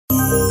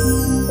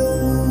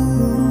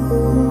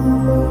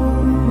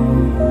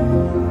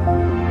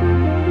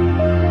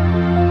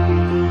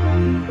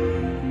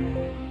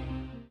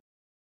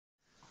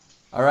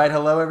right,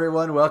 hello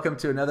everyone. Welcome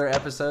to another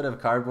episode of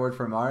Cardboard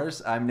from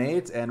Mars. I'm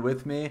Nate, and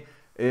with me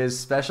is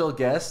special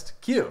guest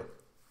Q,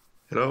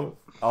 Hello.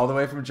 all the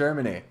way from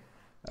Germany.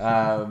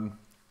 Um,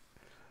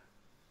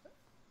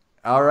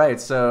 all right,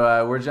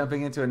 so we're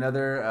jumping into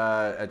another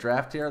a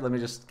draft here. Let me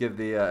just give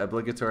the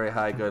obligatory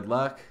hi, good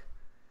luck,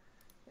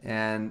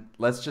 and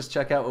let's just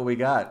check out what we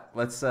got.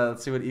 Let's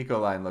see what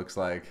Ecoline looks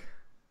like.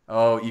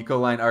 Oh,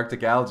 Ecoline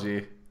Arctic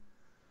Algae.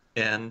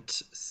 And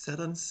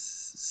Saturn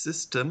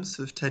Systems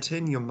with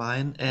titanium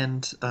mine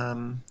and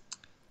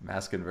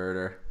Mass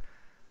converter.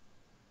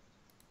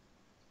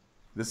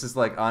 This is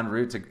like en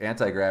route to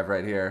anti-grav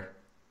right here.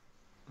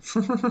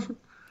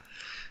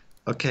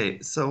 okay,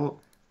 so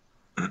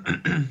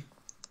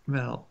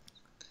well,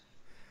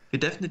 we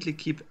definitely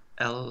keep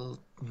L.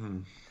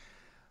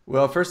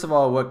 Well, first of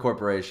all, what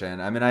corporation?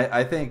 I mean,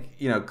 I think,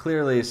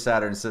 clearly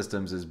Saturn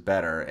Systems is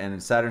better,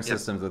 and Saturn Yep.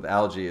 Systems with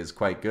algae is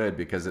quite good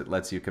because it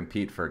lets you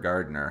compete for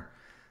Gardner.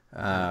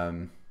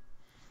 Um,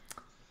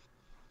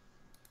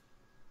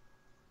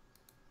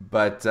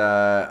 but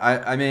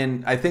I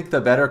mean, I think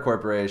the better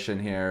corporation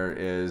here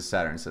is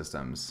Saturn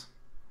Systems.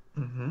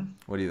 hmm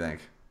What do you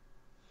think?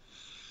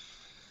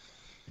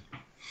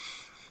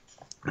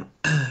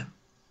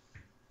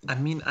 I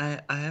mean,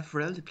 I have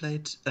rarely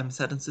played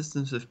Saturn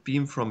Systems with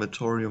beam from a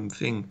thorium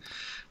thing.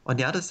 On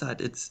the other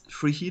side, it's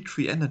free heat,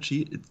 free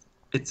energy.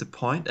 It's a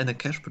point and a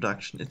cash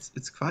production.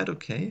 It's quite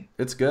okay.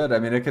 It's good. I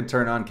mean, it could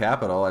turn on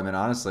capital. I mean,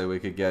 honestly, we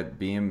could get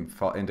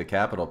into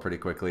capital pretty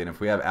quickly, and if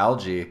we have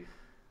algae,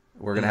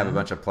 we're gonna have a Yeah.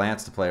 bunch of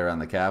plants to play around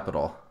the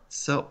capital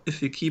So if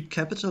we keep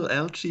capital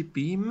LG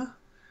beam,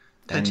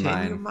 and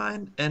mine. titanium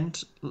mine,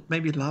 and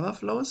maybe lava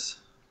flows.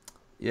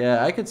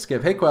 Yeah, I could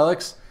skip. Hey,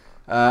 Quelix.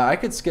 I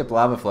could skip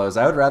lava flows.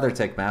 I would rather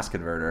take mass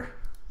converter.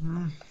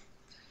 Hmm.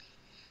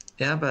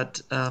 Yeah,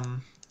 but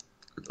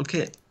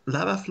okay,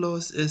 lava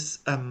flows is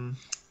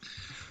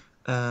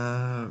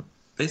uh,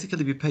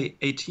 basically we pay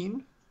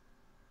 18,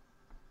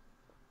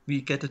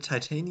 we get a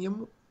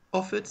titanium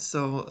of it,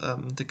 so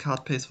the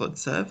card pays for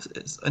itself,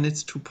 and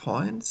it's 2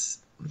 points.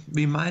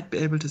 We might be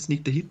able to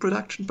sneak the heat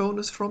production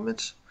bonus from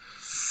it.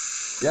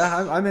 Yeah,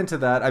 I'm into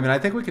that. I mean, I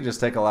think we could just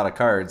take a lot of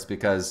cards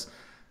because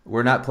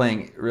we're not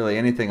playing really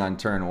anything on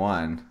turn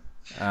one.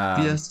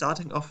 We are Um,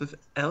 starting off with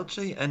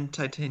LJ and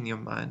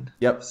titanium mine,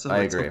 yep, so I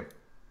it's agree. okay.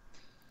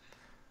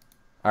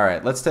 All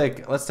right, let's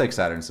take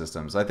Saturn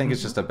Systems. I think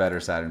it's hmm just a better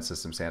Saturn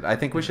Systems hand. I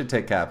think we Yeah, should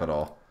take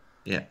Capital.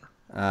 yeah,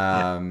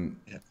 yeah, Um,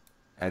 yeah.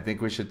 I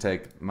think we should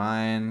take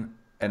mine,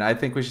 and I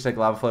think we should take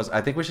lava flows.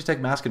 I think we should take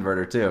mass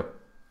converter too.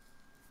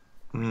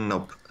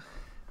 Nope.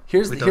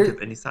 Here's We the, don't here.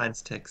 have any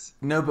science tags.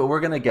 No, but we're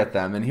gonna get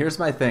them, and here's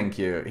my thing,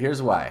 Q.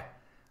 Here's why.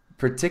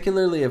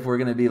 Particularly if we're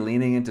gonna be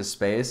leaning into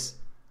space.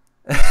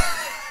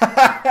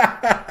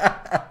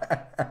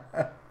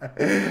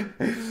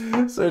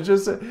 So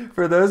just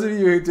for those of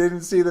you who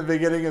didn't see the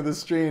beginning of the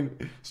stream,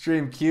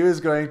 Q is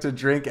going to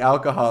drink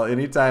alcohol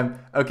anytime.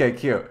 Okay,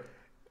 Q.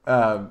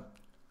 Um,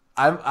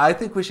 I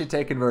think we should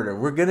take converter.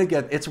 We're gonna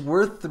get. It's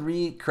worth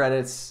 3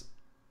 credits.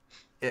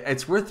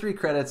 It's worth 3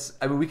 credits.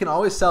 I mean, we can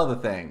always sell the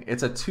thing.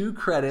 It's a 2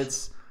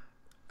 credits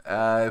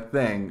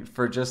thing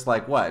for just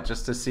like what?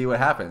 Just to see what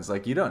happens.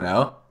 Like you don't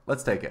know.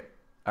 Let's take it.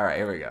 All right,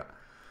 here we go.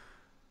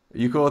 Are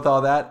you cool with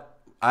all that?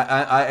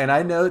 And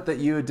I note that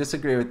you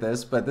disagree with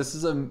this, but this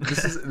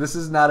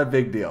is not a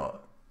big deal.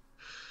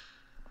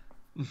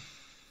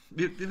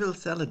 We will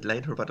sell it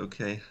later, but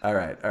okay. All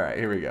right,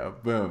 here we go.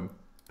 Boom.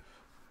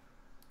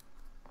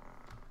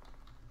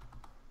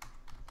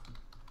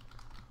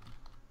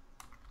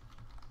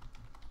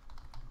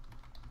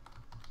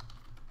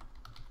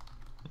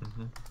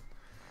 hmm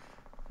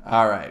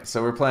All right,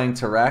 so we're playing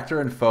Terractor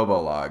and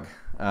Phobolog.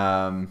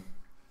 Um,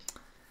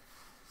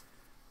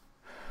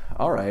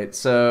 all right,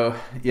 so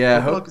yeah,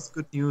 Overlog hope. is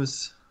good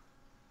news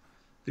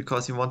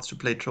because he wants to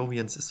play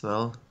Trovians as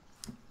well.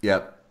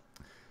 Yep.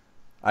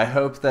 I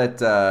hope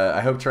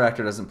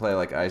Terractor doesn't play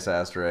like Ice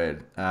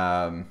Asteroid.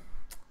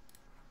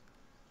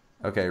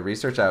 Okay,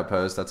 Research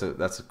Outpost.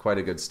 That's quite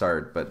a good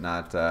start, but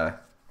not.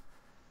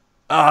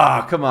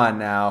 Oh, come on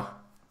now.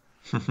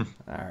 All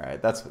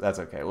right, that's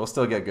okay. We'll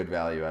still get good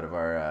value out of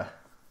our.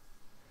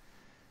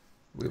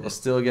 We will Yeah.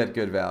 still get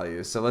good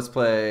value. So let's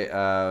play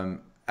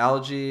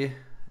Algae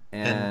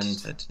And and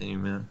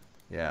titanium, yeah.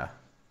 yeah,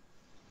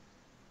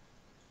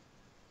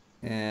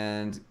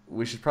 and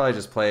we should probably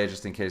just play it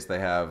just in case they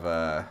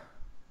have.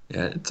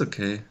 Yeah, it's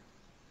okay.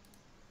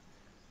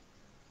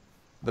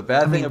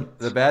 I mean,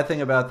 The bad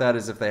thing about that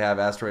is if they have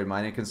Asteroid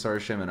Mining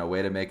Consortium and a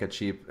way to make a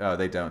cheap. Oh,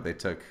 they don't.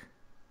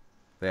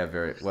 They have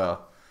very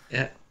well.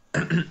 yeah.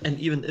 And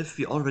even if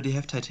we already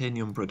have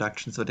titanium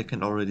production, so they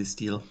can already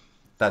steal.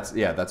 That's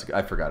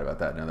I forgot about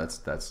that. No,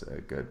 that's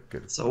a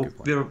So good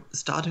point. we're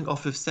starting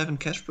off with 7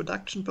 cash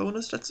production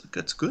bonus. That's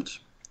good.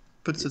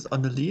 Puts us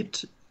on the lead,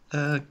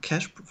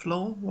 cash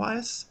flow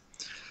wise.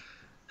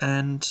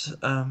 And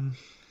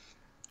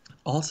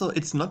also,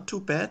 it's not too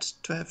bad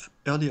to have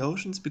early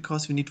oceans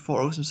because we need 4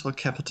 oceans for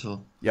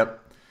capital. Yep.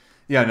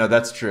 Yeah, no,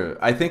 that's true.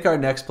 I think our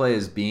next play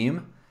is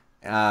Beam,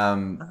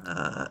 I'm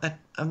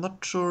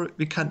not sure.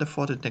 We can't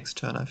afford it next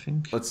turn, I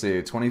think. Let's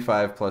see,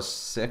 25 plus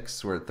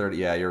 6, we're at 30.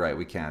 Yeah, you're right,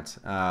 we can't.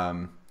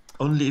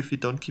 Only if we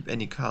don't keep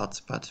any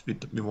cards, but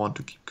we want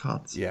to keep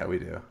cards. Yeah, we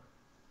do.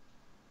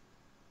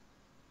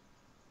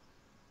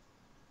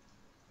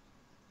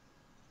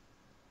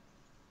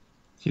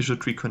 You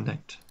should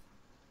reconnect.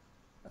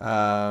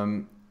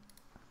 Um,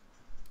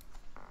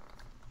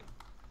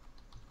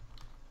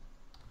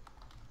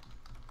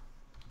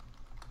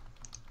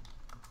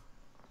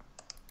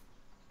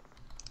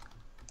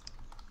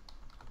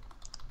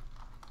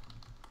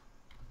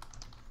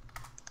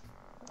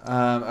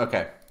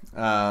 okay.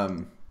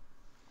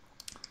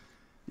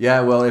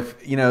 Yeah, well,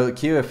 if you know,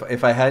 Q,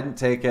 if I hadn't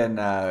taken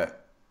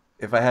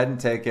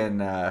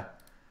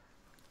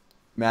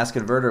Mass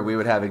Converter, we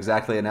would have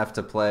exactly enough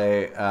to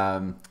play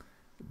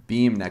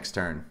Beam next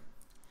turn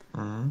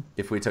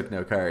if we took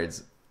no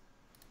cards.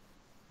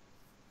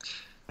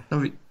 No,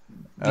 we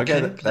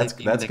Okay, can play that's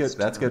Beam that's good. next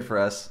That's turn. good for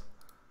us.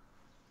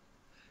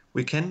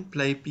 We can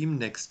play Beam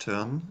next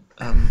turn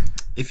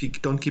if you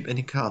don't keep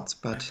any cards,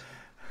 but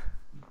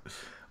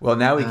Well,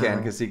 now we can uh,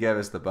 because he gave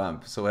us the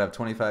bump. So we'll have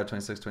 25,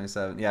 26,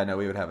 27. Yeah, no,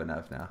 we would have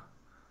enough now.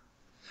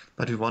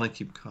 but we want to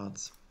keep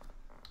cards.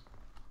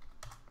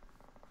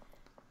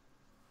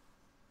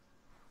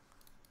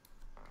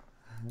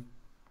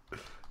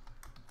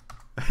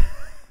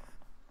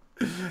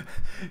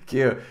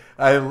 Cute.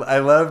 I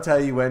loved how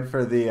you went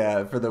for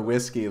the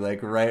whiskey,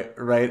 like right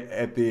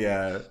at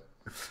the.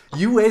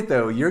 You wait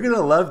though. You're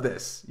gonna love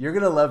this. You're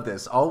gonna love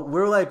this.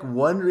 We're like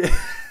one.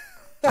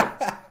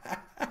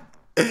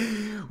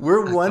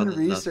 We're I one got it.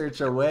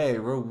 research away.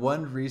 We're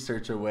one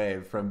research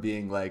away from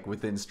being like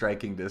within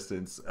striking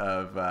distance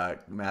of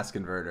Mass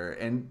Converter.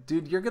 And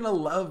dude, you're gonna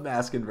love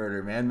Mass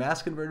Converter, man.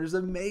 Mass Converter's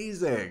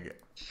amazing.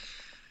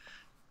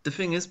 The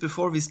thing is,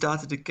 before we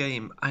started the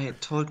game, I had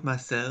told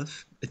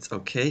myself it's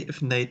okay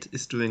if Nate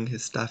is doing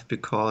his stuff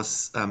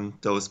because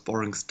those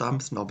boring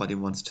stumps, nobody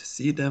wants to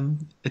see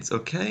them. It's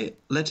okay,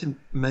 let him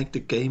make the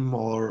game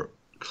more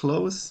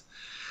close.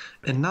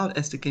 And now,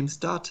 as the game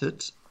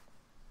started,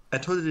 I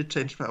totally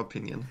changed my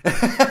opinion.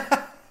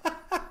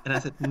 And I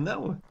said,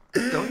 no,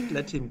 don't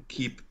let him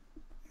keep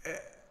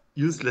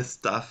useless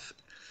stuff.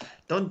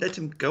 Don't let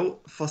him go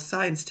for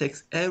science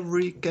takes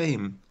every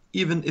game.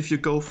 Even if you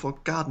go for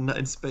Gardener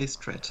and Space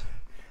Threat.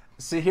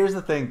 See, here's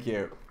the thing,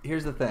 Q.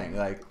 Here's the thing.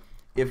 Like,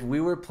 if we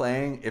were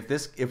playing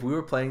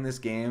this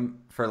game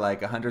for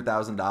like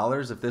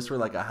 $100,000, if this were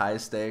like a high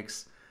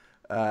stakes,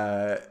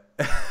 well,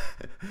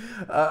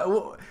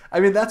 I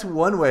mean that's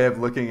one way of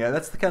looking at it.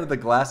 That's the kind of the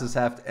glass is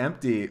half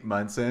empty,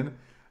 Munson.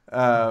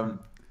 But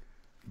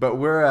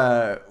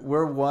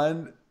we're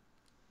one.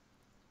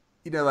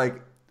 You know,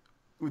 like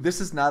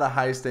this is not a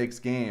high stakes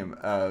game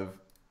of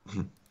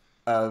you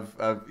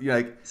know,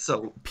 like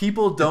So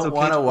people it's don't okay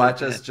want to to watch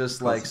play us that just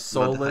because like it's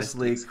not a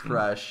soullessly high-stakes game.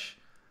 crush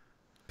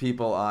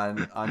people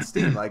on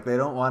Steam. Like they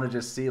don't want to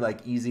just see like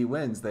easy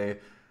wins. They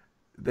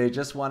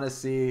just want to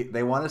see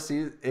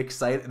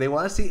excited. They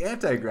want to see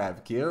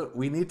anti-grav. Q.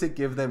 We need to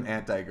give them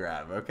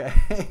anti-grav. Okay.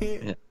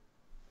 Yeah.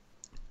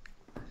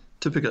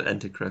 Typical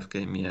anti-craft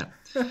game, yeah.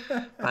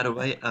 By the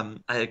way,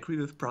 I agree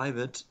with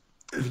Private.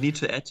 We need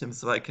to add him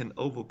so I can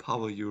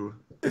overpower you.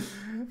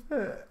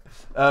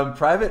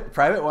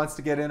 Private wants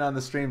to get in on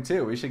the stream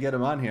too. We should get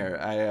him on here.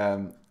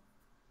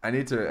 I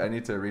need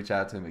to reach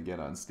out to him again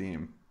on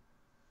Steam.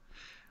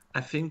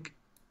 I think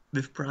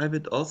with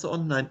Private also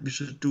online, we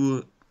should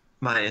do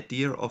my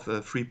idea of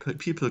a free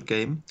people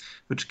game,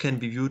 which can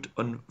be viewed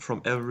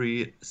from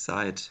every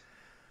side.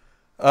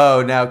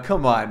 Oh, now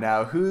come on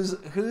now. Who's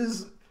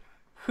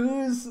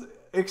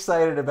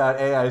excited about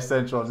AI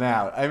Central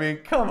now? I mean,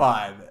 come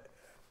on.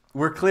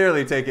 We're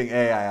clearly taking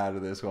AI out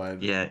of this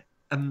one. Yeah.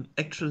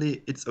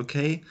 Actually, it's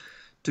okay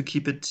to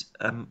keep it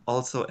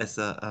also as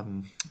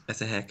a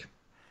hack.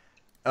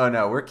 Oh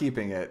no, we're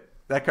keeping it.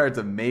 That card's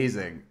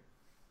amazing.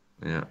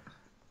 Yeah.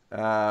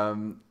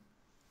 Um,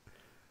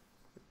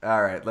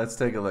 all right, let's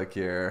take a look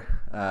here.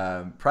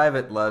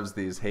 Private loves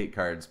these hate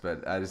cards,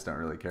 but I just don't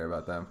really care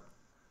about them.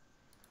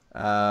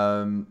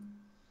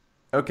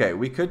 Okay,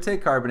 we could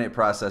take carbonate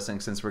processing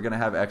since we're going to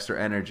have extra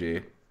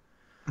energy.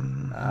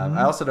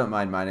 I also don't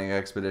mind mining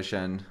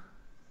expedition.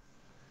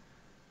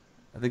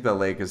 I think the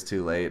lake is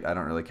too late. I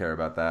don't really care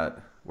about that.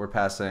 We're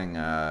passing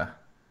down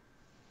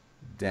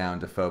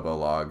to Phobo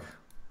log.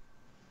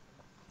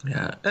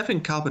 Yeah, I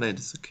think carbonate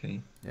is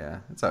okay. Yeah,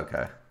 it's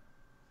okay.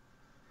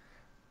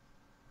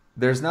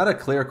 There's not a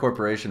clear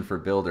corporation for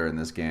builder in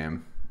this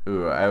game.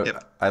 Ooh,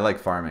 I like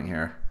farming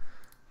here.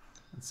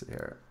 Let's see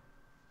here.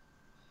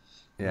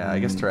 Yeah, I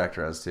guess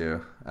Terractor has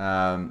too.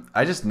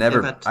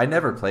 I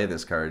never play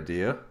this card. Do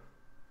you?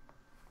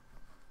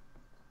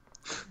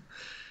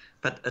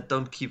 But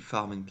don't keep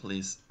farming,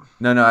 please.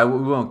 No,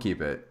 we won't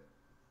keep it.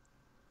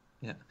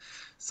 Yeah.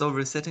 So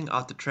we're setting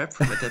out the trap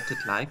from Adapted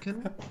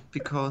Lichen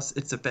because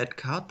it's a bad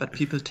card, but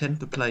people tend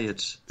to play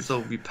it. So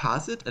we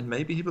pass it, and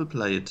maybe he will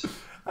play it.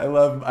 I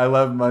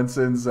love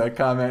Munson's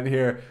comment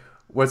here.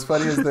 What's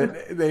funny is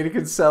that they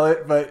can sell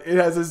it, but it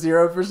has a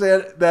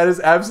 0%. That is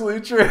absolutely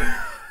true.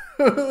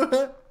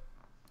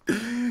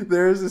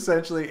 There is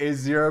essentially a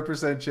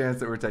 0% chance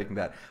that we're taking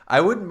that.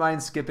 I wouldn't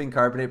mind skipping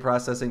carbonate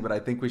processing, but I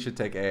think we should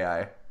take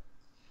AI.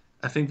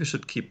 I think we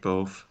should keep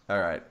both. All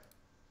right.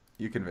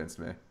 You convinced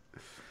me.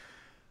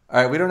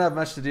 All right, we don't have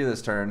much to do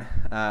this turn.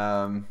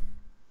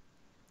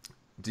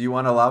 Do you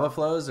want a lava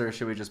flows or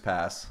should we just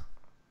pass?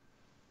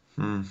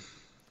 Hmm.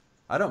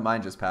 I don't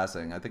mind just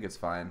passing. I think it's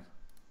fine.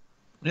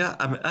 Yeah,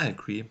 I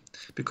agree.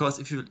 Because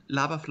if you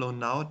lava flow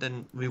now,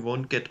 then we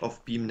won't get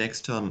off beam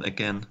next turn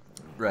again.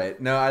 Right.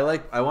 No,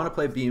 I want to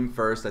play beam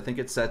first. I think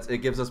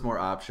it gives us more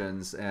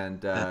options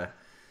and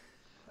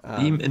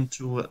Beam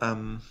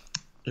um,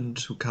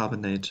 into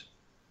carbonate.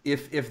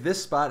 if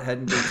this spot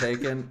hadn't been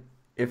taken,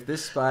 if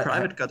this spot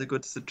Private got a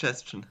good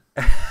suggestion.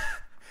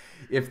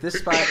 if this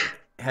spot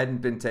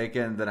hadn't been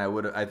taken, then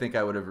I think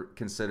I would have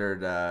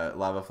considered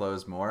lava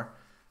flows more,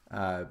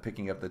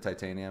 picking up the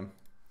titanium.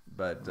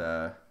 But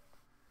all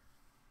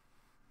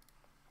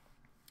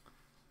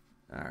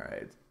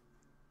right.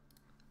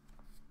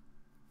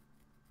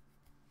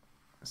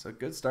 So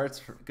good starts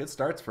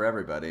for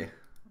everybody.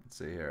 Let's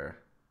see here.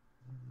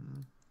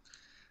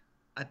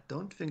 I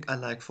don't think I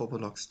like 4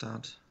 block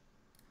start.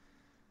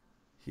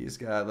 He's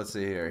got, let's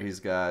see here. He's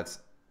got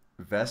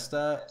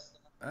Vesta.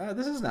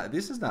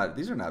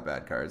 These are not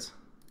bad cards.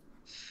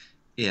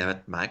 Yeah,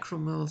 but micro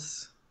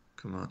mills,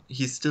 come on.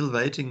 He's still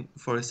waiting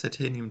for his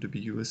titanium to be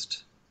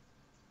used.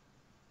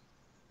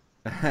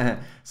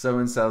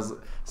 Someone says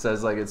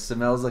like it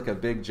smells like a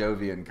big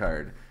Jovian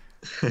card.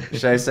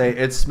 Should I say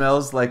it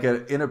smells like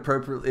an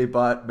inappropriately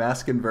bought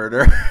mass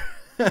converter?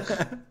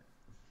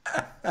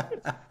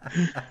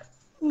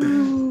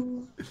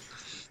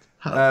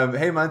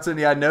 Hey Munson,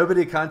 yeah,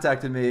 nobody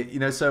contacted me. You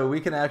know, so we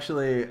can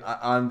actually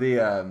on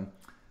the.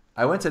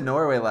 I went to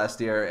Norway last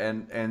year,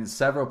 and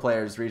several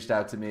players reached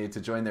out to me to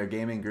join their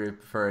gaming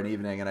group for an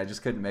evening, and I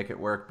just couldn't make it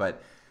work.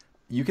 But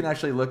you can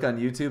actually look on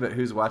YouTube at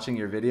who's watching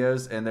your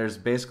videos, and there's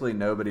basically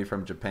nobody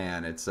from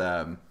Japan. It's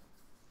I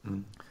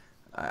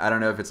don't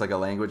know if it's like a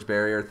language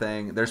barrier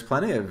thing. There's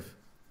plenty of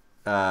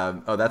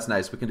oh, that's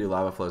nice. We can do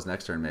lava flows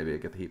next turn, maybe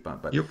get the heat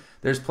bump. But Yep.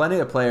 there's plenty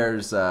of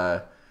players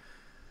that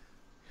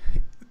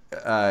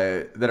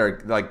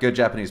are like good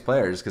Japanese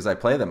players because I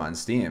play them on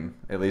Steam.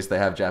 At least they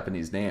have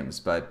Japanese names.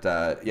 But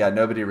yeah,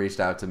 nobody reached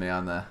out to me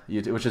on the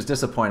YouTube, which is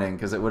disappointing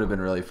because it would have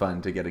been really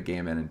fun to get a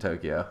game in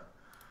Tokyo.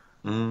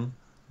 Mm.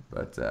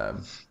 But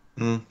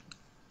Mm.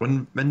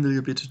 When will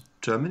you be to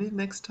Germany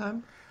next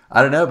time?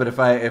 I don't know. But if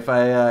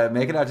I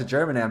make it out to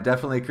Germany, I'm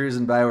definitely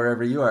cruising by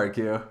wherever you are,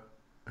 Q.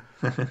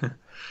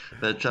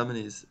 Well,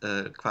 Germany is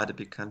quite a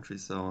big country,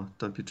 so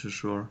don't be too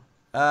sure.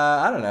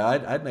 I don't know.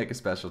 I'd make a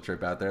special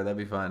trip out there. That'd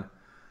be fun.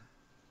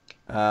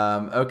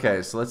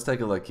 Okay, so let's take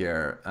a look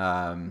here.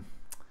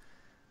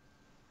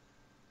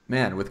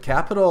 Man, with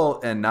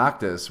Capital and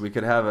Noctis, we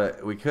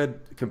could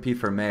compete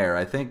for mayor.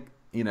 I think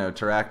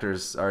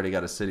Terractor's already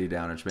got a city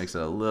down, which makes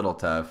it a little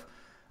tough.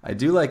 I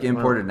do like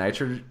imported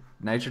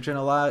nitrogen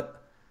a lot.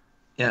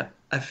 Yeah,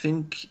 I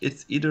think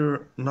it's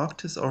either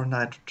Noctis or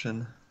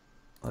nitrogen.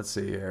 Let's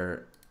see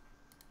here.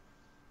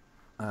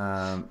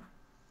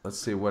 Let's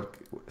see what.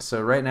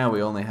 So right now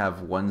we only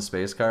have one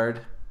space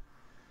card.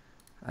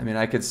 I mean,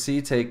 I could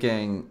see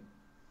taking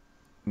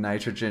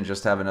nitrogen,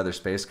 just have another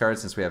space card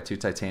since we have 2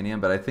 titanium,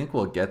 but I think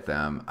we'll get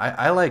them.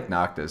 I like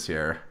Noctis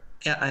here.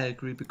 Yeah, I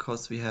agree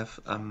because we have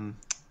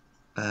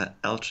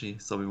algae,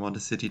 so we want a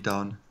city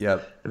down.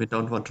 Yep, And we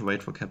don't want to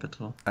wait for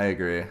capital. I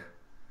agree.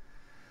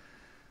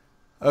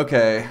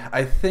 Okay,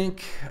 I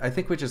think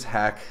we just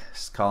hack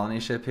colony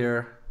ship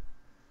here.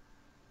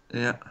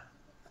 Yeah,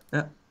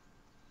 yeah.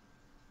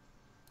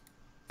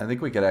 I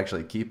think we could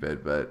actually keep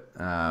it, but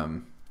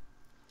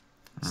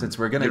since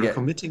we're gonna You're get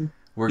committing.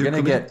 we're You're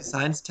gonna committing get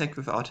science tech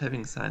without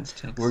having science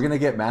techs. we're gonna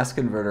get mass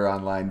converter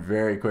online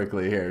very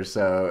quickly here.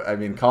 So I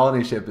mean,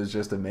 colony ship is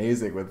just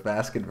amazing with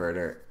mass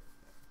converter.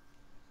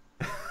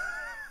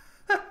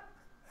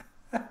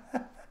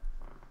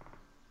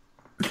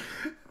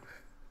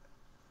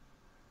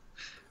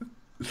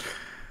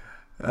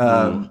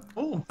 Oh,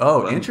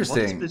 Oh, water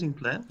interesting. splitting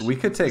plant. We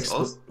could take is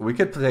also,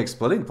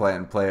 splitting plant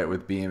and play it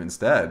with beam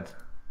instead.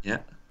 yeah,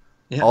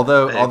 yeah.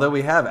 Although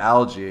we have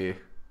algae,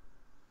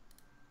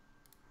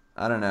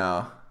 I don't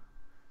know,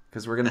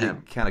 because we're going to Um,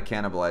 be kind of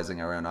cannibalizing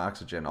our own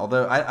oxygen.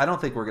 Although I don't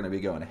think we're going to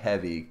be going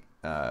heavy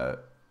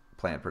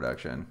plant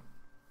production.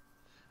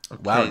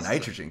 Wow, okay, so,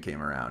 nitrogen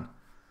came around.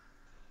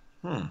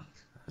 hmm.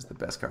 That's the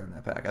best card in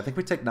that pack. I think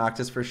we take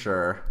Noctis for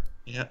sure.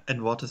 Yeah,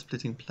 and water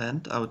splitting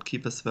plant I would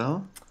keep as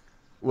well.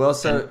 Well,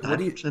 so And what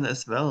do you? nitrogen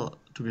as well,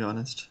 to be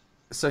honest.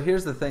 So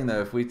here's the thing,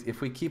 though. If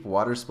we keep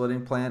water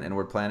splitting plant and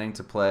we're planning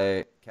to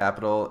play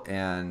capital,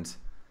 and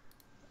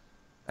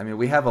I mean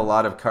we have a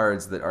lot of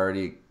cards that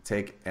already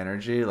take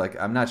energy. Like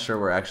I'm not sure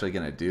we're actually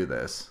going to do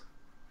this.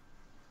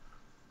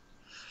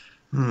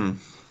 Hmm.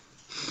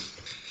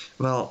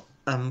 Well,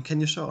 can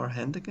you show our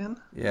hand again?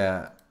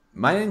 Yeah,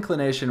 my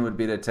inclination would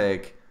be to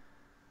take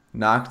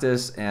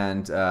Noctis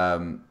and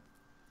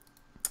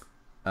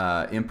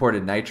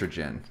imported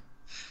nitrogen.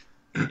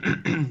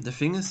 The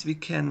thing is, we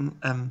can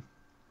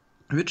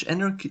Which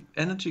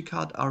energy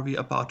card are we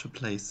about to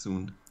play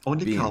soon?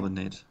 Only Beam.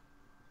 Carbonate.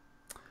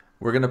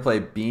 We're gonna play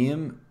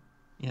Beam.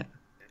 Yeah.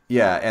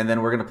 Yeah, and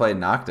then we're gonna play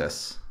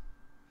Noctis.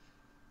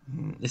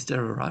 Is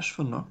there a rush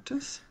for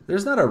Noctis?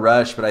 There's not a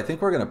rush, but I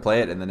think we're gonna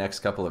play it in the next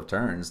couple of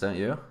turns, don't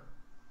you?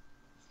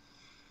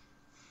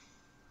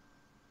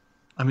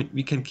 I mean,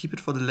 we can keep it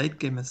for the late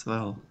game as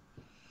well.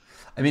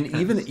 I mean,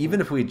 Depends.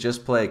 even if we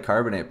just play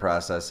Carbonate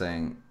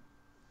Processing,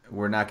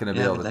 we're not gonna be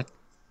Yeah, able to.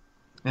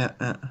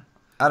 yeah.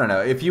 I don't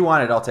know. If you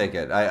want it, I'll take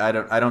it. I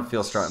don't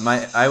feel strong.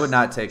 I would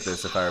not take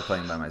this if I were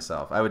playing by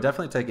myself. I would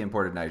definitely take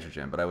imported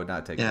nitrogen, but I would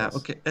not take Yeah, this.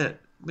 okay.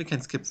 We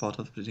can skip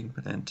Water Splitting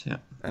Plant, yeah.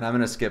 And I'm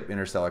gonna skip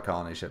Interstellar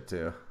Colony Ship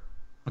too.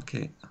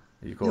 Okay.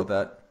 Are you cool Yep. with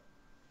that?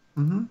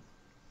 Mm-hmm.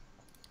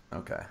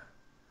 Okay.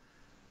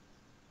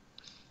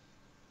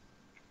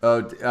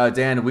 Oh,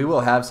 Dan, we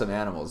will have some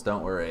animals.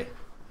 Don't worry.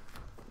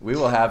 We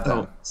will have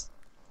them. Oh,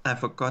 I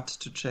forgot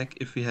to check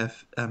if we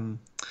have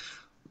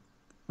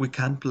we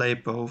can't play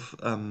both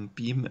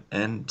Beam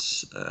and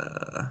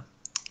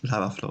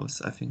Lava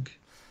Flows, I think.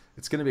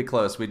 It's going to be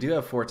close. We do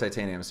have 4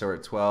 titanium, so we're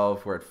at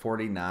 12. We're at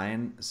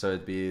 49, so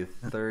it'd be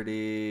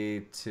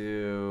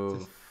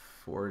 32,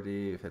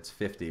 40. If it's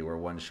 50, we're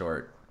one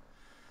short.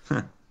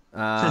 Yeah,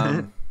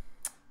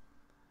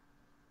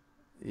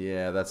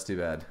 that's too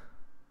bad.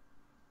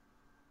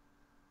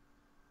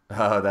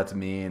 Oh, that's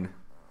mean.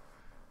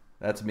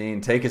 That's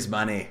mean. Take his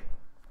money.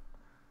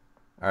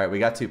 All right, we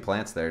got 2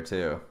 plants there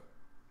too.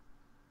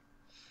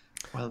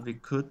 Well, we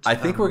could. I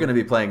think we're going to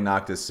be playing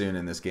Noctis soon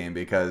in this game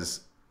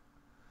because,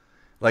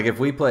 like, if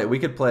we play, we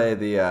could play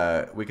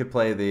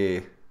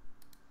the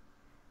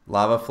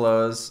lava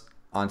flows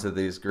onto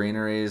these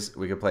greeneries.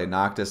 We could play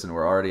Noctis, and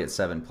we're already at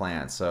 7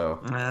 plants.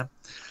 So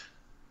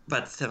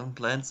but 7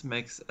 plants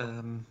makes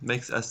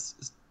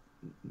us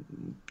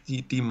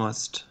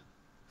demost.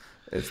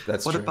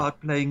 that's What true.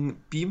 about playing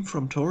Beam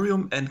from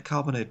Thorium and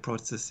Carbonate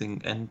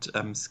Processing and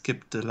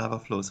skip the Lava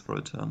Flows for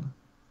a turn?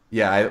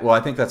 Yeah, well,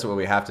 I think that's what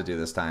we have to do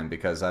this time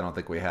because I don't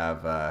think we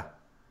have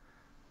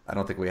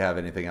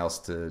anything else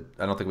to.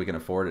 I don't think we can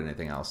afford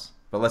anything else.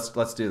 But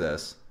let's do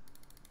this.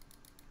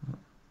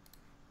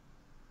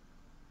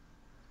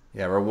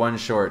 Yeah, we're one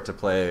short to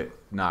play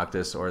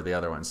Noctis or the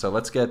other one. So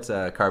let's get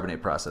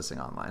Carbonate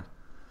Processing online.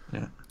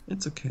 Yeah,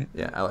 it's okay.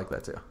 Yeah, I like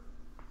that too.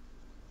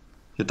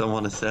 You don't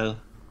want to sell.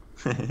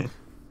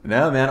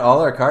 No, man, all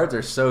our cards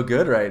are so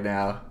good right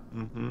now.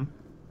 Mm-hmm.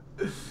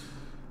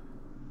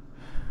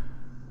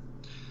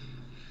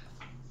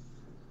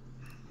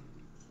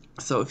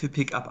 So if you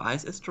pick up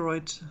Ice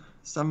Asteroid,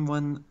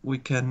 we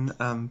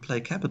can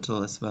play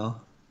Capital as well.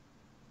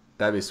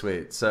 That'd be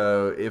sweet.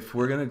 So if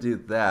we're gonna do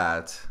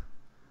that,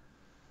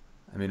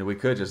 I mean, we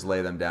could just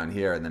lay them down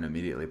here and then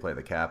immediately play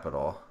the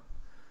capital,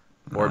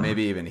 or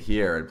maybe even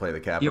here and play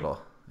the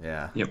capital.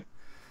 Yeah. Yep.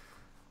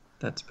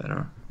 That's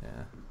better.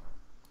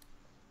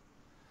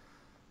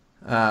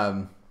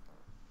 Yeah.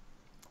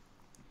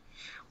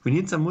 We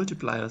need some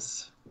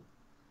multipliers.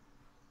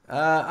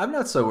 I'm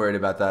not so worried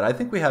about that. I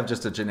think we have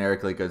just a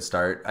generically good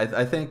start.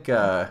 I think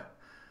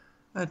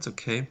That's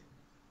okay.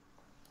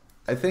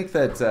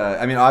 that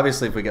I mean,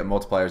 obviously, if we get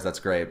multipliers, that's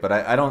great. But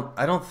I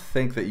don't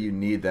think that you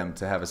need them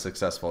to have a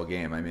successful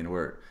game. I mean,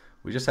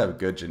 we just have a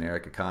good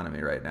generic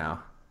economy right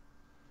now.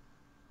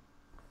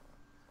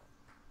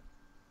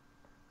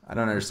 I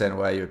don't understand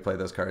why you would play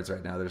those cards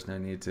right now. There's no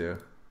need to.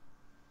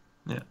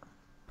 Yeah.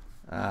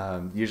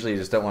 Usually you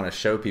just don't want to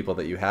show people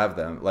that you have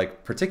them,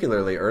 like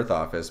particularly Earth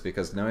Office,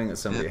 because knowing that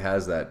somebody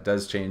has that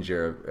does change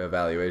your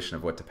evaluation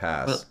of what to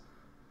pass. Well,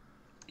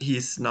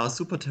 he's now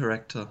Super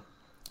Director.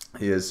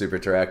 He is Super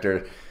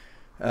Tractor.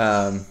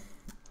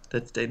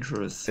 That's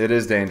dangerous. It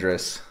is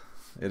dangerous.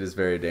 It is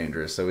very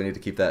dangerous, so we need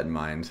to keep that in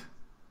mind.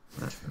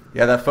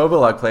 Yeah, that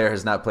Phobolog player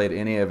has not played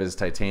any of his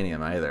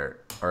titanium either,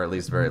 or at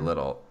least very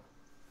little.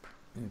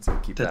 We need to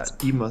keep That's that.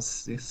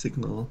 Beamer's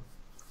signal.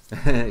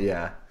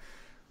 Yeah.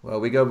 Well,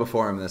 we go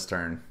before him this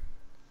turn.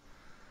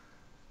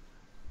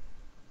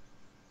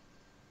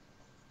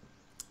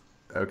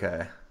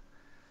 Okay.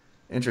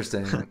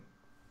 Interesting.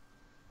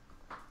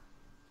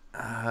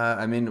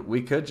 I mean,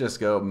 we could just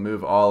go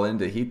move all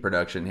into heat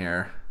production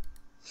here.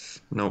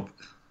 Nope.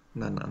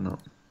 No.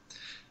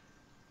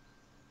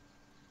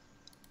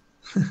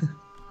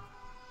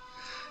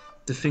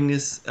 The thing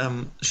is,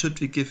 should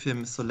we give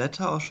him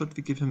Soletta or should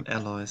we give him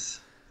alloys?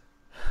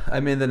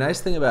 I mean, the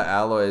nice thing about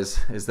alloys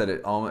is that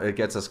it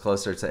gets us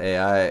closer to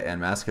AI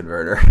and mass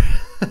converter.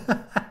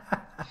 But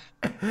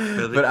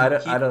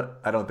I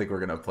don't think we're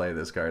gonna play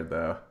this card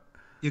though.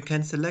 You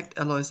can select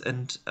alloys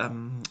and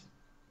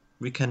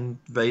we can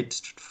wait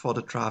for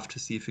the draft to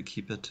see if we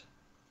keep it.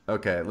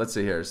 Okay, let's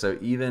see here. So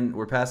even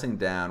we're passing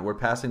down. We're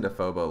passing to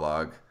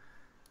Phobolog.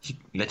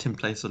 Let him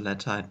play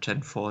Soletta at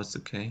Gen 4, it's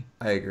okay.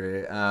 I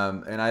agree.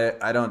 And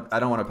I don't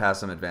want to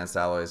pass him advanced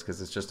alloys because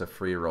it's just a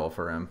free roll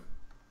for him.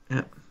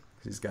 Yeah.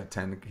 He's got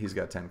 10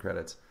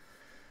 credits.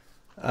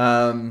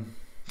 Okay.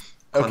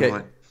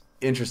 Convoy.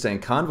 Interesting.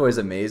 Convoy's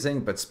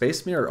amazing, but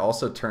Space Mirror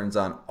also turns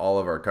on all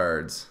of our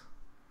cards.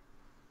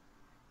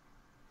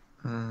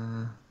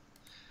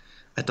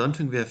 I don't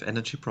think we have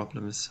energy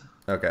problems.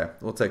 Okay,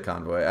 we'll take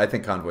Convoy. I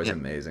think Convoy's Yeah.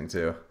 amazing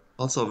too.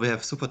 Also, we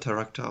have Super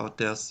Terractor out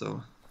there,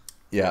 so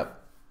Yeah.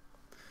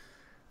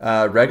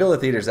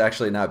 Regolith Eater's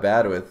actually not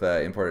bad with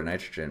imported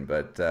nitrogen,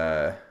 but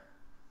I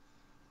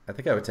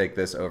think I would take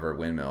this over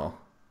Windmill.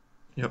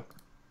 yep.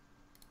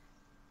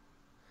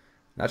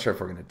 Not sure if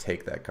we're going to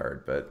take that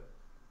card, but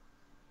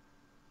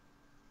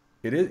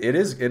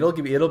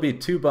it'll be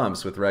 2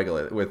 bumps with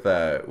Regolith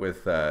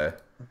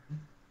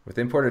with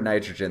imported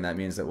nitrogen. That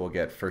means that we'll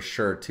get for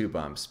sure 2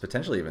 bumps,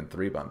 potentially even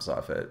 3 bumps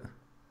off it.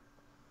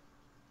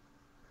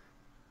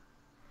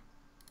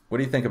 What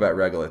do you think about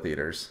Regolith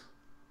Eaters?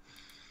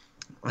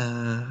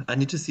 I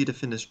need to see the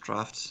finished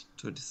draft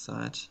to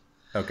decide,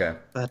 Okay.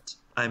 but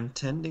I'm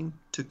tending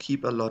to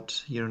keep a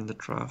lot here in the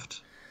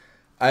draft.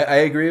 I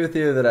agree with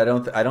you that I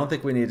don't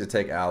think we need to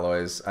take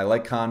alloys. I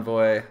like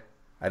Convoy.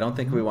 I don't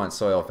think we Mhm. want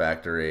Soil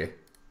Factory,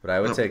 but I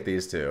would No. take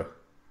these two.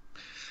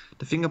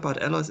 The thing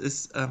about alloys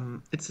is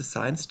it's a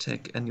science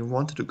tech, and you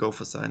wanted to go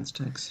for science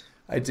techs.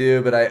 I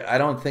do, but I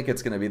don't think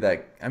it's going to be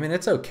that. I mean,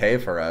 it's okay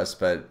for us,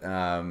 but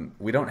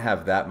we don't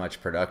have that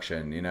much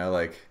production. You know,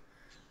 like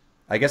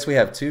I guess we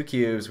have 2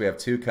 cubes. We have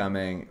 2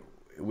 coming.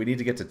 We need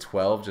to get to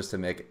 12 just to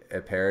make a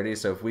parity.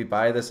 So if we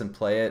buy this and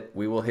play it,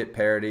 we will hit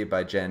parity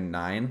by Gen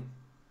 9.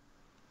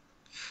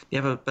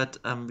 Yeah, but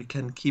we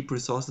can keep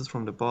resources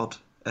from the board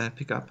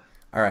pick up.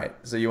 All right.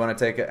 So you want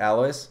to take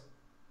alloys?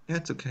 Yeah,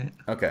 it's okay.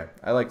 Okay.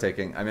 I like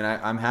taking. I mean,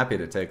 I'm happy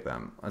to take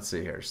them. Let's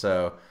see here.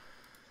 So,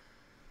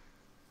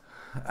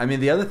 I mean,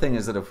 the other thing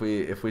is that if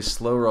we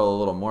slow roll a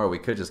little more, we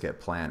could just get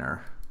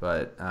planner.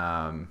 But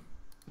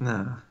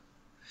Nah,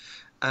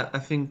 I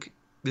think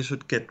we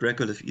should get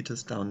Regolith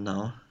Eaters down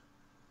now.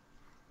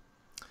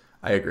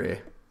 I agree.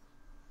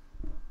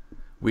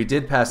 We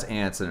did pass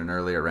ants in an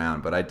earlier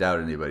round, but I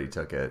doubt anybody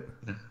took it.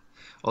 Yeah.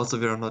 Also,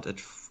 we are not at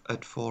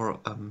 4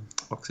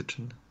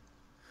 oxygen.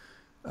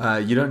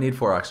 You don't need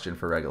 4 oxygen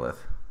for Regolith.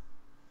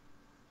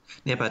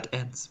 Yeah, but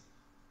ants.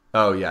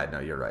 Oh yeah, no,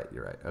 you're right.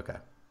 You're right. Okay.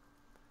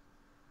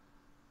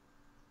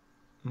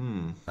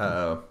 Hmm.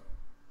 Uh-oh.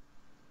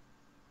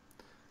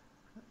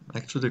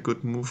 Actually, a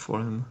good move for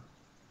him.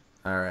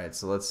 All right,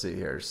 so let's see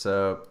here.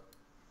 So,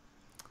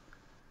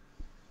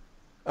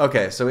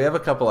 okay, so we have a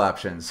couple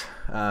options.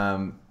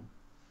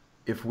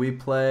 If we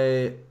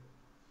play,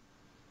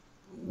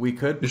 we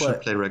could We play.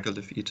 should play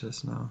Regolith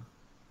Eaters now.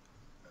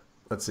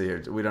 Let's see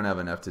here. We don't have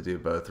enough to do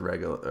both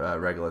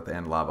Regolith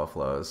and Lava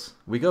Flows.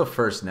 We go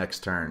first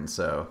next turn,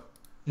 so.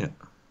 Yeah.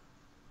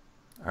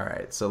 All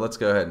right, so let's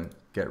go ahead and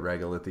get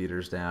Regolith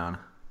Eaters down.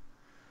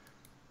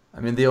 I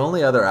mean, the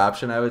only other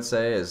option I would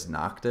say is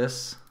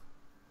Noctis.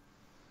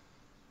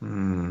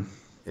 Hmm.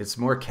 It's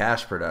more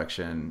cash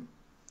production.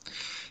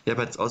 Yeah,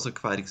 but it's also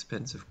quite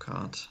expensive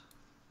card.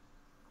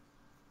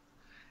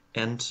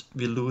 And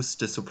we lose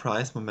the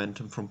surprise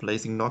momentum from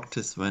placing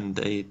Noctis when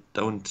they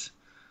don't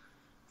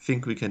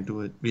think we can do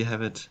it. We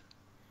have it.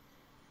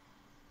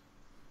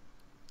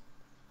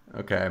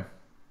 Okay.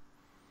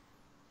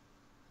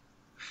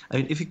 I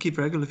mean, if you keep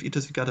Regolith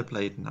Eaters, we gotta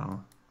play it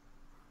now.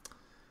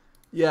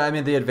 Yeah, I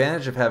mean, the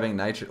advantage of having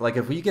nitro, like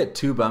if we get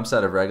 2 bumps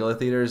out of Regolith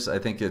Eaters, I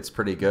think it's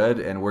pretty good,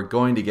 and we're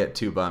going to get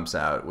 2 bumps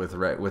out with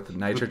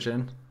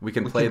nitrogen. We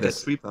can We play can get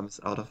this. 3 bumps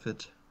out of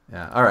it.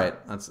 Yeah. All right.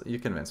 You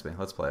convinced me.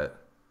 Let's play it.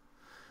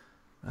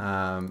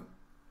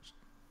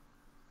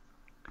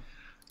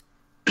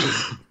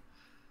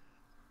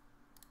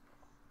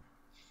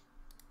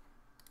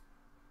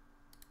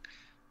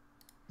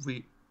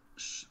 We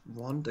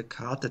want a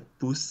card that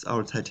boosts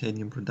our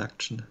titanium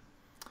production.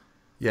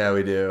 Yeah,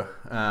 we do.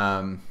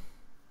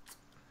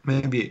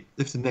 Maybe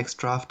if the next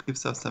draft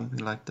gives us something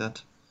like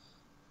that.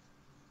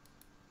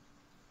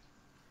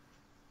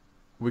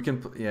 We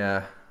can.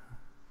 Yeah.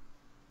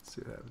 Let's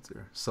see what happens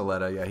here.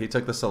 Soletta. Yeah, he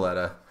took the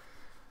Soletta.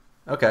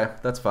 Okay,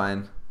 that's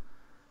fine.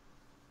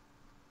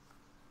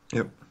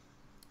 Yep.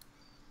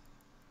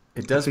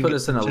 It does I think put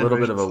us in a little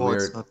bit of a Generation 4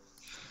 is weird. not-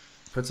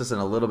 Puts us in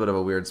a little bit of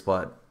a weird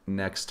spot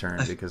next turn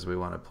I- because we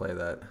want to play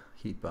that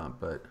heat bump,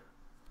 but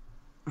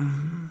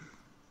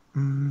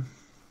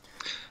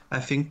I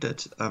think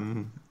that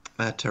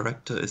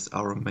Terractor is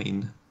our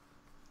main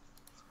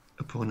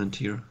opponent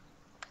here.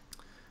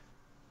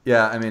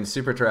 yeah, I mean,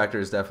 Super Tractor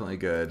is definitely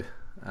good.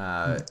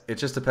 It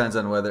just depends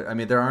on whether. I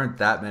mean, there aren't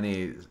that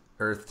many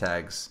Earth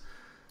tags.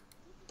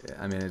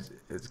 I mean,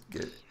 it's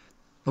good.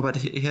 Oh, but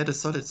he had a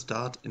solid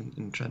start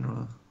in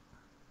general.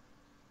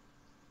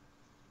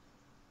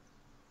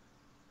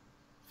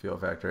 Fuel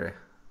Factory.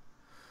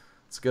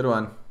 It's a good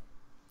one.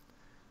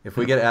 If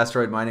we get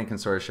Asteroid Mining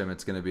Consortium,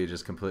 it's going to be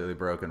just completely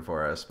broken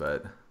for us.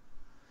 But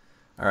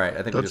all right, I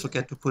think we Don't just.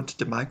 forget to put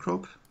the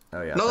microbe.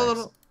 Oh yeah.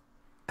 No,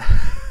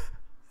 Thanks.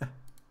 no.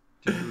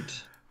 Dude.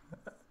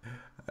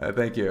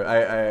 Thank you.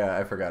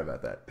 I forgot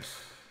about that.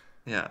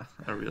 Yeah,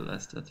 I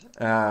realized it.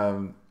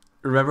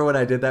 Remember when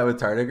I did that with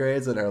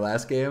tardigrades in our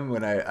last game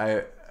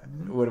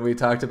when we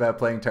talked about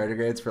playing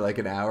tardigrades for like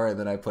an hour and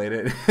then I played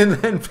it and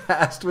then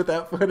passed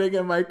without putting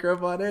a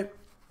microbe on it?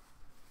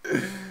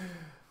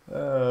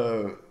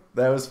 Oh,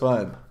 that was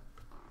fun.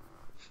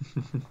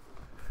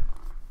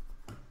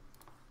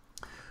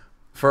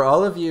 For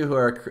all of you who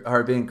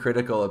are being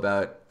critical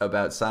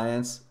about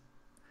science,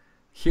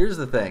 here's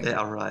the They thing.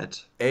 are right.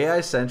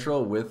 AI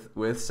Central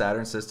with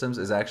Saturn Systems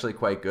is actually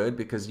quite good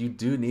because you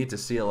do need to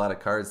see a lot of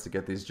cards to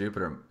get these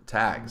Jupiter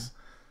tags.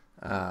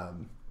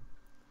 Um,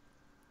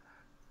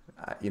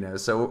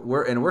 so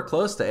we're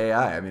close to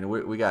AI. I mean,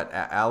 we got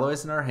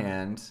alloys in our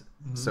hand,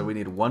 so Mhm. we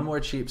need one more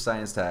cheap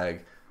science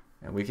tag,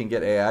 and we can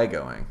get AI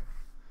going.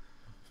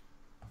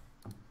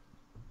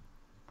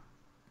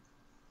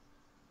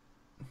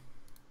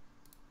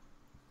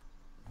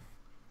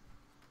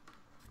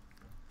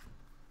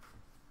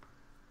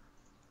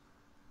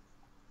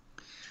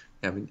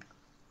 Yeah,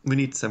 we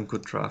need some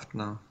good draft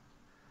now.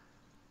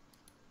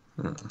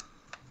 Uh,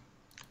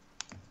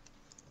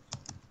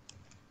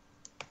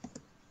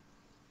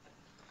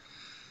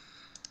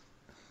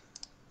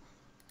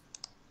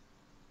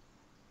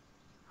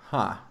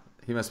 Huh?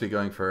 He must be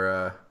going for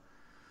a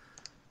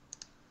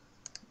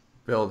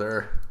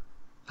builder.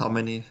 how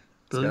many It's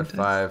got building tags?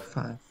 5.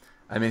 5.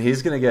 I mean,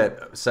 he's going to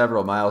get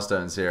several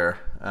milestones here.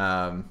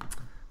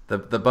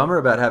 The bummer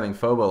about having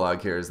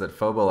Phobolog here is that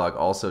Phobolog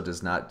also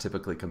does not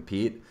typically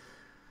compete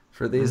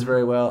for these Mhm.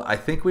 very well. I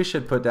think we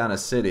should put down a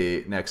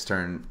city next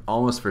turn,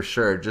 almost for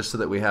sure, just so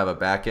that we have a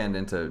back end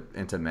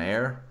into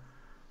mayor,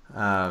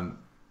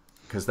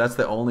 because that's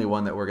the only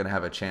one that we're going to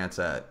have a chance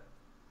at.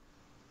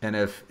 And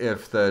if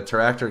the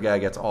tractor guy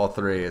gets all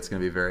 3, it's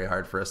going to be very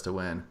hard for us to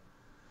win.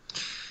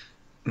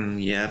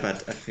 Yeah,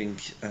 but I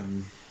think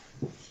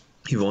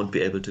he won't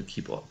be able to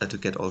to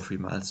get all 3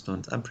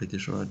 milestones. I'm pretty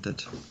sure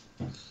that.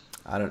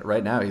 I don't.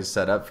 Right now, he's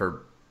set up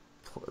for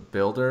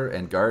builder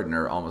and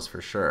gardener almost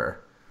for sure.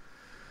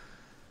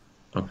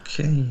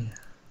 Okay.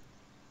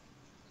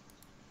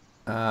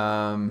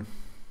 I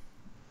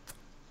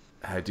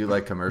do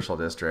like commercial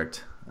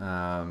district.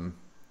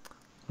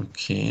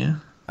 Okay.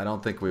 I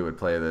don't think we would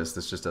play this.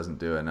 This just doesn't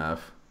do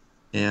enough.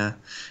 Yeah.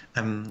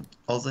 I'm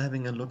also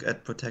having a look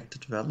at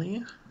Protected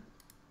Valley.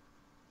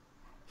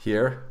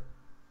 Here,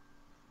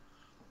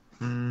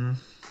 Mm,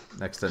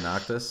 next to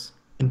Noctis.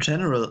 in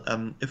general,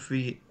 if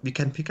we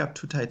can pick up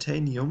 2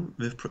 titanium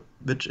with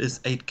which is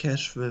 8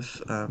 cash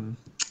with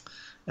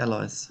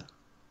alloys.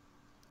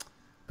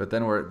 But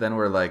then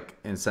we're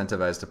like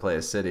incentivized to play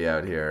a city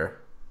out here.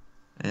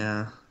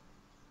 Yeah.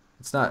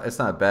 It's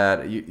not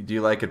bad. Do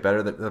you like it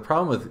better? The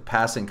problem with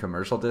passing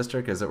commercial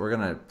district is that we're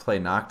gonna play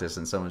Noctis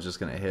and someone's just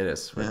gonna hit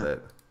us with Yeah.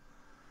 it.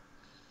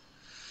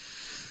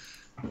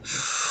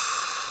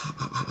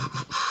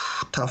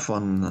 Tough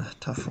one.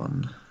 Tough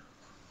one.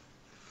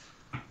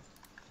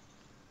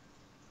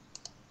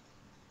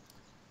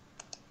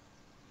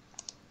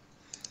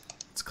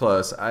 It's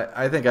close.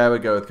 I think I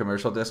would go with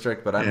commercial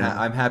district, but Yeah.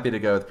 I'm happy to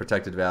go with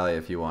Protected Valley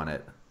if you want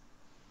it.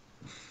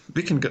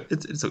 We can go.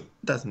 It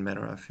doesn't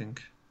matter. I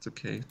think it's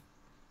okay.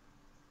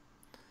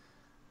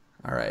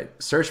 All right,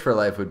 Search for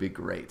Life would be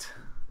great.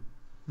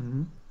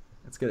 Mhm.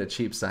 Let's get a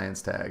cheap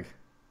science tag.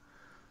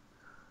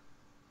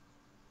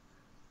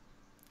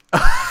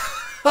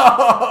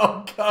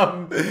 Oh,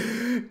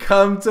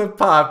 come to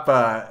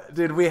Papa,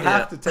 dude. We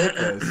have to take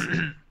this.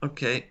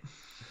 Okay.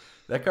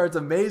 That card's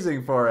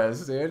amazing for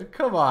us, dude.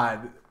 Come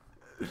on,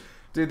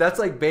 dude. That's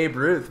like Babe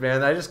Ruth,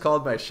 man. I just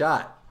called my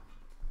shot.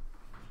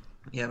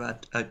 Yeah,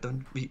 but I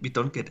don't. We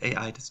don't get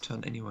AI this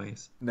turn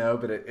anyways. No,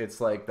 but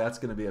it's like that's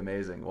gonna be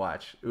amazing.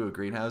 Watch. Ooh,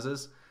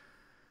 greenhouses.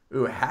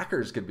 Ooh,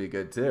 hackers could be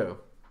good too.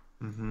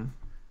 Hmm.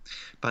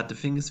 But the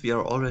thing is,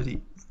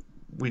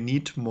 we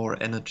need more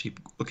energy.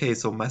 Okay,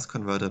 so mass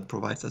converter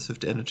provides us with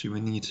the energy we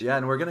need. Yeah,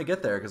 and we're gonna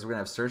get there because we're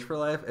gonna have Search for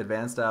Life,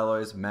 Advanced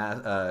Alloys,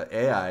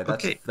 AI.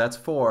 Okay, That's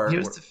 4.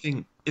 here's the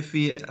thing. If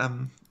we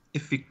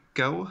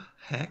go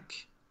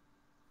hack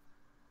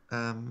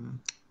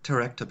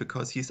Director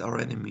because he's our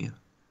enemy.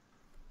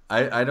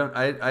 I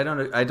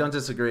don't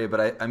disagree,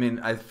 but I mean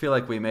I feel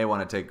like we may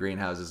want to take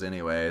greenhouses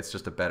anyway. It's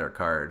just a better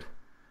card.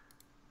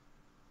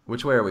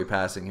 Which way are we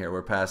passing here?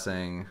 We're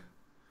passing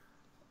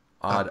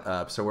odd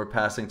up, so we're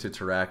passing to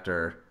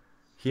Terractor.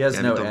 He has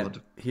Yeah, no we don't want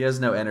to, he has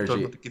no we don't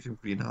energy. want to give him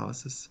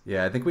greenhouses.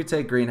 Yeah, I think we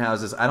take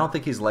greenhouses. I don't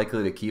think he's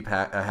likely to keep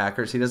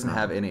hackers. He doesn't No.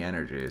 have any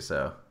energy,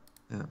 so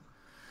Yeah.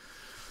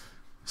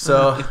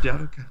 so If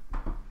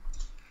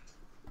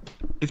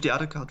the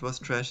other card was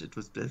trash, it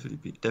would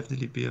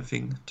definitely be a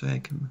thing to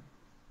hack him.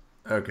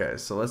 okay.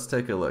 So let's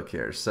take a look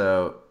here.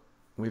 So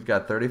we've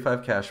got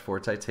 35 cash for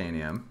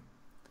titanium.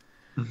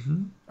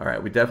 Hmm. All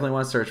right, we definitely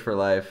want Search for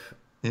Life.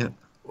 Yeah.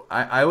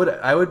 I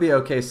would be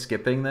okay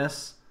skipping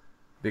this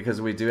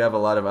because we do have a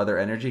lot of other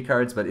energy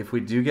cards. But if we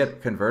do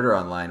get Converter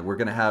online, we're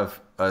gonna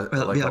have Well,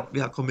 like we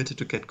are committed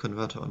to get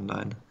converter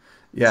online.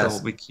 yes.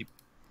 So we keep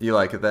You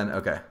like it then?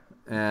 Okay.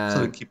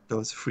 And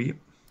those free.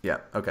 yeah,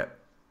 okay.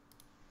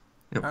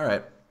 Yep. All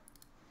right.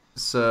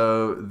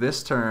 So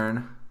this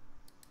turn,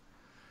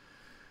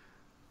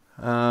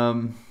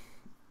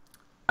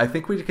 I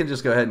think we can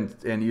just go ahead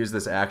and use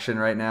this action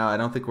right now. I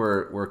don't think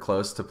we're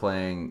close to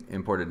playing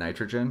imported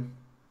nitrogen.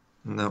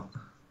 No.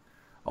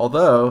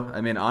 Although,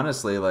 I mean,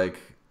 honestly, like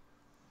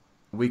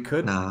we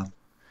could Nah.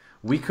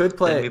 we could Then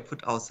play we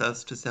put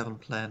ourselves to 7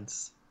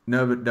 plants.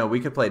 no, but no, we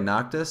could play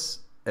Noctis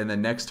and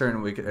then next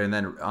turn we could, and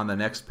then on the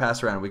next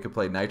pass around we could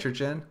play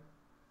nitrogen.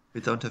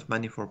 We don't have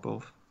money for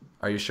both.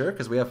 Are you sure?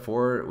 Because we have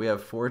four. We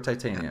have 4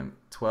 titanium.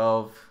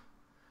 12.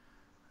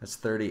 That's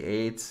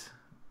 38.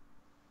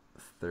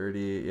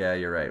 30. Yeah,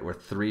 you're right. We're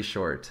 3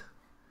 short.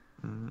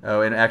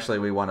 Oh, and actually,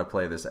 we want to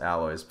play this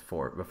alloys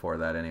before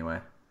that anyway.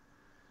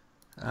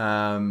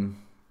 All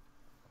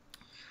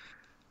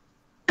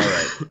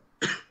right.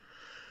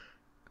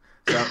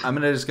 So I'm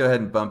gonna just go ahead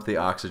and bump the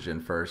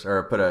oxygen first,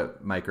 or put a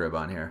microbe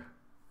on here.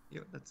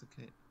 Yeah, that's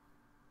okay.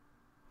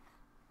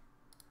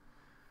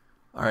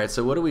 All right.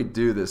 So what do we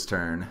do this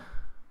turn?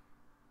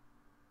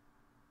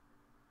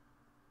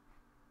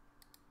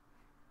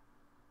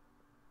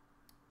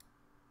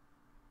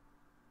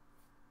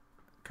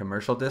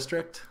 Commercial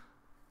district.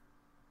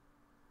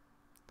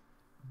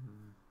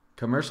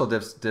 Commercial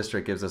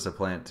district gives us a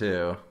plant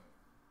too.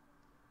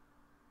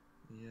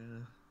 Yeah.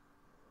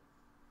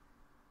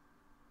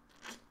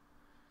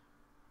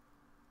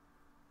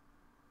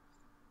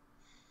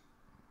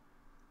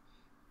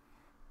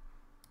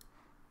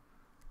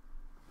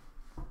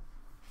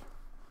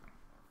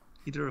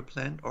 Either a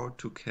plant or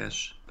 2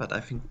 cash, but I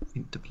think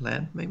we need the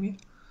plant maybe.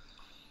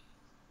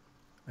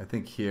 I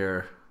think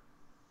here.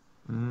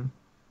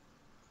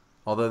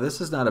 Although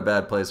this is not a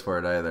bad place for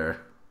it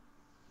either.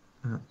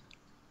 Yeah.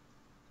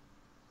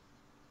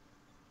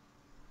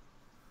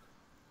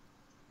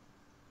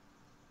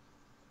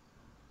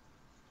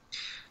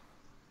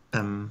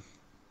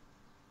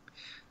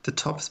 The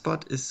top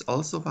spot is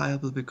also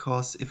viable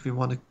because if we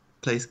want to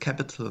place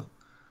capital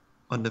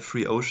on the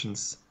 3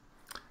 oceans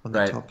on the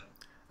Right. top.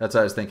 That's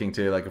what I was thinking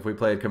too. Like if we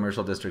played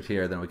commercial district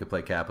here, then we could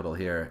play capital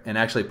here. And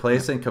actually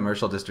placing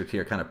commercial district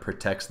here kind of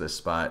protects this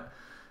spot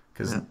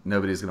because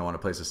nobody's going to want to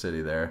place a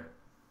city there.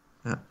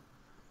 Yeah.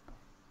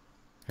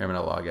 Here, I'm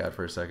going to log out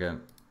for a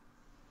second.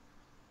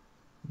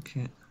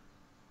 Okay.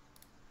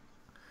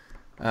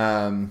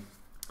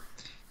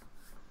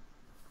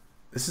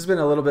 This has been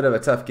a little bit of a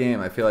tough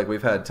game. I feel like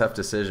we've had tough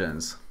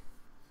decisions.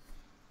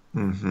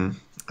 I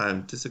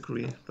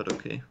disagree, but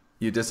okay.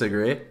 You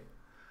disagree?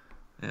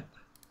 Yeah.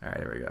 All right,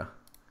 here we go.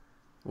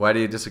 Why do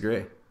you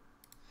disagree?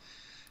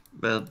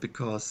 Well,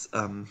 because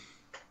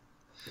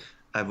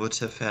I would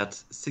have had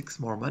 6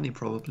 more money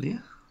probably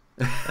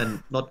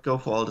and not go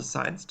for all the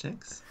science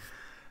checks.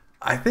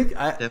 I think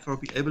Therefore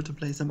be able to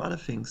play some other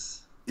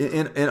things.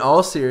 in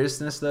all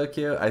seriousness though,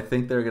 Q, I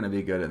think they're going to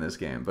be good in this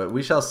game, but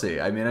we shall see.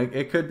 I mean,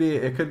 it could be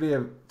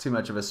too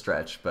much of a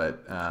stretch,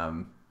 but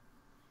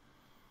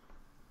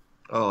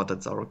Oh,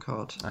 that's our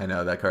card. I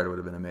know that card would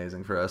have been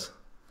amazing for us.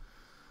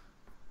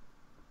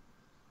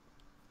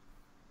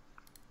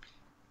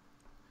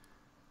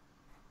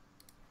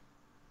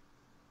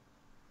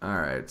 All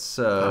right,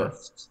 so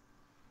Passed.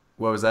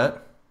 what was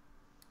that?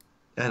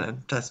 And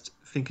I'm just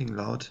thinking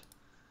loud.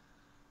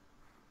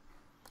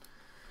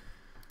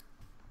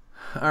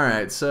 All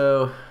right,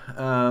 so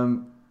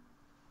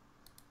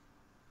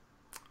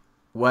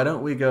why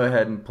don't we go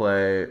ahead and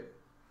play?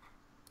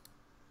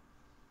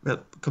 Well,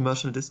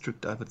 commercial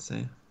district, I would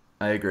say.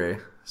 I agree.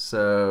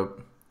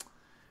 So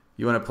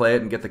you want to play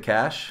it and get the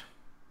cash?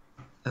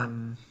 I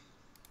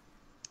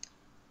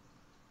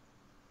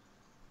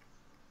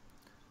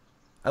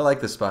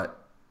like this spot.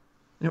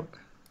 Yep.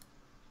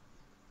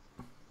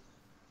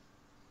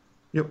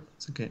 Yep,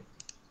 it's okay.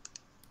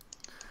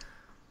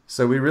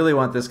 So we really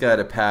want this guy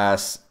to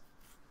pass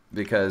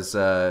because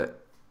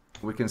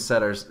we can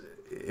set our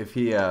if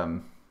he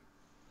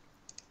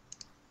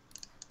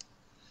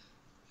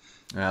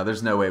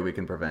there's no way we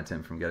can prevent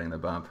him from getting the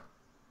bump.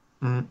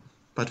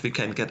 But we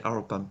can get our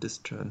bump this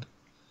turn.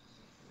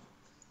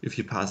 If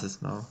he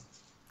passes now.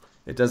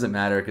 It doesn't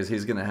matter because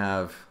he's gonna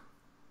have.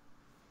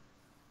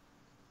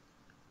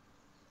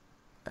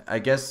 I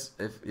guess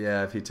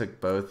if he took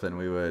both, then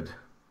we would.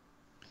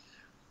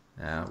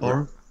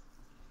 Yeah.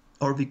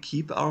 Or we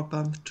keep our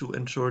bump to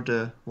ensure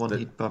the one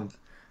heat bump.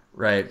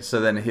 Right. So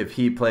then if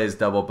he plays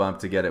double bump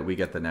to get it, we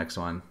get the next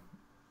one.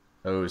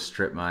 Oh,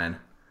 strip mine.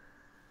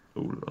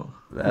 Oh no.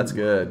 That's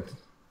good.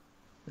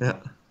 Yeah.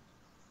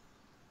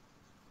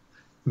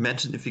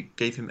 Imagine if we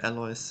gave him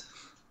alloys.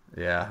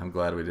 Yeah, I'm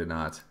glad we did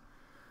not.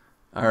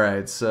 All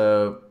right,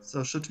 so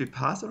So should we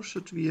pass or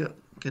should we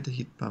get a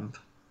heat bump?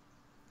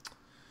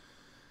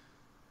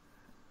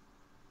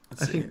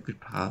 I think we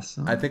pass.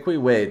 Huh? I think we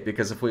wait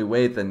because if we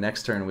wait, then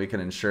next turn we can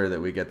ensure that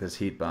we get this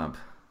heat bump,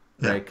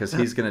 right? Because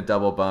he's going to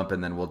double bump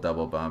and then we'll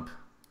double bump.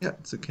 Yeah,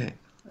 it's okay.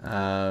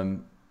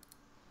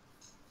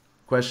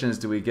 Question is,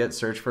 do we get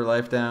search for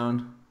life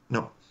down?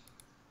 No.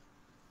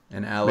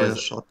 And We'll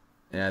allies? shot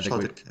Yeah,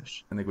 I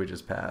cash. think we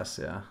just pass.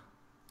 Yeah.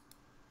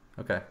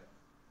 Okay.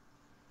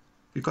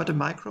 We got a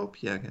microbe?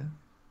 Yeah.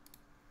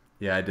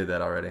 Yeah, I did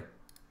that already.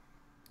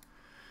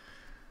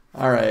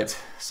 All right.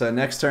 So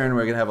next turn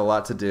we're gonna have a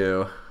lot to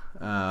do.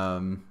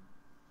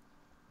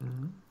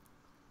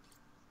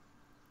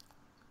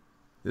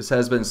 This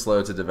has been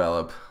slow to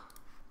develop.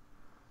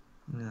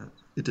 Yeah.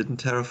 It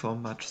didn't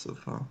terraform much so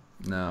far.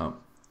 No.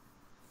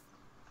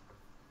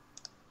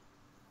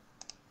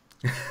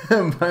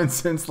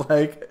 Bunson's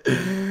like,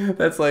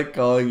 that's like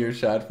calling your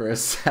shot for a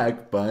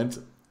sack bunt.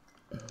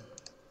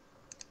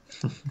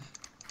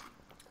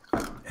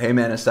 Hey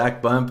man, a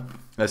sack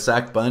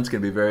bunt's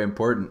gonna be very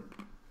important.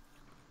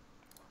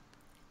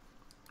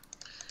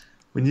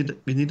 We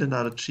need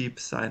another cheap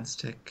science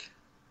tech.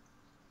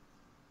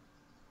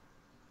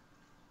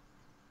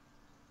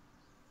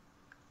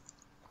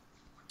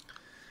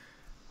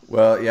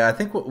 Well, yeah, I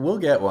think we'll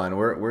get one.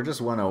 We're just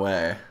one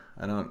away.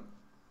 I don't.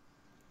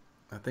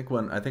 I think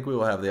we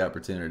will have the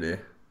opportunity.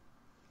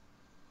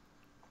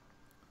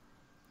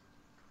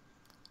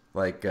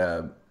 Like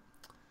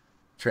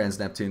Trans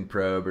Neptune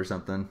probe or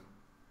something.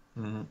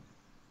 Mm-hmm.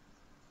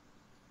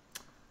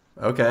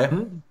 Okay.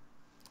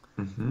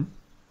 Mm-hmm.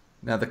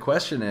 Now the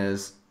question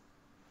is,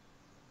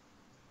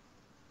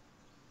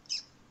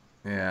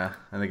 yeah,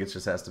 I think it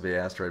just has to be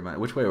asteroid mine.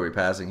 Which way are we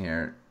passing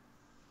here?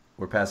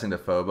 We're passing to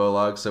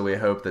Phobolog, so we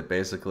hope that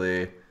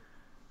basically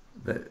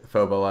that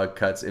Phobolog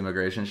cuts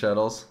immigration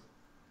shuttles.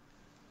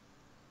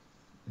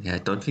 Yeah, I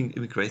don't think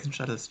immigration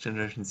shuttles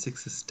Generation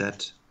 6 is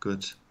that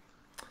good.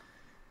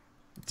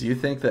 Do you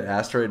think that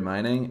asteroid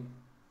mining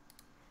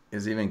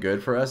is even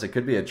good for us? It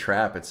could be a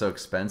trap. It's so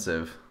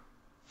expensive.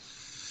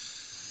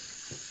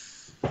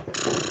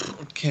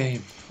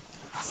 Okay.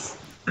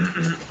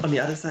 On the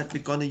other side,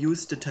 we're gonna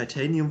use the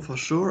titanium for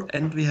sure,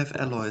 and we have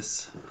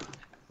alloys.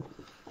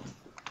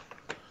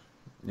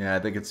 Yeah, I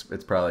think it's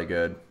probably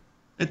good.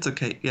 It's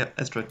okay. Yeah,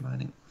 asteroid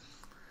mining.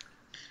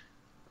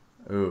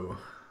 Ooh.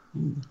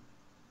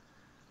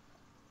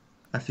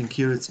 I think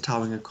here it's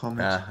towing a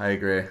comet. Yeah, I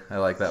agree. I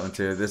like that one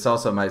too. This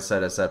also might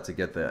set us up to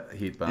get the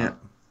heat bump.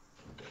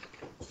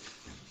 Yeah.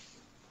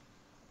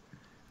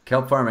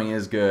 Kelp farming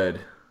is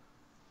good.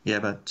 Yeah,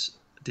 but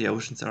the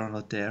oceans are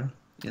not there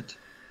yet.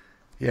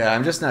 Yeah,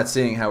 I'm just not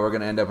seeing how we're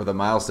going to end up with a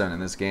milestone in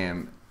this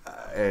game.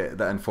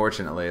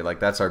 Unfortunately, like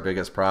that's our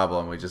biggest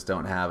problem. We just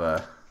don't have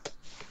a.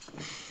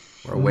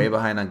 We're way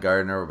behind on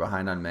Gardner. We're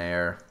behind on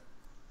Mayor.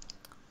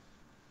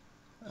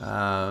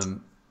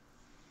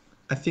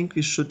 I think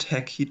we should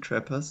hack heat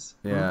trappers.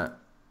 Yeah,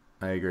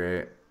 I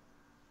agree.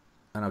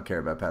 I don't care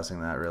about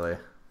passing that really.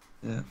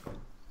 Yeah.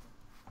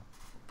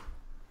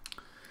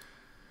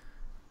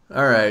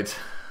 All right,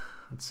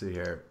 let's see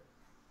here.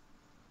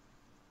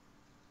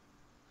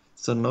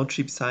 So no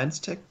cheap science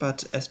tech,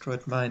 but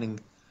asteroid mining.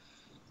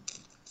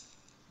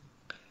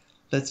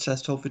 Let's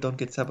just hope we don't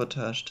get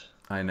sabotaged.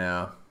 I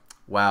know.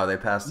 Wow, they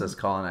passed us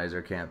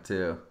colonizer camp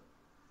too.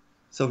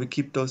 So we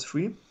keep those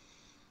free?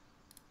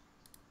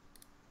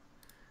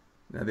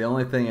 Now the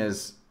only thing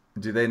is,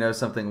 do they know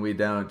something we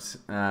don't?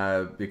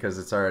 Because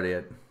it's already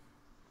at.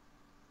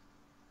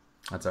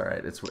 That's all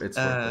right. It's worth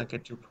I it.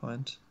 get your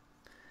point.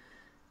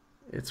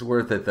 It's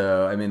worth it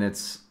though. I mean,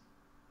 it's.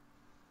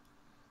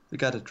 We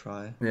gotta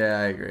try. Yeah,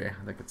 I agree.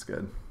 I think it's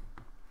good.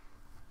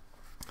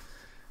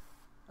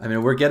 I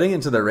mean, we're getting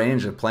into the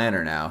range of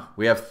planner now.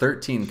 We have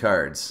 13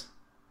 cards.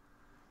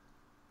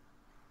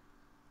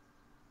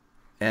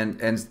 And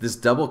this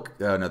double...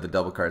 Oh, no, the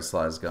double card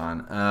slot is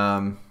gone.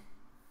 All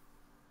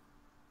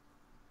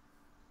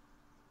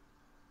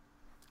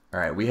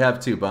right, we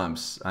have 2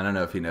 bumps. I don't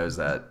know if he knows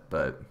that,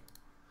 but...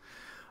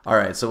 All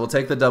right, so we'll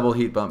take the double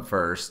heat bump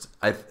first.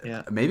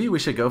 Yeah. Maybe we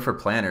should go for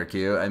planner,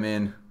 Q. I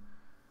mean...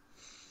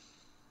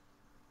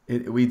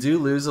 we do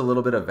lose a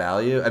little bit of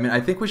value. I mean, I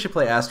think we should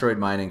play asteroid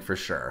mining for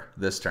sure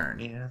this turn.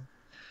 Yeah.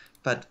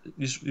 But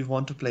we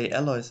want to play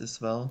alloys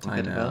as well to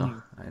get a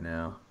value. I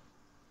know.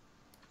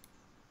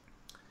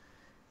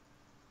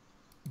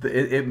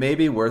 It may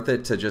be worth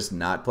it to just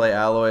not play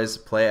alloys,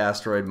 play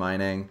asteroid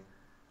mining.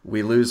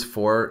 We lose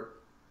 4.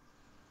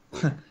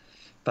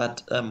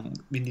 But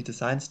we need a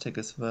science tech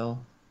as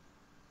well.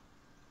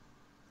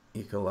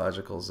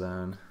 Ecological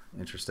zone.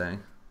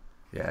 Interesting.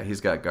 Yeah,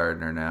 he's got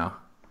Gardner now.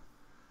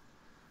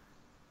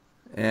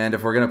 And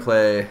if we're gonna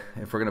play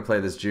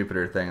this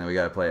Jupiter thing, then we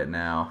gotta play it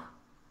now.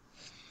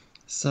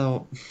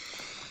 So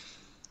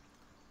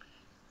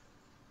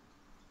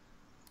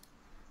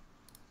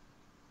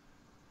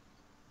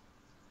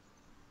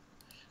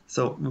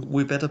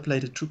we better play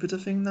the Jupiter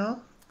thing now,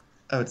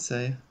 I would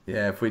say.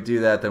 Yeah, if we do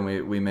that, then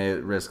we may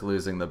risk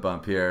losing the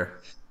bump here.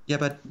 Yeah,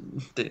 but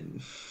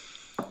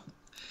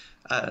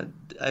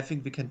I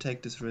think we can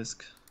take this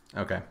risk.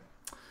 Okay.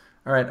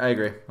 All right, I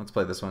agree. Let's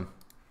play this one.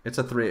 It's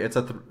a 3. It's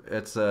a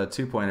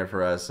 2-pointer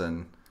for us,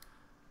 and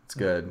it's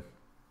good.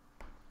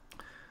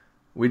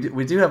 We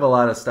do have a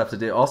lot of stuff to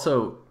do.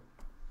 Also,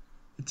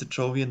 it's a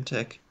Jovian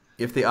tech.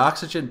 If the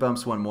oxygen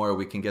bumps one more,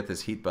 we can get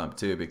this heat bump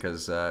too,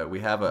 because we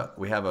have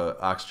a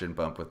oxygen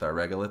bump with our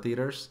regolith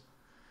eaters,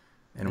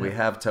 and we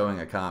have towing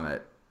a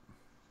comet.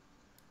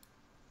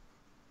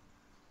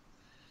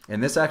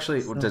 And this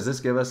actually does this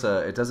give us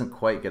a? It doesn't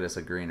quite get us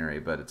a greenery,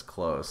 but it's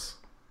close.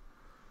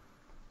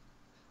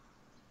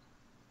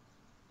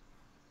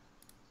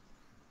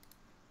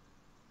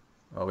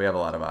 Well, we have a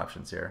lot of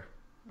options here.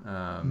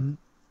 All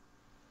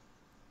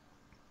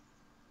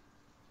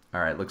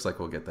right, looks like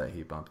we'll get that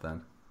heat bump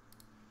then.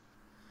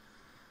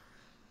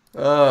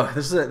 Oh,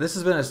 this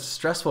has been a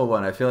stressful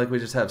one. I feel like we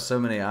just have so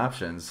many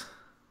options.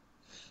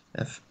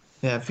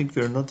 Yeah, I think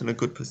we're not in a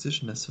good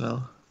position as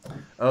well.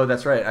 Oh,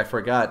 that's right. I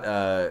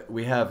forgot.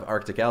 We have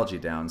Arctic algae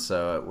down,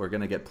 so we're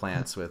gonna get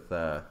plants with.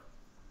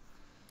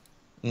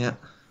 Yeah.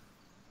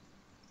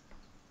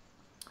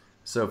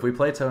 So if we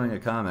play towing a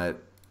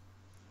comet,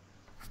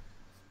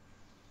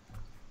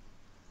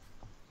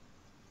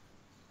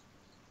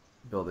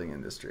 building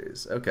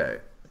industries. Okay.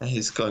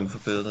 He's going for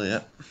builder,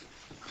 yeah.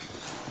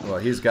 Well,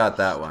 he's got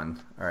that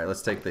one. All right,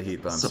 let's take the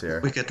heat So bumps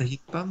here. we get the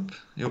heat bump.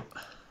 Yep.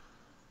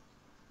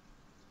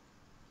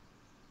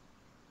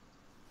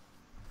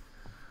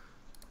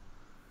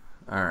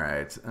 All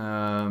right.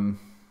 All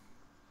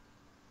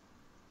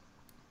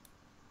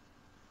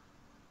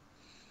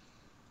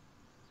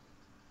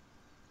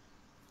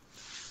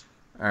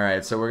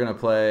right. So we're gonna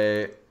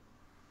play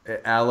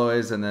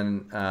alloys and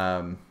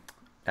then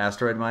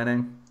asteroid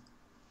mining.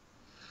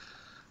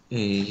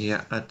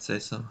 Yeah, I'd say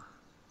so.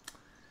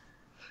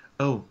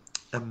 Oh,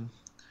 um,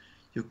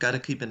 you gotta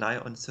keep an eye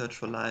on Search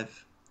for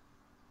Life.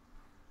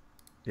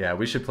 Yeah,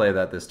 we should play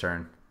that this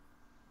turn.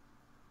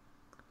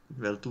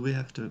 Well, do we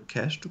have the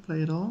cash to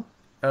play it all?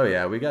 Oh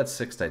yeah, we got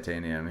 6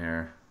 titanium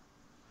here.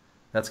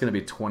 That's gonna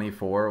be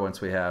 24 once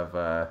we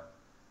have.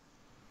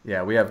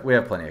 Yeah, we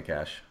have plenty of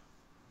cash.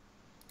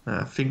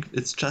 I think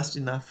it's just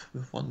enough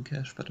with one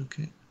cash, but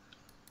okay.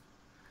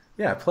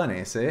 Yeah,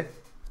 plenty. See.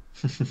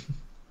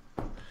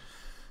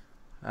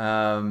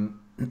 Um,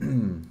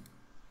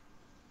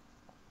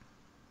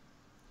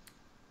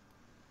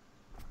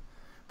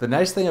 the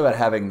nice thing about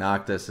having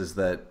Noctis is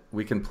that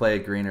we can play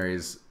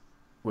greeneries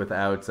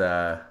without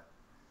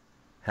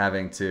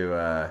having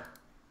to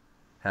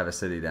have a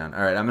city down.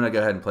 All right, I'm gonna go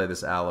ahead and play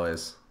this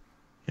alloys.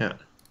 Yeah,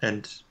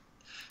 and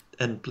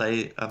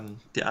play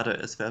the other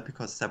as well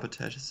because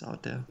sabotage is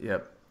out there.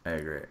 Yep, I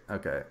agree.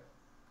 Okay,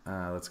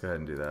 let's go ahead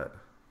and do that.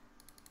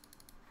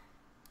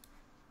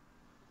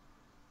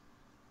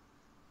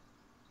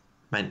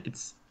 Man,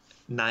 it's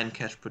 9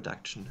 cash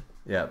production.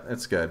 Yeah,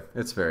 it's good.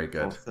 It's very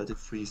good.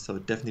 33, so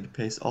it definitely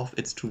pays off.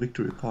 It's 2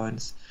 victory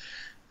points,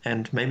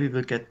 and maybe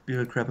we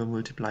will grab a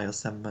multiplier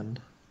summon.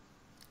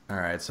 All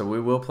right, so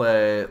we will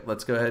play.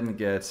 Let's go ahead and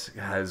get.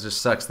 God, it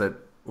just sucks that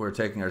we're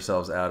taking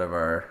ourselves out of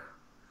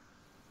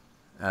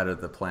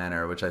the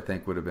planner, which I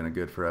think would have been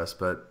good for us,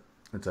 but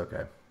it's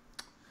okay.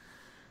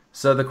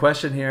 So the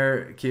question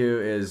here,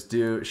 Q, is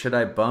should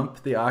I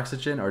bump the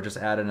oxygen or just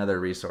add another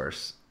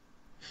resource?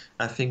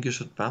 I think you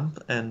should bump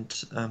uh,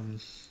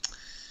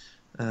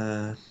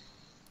 and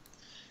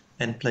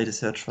play the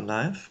Search for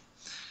Life.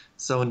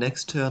 So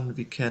next turn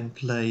we can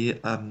play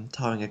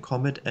Towering a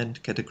Comet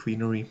and get a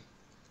greenery.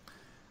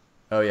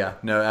 Oh yeah,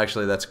 no,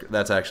 actually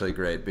that's actually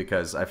great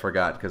because I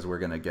forgot because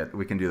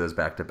we can do those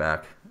back to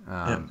back.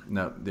 Yeah.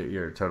 No,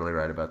 you're totally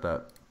right about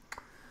that.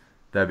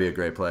 That'd be a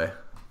great play.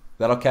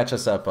 That'll catch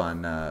us up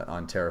on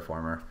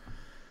Terraformer.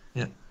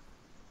 Yeah.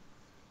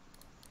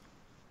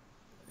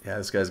 Yeah,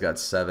 this guy's got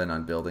 7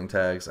 on building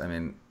tags. I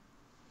mean,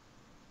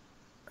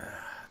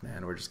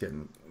 man, we're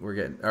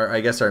getting.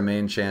 I guess our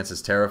main chance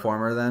is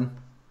Terraformer then.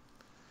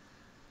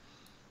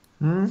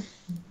 Hmm.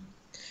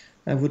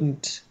 I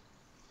wouldn't.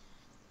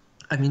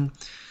 I mean,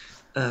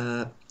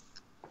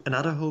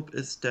 another hope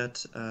is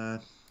that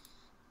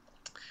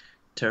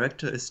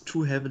Director is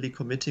too heavily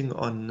committing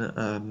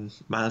on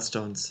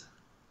milestones.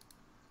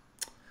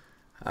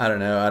 I don't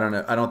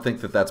know. I don't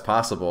think that that's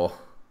possible.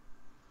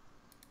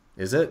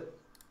 Is it?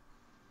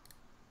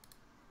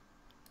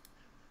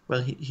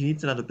 Well, he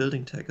needs another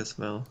building tag as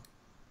well.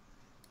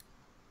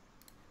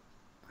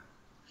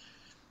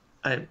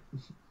 I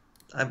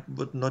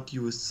would not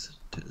use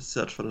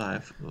Search for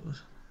Life.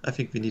 I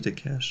think we need a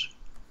cash.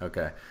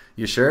 Okay.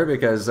 You sure?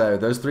 Because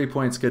those 3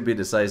 points could be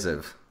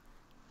decisive.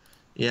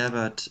 Yeah,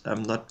 but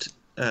I'm not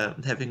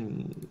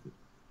having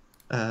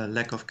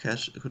lack of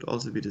cash could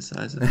also be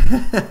decisive.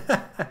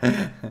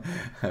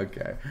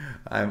 Okay.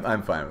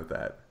 I'm fine with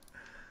that.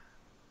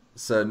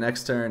 So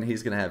next turn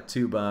he's gonna have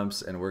 2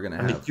 bumps and we're gonna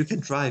I mean, have you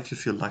can try if you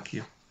feel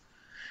lucky,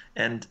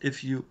 and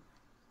if you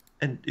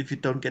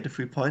don't get the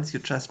 3 points, you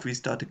just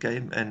restart the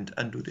game and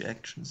undo the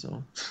action.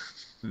 So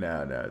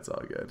No, it's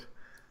all good.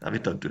 I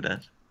mean, don't do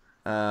that.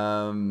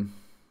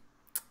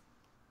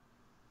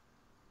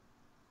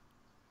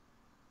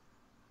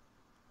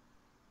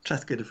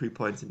 Just get the 3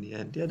 points in the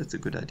end. Yeah, that's a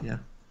good idea.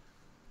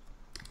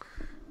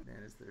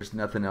 Man, there's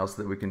nothing else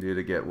that we can do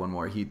to get one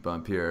more heat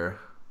bump here.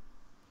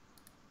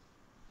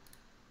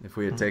 If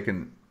we had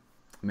taken,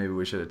 maybe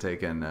we should have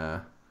taken.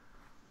 I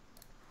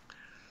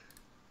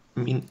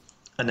mean,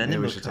 an Maybe we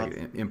animal should card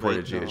take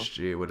imported right now.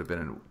 GHG. It would have been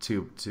in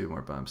two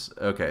more bumps.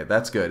 Okay,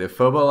 that's good. If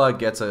Fobola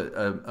gets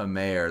a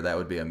mayor, that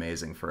would be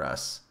amazing for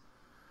us.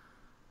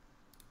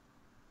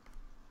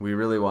 We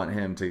really want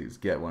him to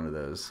get one of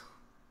those.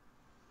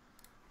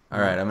 All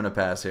right, I'm gonna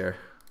pass here.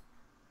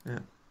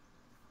 Yeah.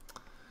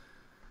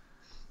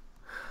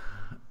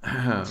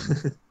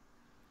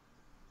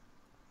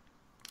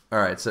 All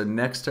right, so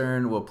next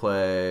turn we'll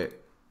play.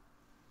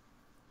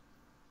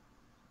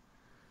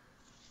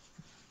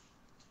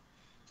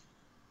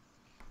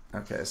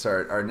 Okay,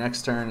 so our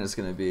next turn is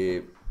going to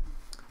be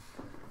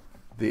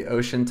the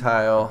ocean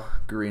tile,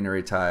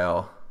 greenery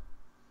tile,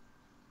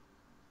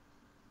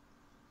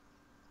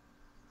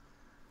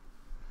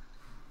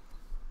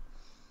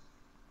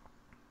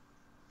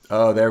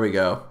 Oh, there we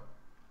go.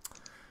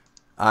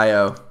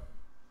 IO.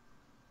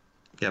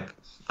 Yep,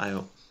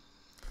 IO.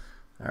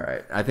 All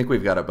right. I think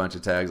we've got a bunch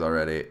of tags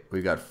already.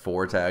 We've got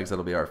 4 tags.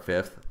 That'll be our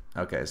 5th.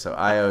 Okay, so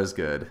IO is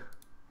good.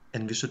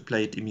 And we should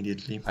play it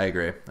immediately. I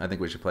agree. I think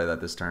we should play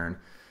that this turn.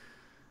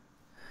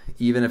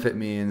 Even if it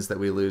means that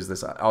we lose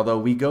this. Although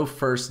we go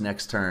first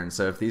next turn,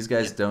 so if these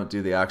guys don't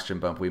do the oxygen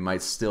bump, we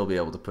might still be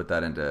able to put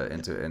that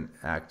into an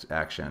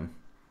action.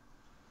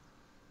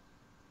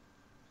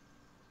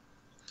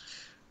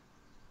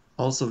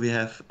 Also, we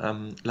have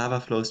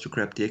lava flows to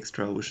grab the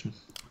extra ocean.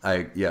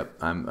 I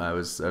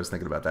was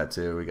thinking about that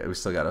too. We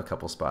still got a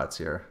couple spots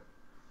here.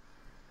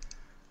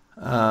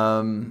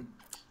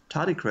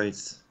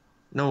 Tardigrades.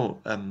 No,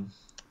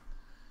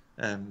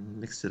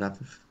 mixed it up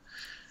with...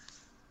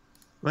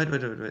 Wait.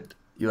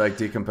 You like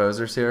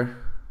decomposers here?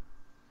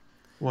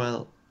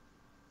 Well,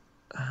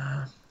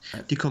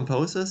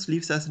 decomposers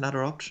leaves us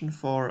another option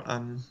for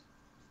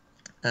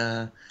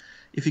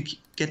if we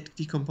get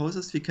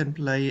decomposers, we can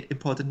play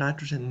imported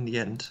nitrogen in the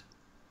end.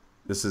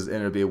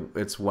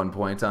 It's 1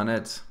 point on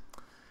it.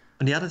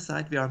 On the other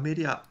side, we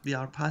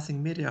are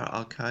passing media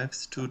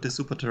archives to the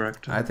super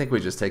director. I think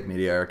we just take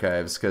media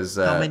archives because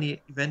how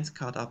many events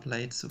cards are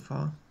played so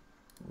far?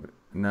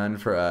 None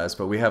for us,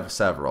 but we have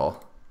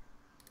several.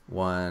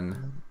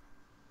 1,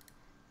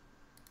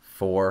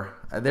 4.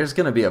 There's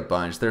going to be a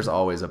bunch. There's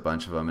always a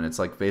bunch of them, and it's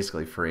like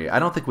basically free. I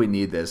don't think we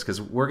need this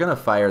because we're going to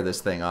fire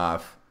this thing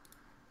off.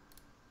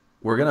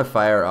 We're going to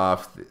fire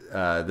off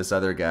this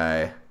other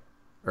guy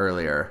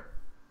earlier.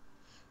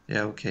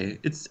 Yeah, okay.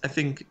 I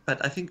think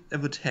I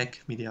would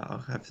hack media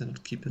archives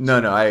and keep it. No,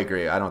 I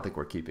agree. I don't think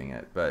we're keeping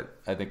it, but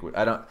I think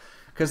I don't,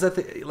 because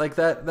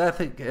that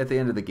thing at the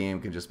end of the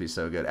game can just be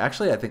so good.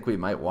 Actually, I think we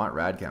might want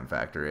Radcam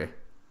Factory.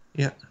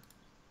 Yeah.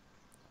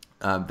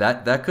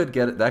 That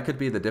could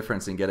be the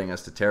difference in getting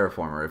us to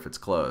Terraformer if it's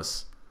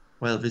close.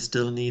 Well, we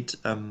still need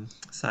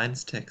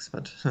science techs,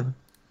 but. Let's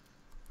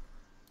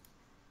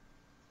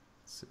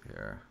see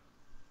here.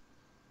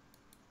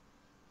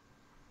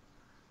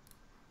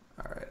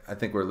 All right, I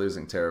think we're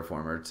losing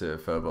Terraformer to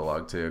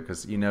Phobolog too,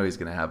 because he's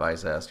going to have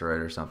Ice Asteroid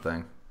or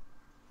something,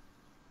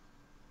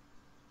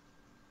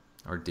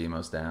 or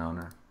Demos down.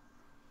 Or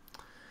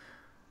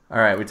all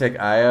right, we take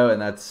IO,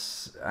 and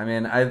that's. I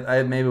mean,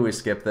 I maybe we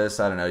skip this.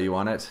 I don't know. You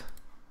want it?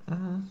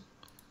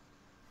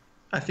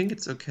 I think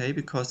it's okay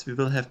because we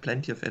will have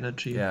plenty of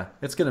energy. Yeah,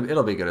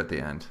 it'll be good at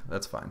the end.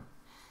 That's fine.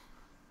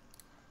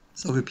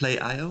 So we play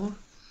IO.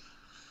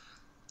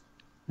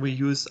 We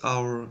use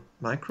our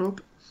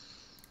microbe.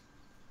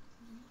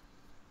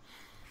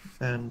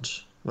 And,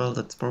 well,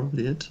 that's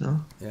probably it,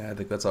 no? Yeah, I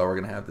think that's all we're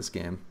going to have this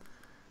game.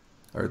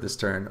 Or this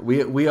turn.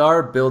 We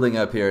are building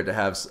up here to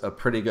have a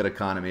pretty good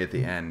economy at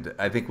the end.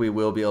 I think we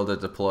will be able to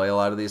deploy a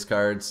lot of these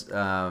cards.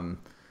 And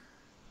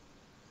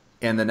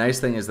the nice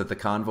thing is that the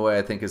Convoy,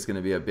 I think, is going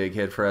to be a big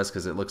hit for us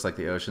because it looks like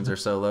the oceans are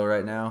so low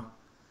right now.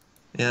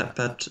 Yeah,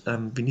 but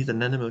we need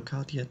an animal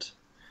card yet.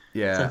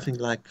 Yeah. Something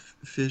like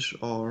fish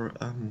or...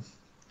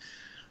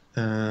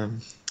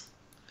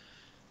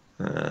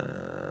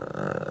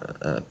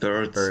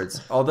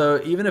 birds. Although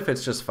even if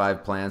it's just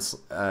 5 plants,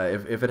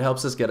 if it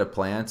helps us get a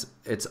plant,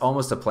 it's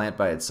almost a plant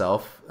by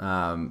itself.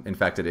 In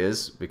fact, it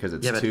is because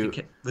it's but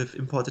with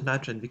imported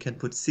nitrogen, we can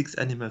put 6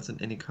 animals in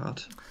any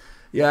card.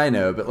 Yeah, I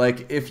know, but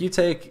like if you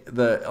take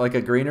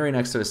a greenery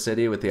next to a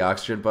city with the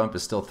oxygen bump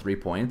is still 3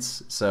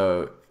 points.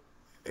 So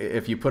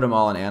if you put them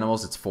all in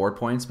animals, it's 4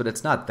 points, but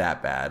it's not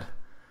that bad.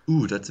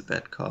 Ooh, that's a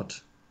bad card.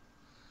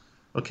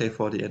 Okay,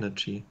 for the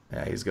energy.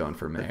 Yeah, he's going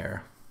for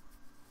mayor.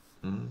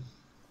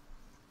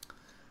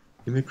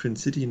 Immigrant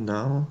City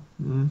now.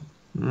 All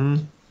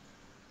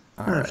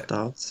I have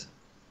doubts.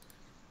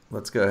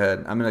 Let's go ahead.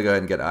 I'm going to go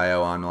ahead and get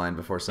IO online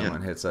before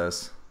someone hits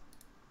us.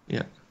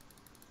 Yeah.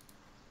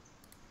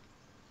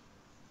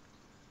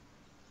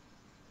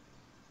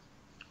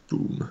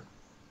 Boom.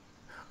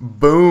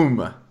 Boom.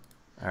 All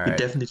right. We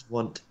definitely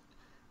want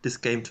this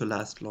game to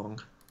last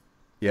long.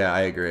 Yeah,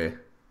 I agree.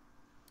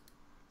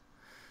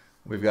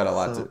 We've got a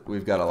lot.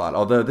 We've got a lot.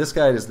 Although this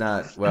guy does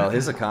not. Well,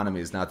 his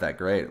economy is not that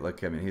great.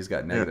 Look, I mean, he's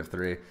got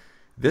 -3.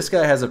 This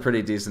guy has a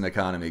pretty decent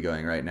economy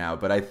going right now,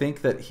 but I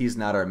think that he's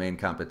not our main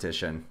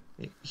competition.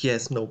 He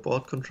has no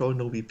board control,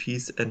 no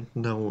VPs, and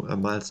no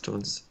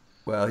milestones.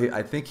 Well,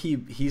 I think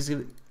he's.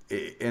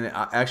 And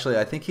actually,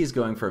 I think he's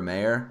going for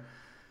mayor.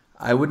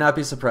 I would not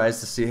be surprised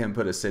to see him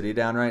put a city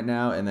down right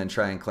now and then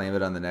try and claim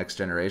it on the next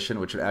generation,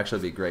 which would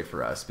actually be great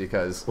for us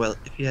because... Well,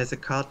 if he has a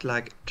card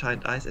like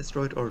Giant Ice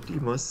Asteroid or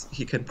Demos,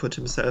 he can put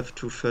himself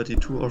to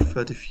 32 or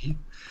 33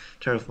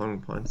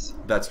 terraforming points.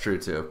 That's true,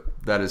 too.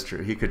 That is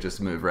true. He could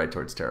just move right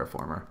towards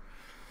Terraformer.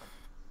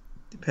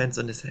 Depends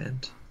on his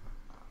hand.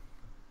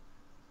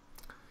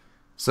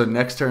 So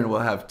next turn we'll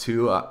have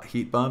 2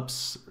 heat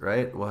bumps,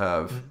 right? We'll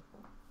have...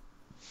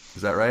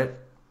 Is that right?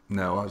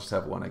 No, I'll just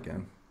have 1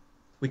 again.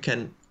 We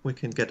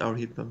can get our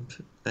heat bump,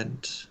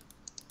 and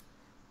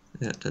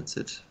yeah, that's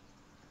it.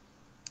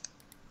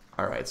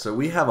 All right, so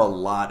we have a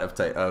lot of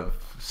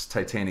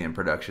titanium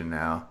production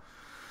now.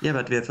 Yeah,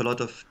 but we have a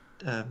lot of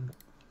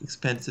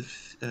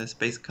expensive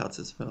space cards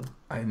as well.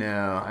 I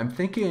know. I'm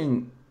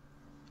thinking.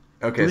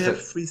 Do Okay, we so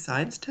have free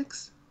science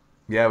techs?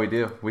 yeah, we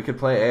do. We could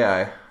play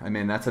AI. I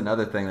mean, that's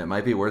another thing that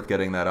might be worth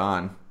getting that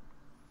on.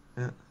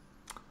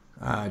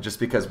 Yeah. Just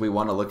because we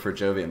want to look for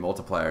Jovian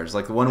multipliers.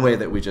 Like the one Yeah. way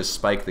that we just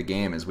spike the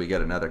game is we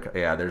get another.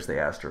 Yeah, there's the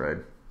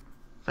asteroid.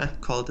 I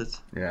called it.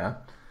 Yeah,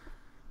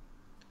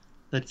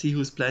 Let's see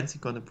whose plans he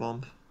gonna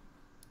bomb.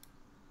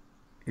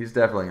 he's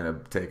definitely gonna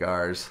take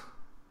ours.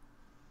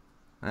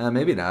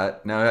 Maybe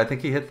not. No, I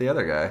think he hit the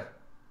other guy.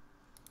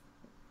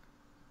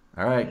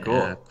 All right, Yeah,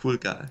 cool. cool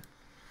guy.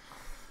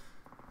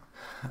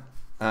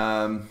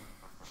 Um,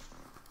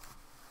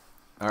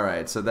 all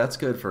right, so that's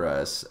good for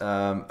us.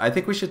 I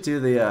think we should do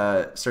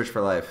the search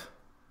for life.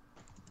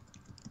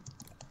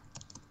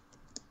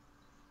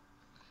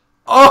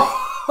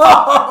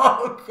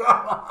 Oh,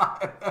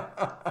 God.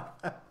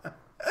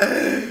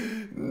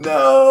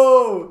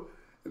 No,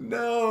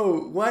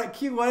 no. Why,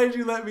 Q? Why did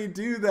you let me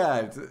do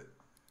that?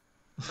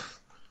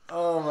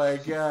 Oh my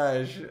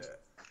gosh.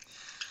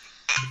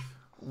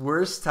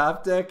 Worst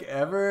top deck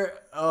ever?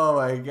 Oh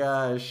my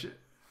gosh.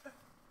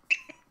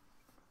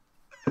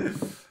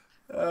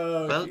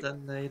 Oh, Well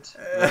done, Nate.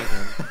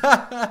 Well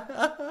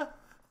done.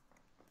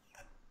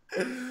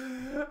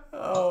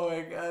 oh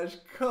my gosh.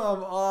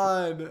 Come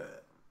on.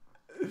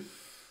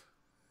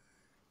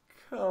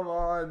 Come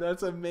on.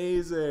 That's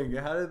amazing.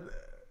 How did.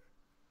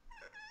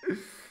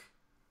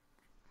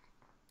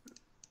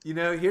 You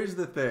know, here's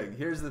the thing.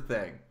 Here's the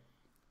thing.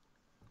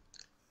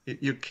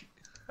 You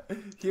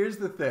Here's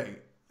the thing.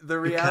 The you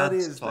reality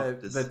can't is stop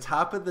that this. the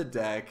top of the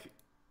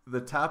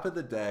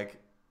deck,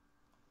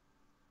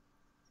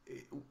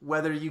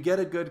 whether you get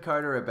a good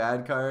card or a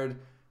bad card,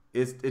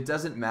 it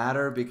doesn't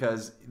matter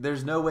because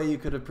there's no way you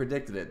could have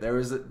predicted it. There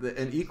was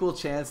an equal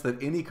chance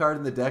that any card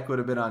in the deck would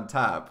have been on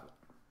top.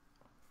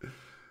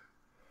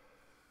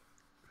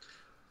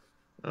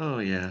 Oh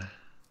yeah.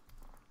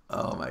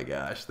 Oh my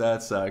gosh,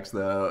 that sucks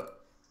though.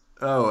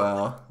 Oh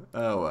well.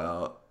 Oh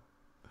well.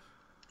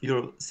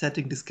 You're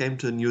setting this game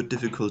to a new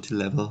difficulty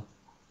level.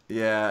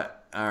 Yeah,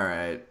 all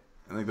right.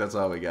 I think that's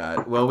all we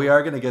got. Well, we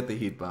are going to get the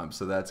heat bump,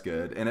 so that's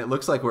good. And it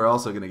looks like we're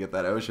also going to get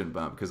that ocean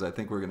bump because I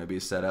think we're going to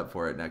be set up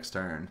for it next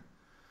turn.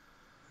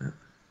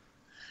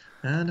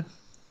 And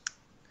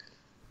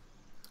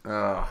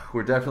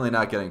We're definitely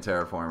not getting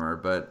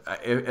Terraformer, but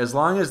as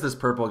long as this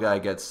purple guy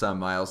gets some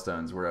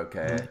milestones, we're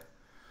okay.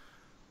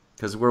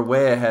 Because we're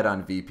way ahead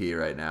on VP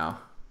right now.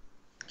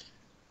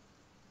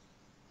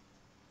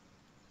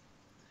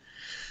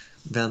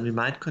 well, we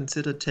might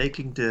consider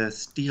taking the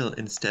steel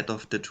instead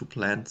of the 2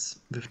 plants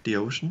with the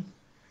ocean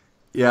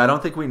Yeah, I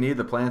don't think we need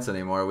the plants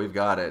anymore. We've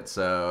got it.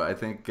 So I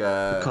think...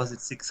 because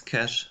it's 6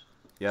 cash.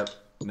 Yep.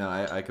 No,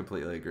 I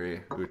completely agree.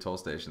 Ooh, toll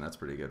station. That's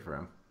pretty good for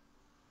him.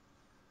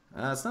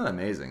 It's not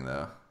amazing,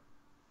 though.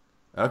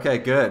 Okay,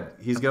 good.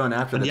 He's going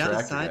after On the the other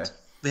tractor side, guy.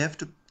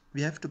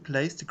 we have to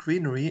place the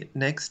greenery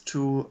next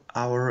to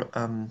our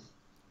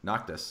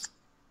Noctis.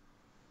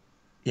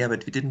 yeah,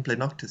 but we didn't play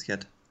Noctis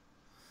yet.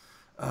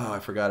 Oh, I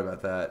forgot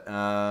about that.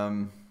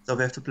 So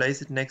we have to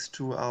place it next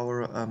to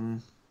our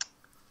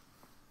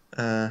you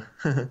know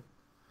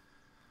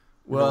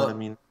what I Well,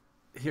 mean.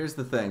 here's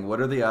the thing. What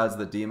are the odds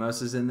that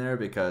Demos is in there?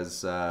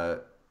 Because,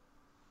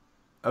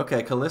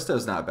 okay,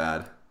 Callisto's not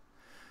bad.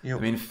 You I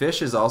mean,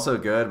 Fish is also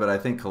good, but I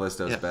think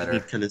Callisto's yeah, we better.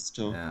 need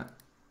Callisto, Yeah,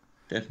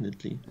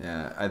 definitely.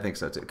 yeah, I think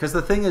so too. Because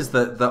the thing is,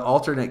 the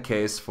alternate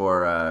case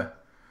for...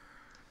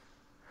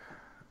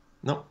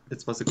 No,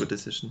 it was a good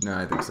decision. No,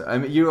 I think so. I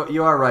mean,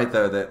 you are right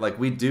though that like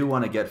we do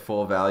want to get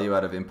full value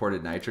out of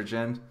imported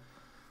nitrogen,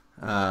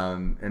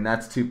 and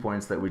that's 2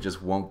 points that we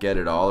just won't get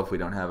at all if we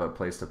don't have a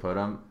place to put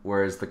them.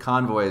 Whereas the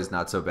convoy is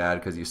not so bad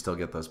because you still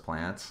get those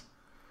plants.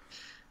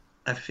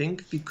 I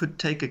think we could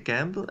take a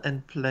gamble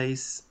and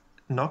place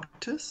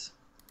Noctis.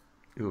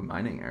 Ooh, a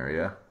mining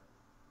area.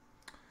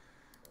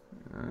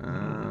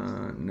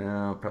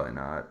 No, probably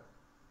not.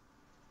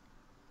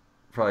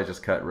 Probably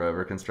just cut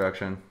rover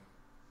construction.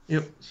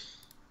 Yep.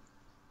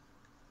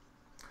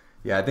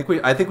 Yeah,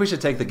 I think we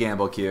should take the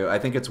gamble, Q. I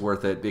think it's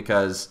worth it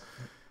because,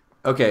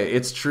 okay,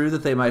 it's true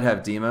that they might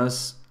have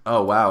Demos.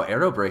 Oh wow,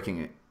 arrow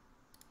breaking.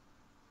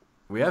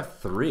 We have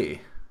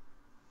 3.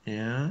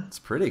 Yeah. It's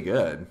pretty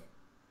good.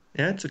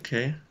 Yeah, it's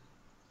okay.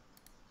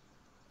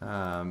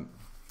 I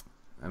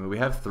mean, we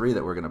have 3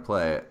 that we're gonna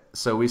play.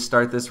 So we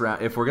start this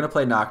round. If we're gonna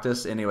play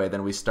Noctis anyway,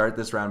 then we start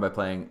this round by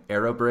playing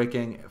arrow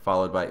breaking,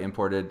 followed by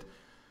imported,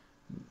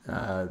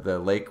 the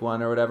lake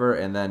one or whatever,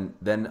 and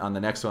then on the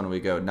next one we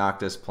go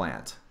Noctis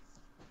plant.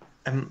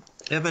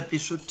 Yeah, but we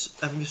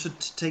should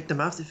take them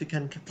out if we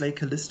can play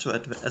Callisto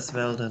as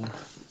well then.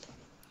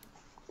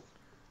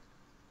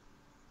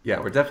 Yeah,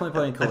 we're definitely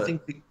playing.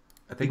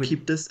 I think we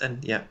keep this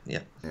and yeah.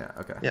 Yeah.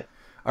 Okay. Yeah.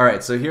 All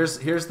right. So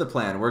here's the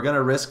plan. We're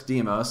gonna risk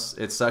Demos.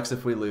 It sucks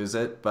if we lose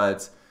it,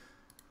 but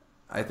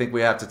I think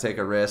we have to take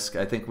a risk.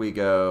 I think we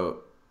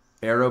go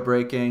arrow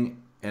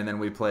breaking, and then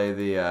we play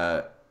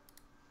the.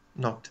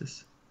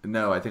 Noctis.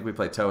 No, I think we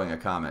play towing a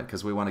comet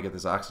because we want to get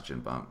this oxygen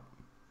bump.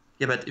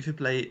 Yeah, but if you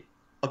play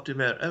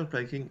optimal air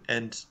braking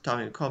and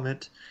towing a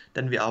comet,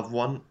 then we are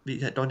one. We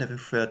don't have a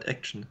third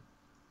action.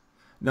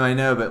 No, I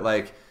know, but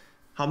like,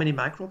 How many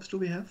microbes do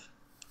we have?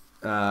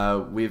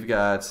 we've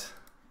got,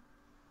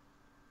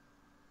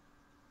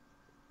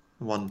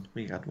 One.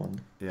 We got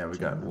one. yeah, we So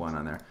got one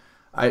on there.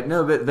 I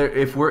no, but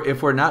if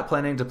we're not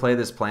planning to play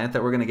this plant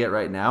that we're gonna get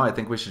right now, I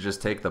think we should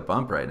just take the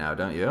bump right now,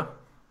 don't you?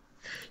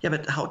 yeah,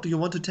 but how do you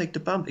want to take the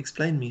bump?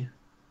 Explain me.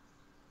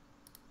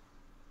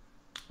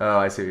 Oh,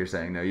 I see what you're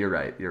saying. No, you're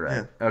right. You're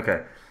right. Yeah.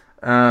 Okay.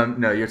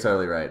 No, you're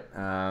totally right.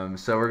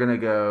 So we're gonna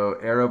go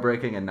arrow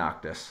braking and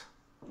Noctis.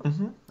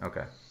 Mm-hmm.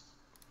 Okay.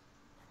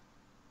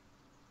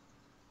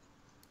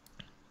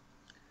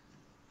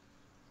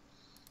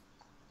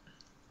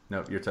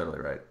 No, you're totally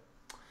right.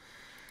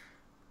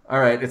 All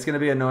right, it's gonna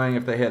be annoying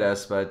if they hit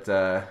us, but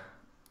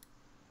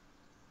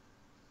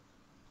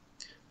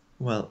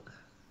Well,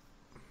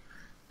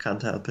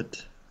 can't help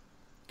it.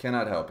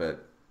 cannot help it.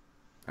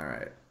 All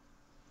right.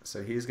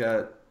 So he's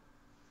got,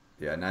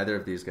 yeah, neither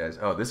of these guys.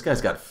 Oh, this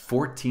guy's got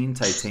 14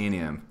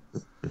 titanium.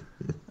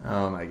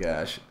 Oh my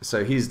gosh.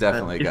 So he's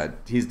definitely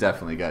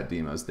got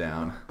Demos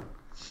down.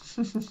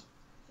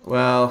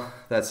 Well,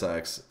 that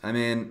sucks. I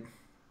mean,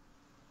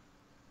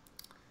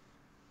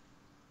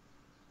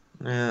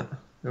 Yeah,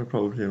 you're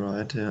probably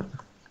right. Yeah.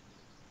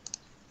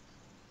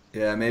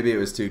 yeah, maybe it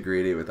was too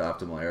greedy with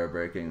optimal arrow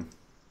braking.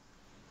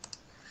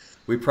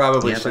 We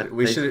probably Yeah, should but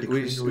we make should the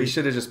we greenery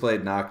should have just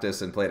played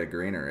Noctis and played a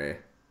greenery.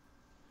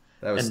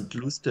 That was, and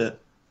lose the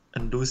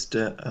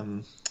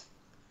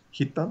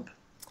heat bump.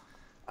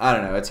 I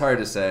don't know, it's hard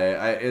to say.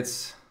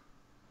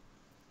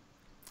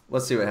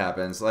 Let's see what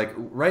happens. Like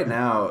right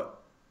now,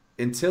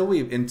 until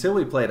we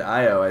played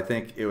Io, I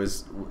think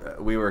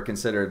we were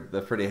considered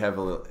the pretty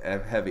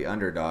heavy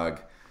underdog.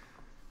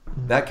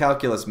 That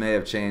calculus may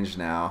have changed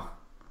now.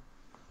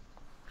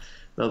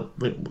 Well,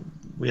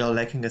 we are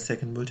lacking a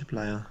second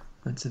multiplier.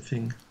 That's the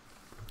thing.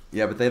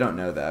 Yeah, but they don't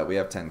know that. We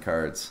have 10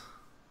 cards.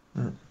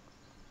 Uh,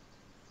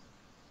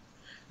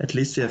 At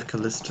least we have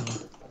Callisto.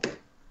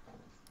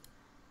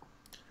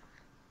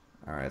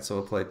 All right, so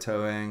we'll play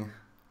towing,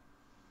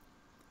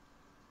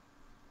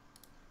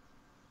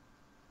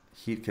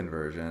 heat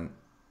conversion,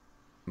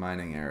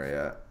 mining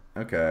area.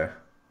 Okay.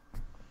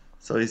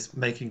 So he's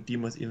making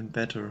Demos even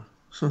better.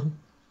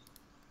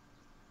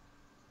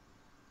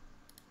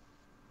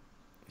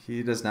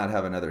 He does not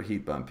have another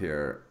heat bump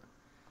here.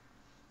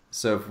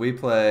 So if we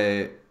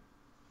play,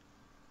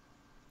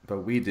 but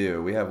we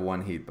do. We have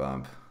one heat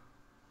bump.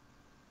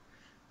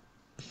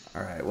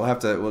 All right,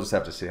 we'll just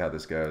have to see how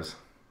this goes.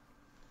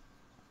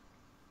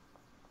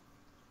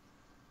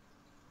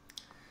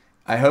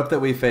 I hope that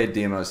we fade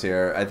Demos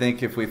here. I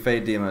think if we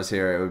fade Demos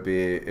here, it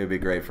would be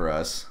great for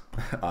us,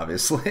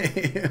 obviously.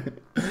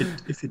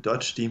 If you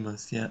dodge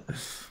Demos, yeah.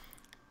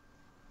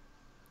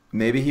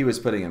 Maybe he was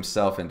putting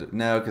himself into,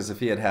 no, because if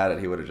he had it,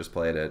 he would have just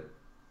played it.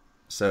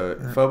 So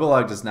Yeah.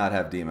 Phobolog does not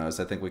have Demos.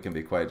 I think we can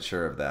be quite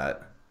sure of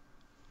that.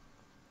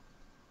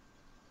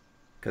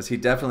 Because he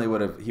definitely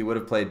would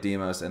have played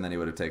Demos and then he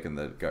would have taken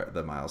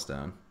the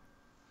milestone.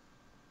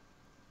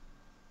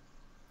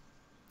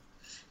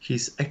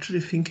 He's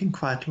actually thinking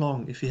quite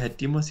long. If he had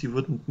Demos, he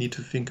wouldn't need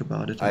to think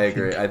about it, I I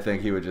agree. think. I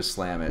think he would just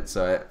slam it.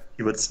 So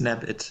He would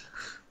snap it.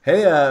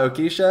 hey,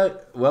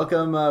 Okisha,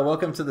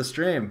 welcome to the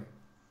stream.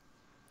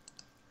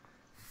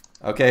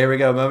 Okay, here we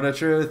go. Moment of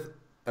truth.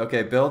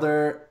 Okay,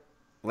 builder,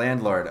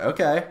 landlord.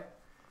 Okay.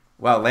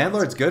 Wow,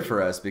 landlord's good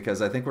for us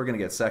because I think we're gonna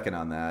get second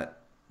on that.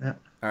 Yeah.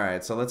 All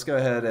right, so let's go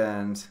ahead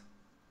and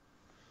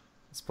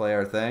let's play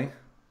our thing.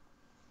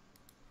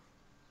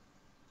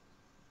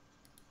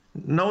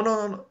 No, no,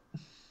 no, no.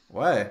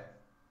 Why?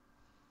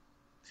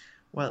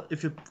 Well,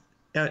 if you,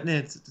 yeah, no,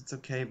 it's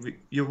okay.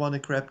 You want to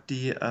grab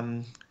the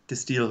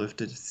steel with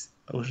this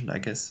ocean, I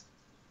guess.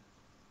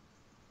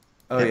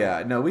 Oh Yeah.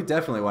 yeah, no, we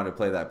definitely want to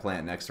play that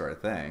plant next to our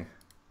thing.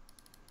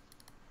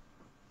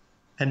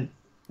 And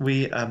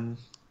we on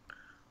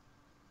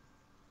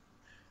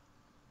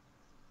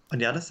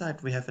the other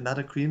side we have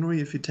another greenery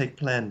if you take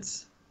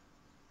plants,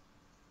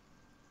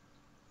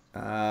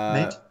 Uh,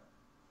 mate.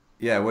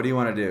 yeah, what do you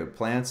want to do?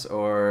 Plants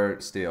or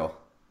steel?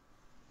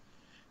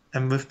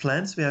 And with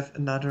plants we have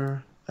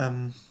another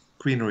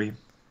greenery.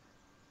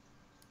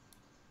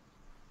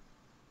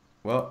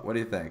 Well, what do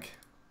you think?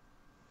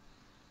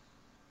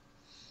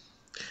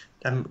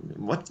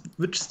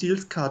 Which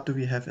steels card do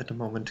we have at the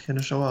moment? Can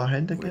you show our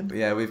hand again?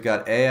 Yeah, we've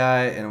got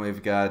AI and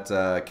we've got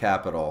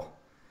capital.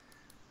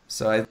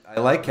 So I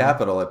like Yeah.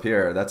 capital up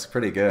here. That's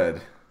pretty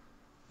good.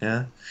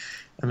 Yeah.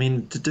 I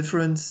mean, the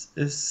difference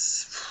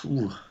is,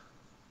 ooh.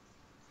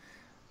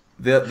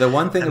 The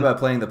one thing And about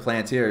playing the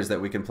plant here is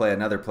that we can play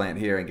another plant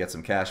here and get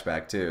some cash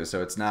back too.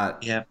 So it's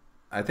not. yeah,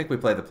 I think we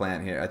play the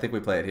plant here. I think we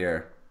play it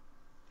here.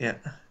 yeah,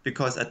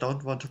 because I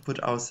don't want to put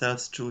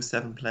ourselves through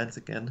 7 plants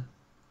again.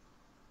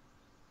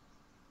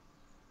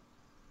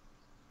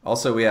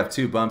 Also, we have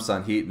 2 bumps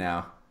on heat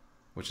now,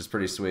 which is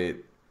pretty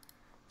sweet.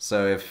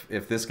 So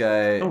if this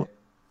guy, Oh,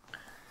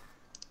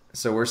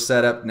 so we're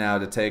set up now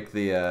to take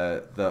the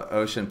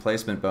ocean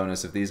placement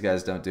bonus if these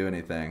guys don't do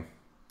anything.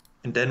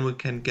 And then we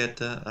can get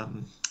the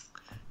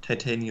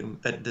titanium,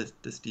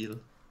 the steel.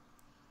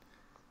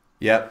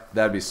 Yep,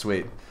 that'd be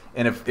sweet.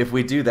 And if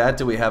we do that,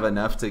 do we have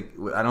enough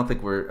to? I don't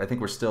think we're. I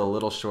think we're still a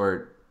little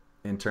short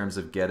in terms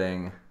of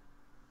getting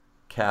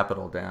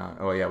capital down.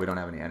 Oh yeah, we don't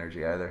have any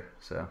energy either.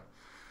 So,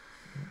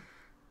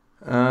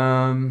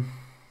 um,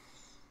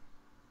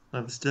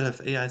 We still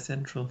have AI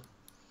Central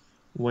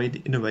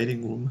in a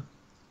waiting room.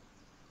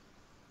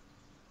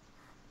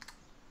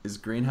 is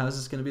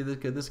greenhouses going to be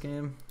good this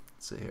game?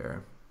 Let's see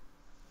here.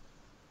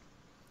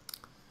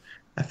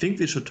 I think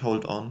we should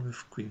hold on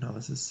with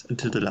greenhouses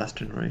until the last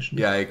generation.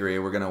 Yeah, I agree.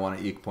 We're going to want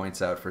to eke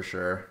points out for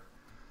sure.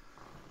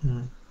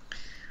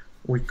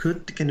 We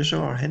could. Can you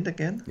show our hand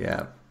again?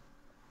 Yeah.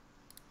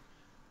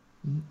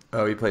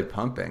 Oh, he played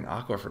pumping.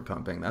 Aqua for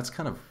pumping. That's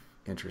kind of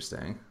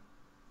interesting.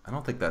 I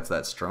don't think that's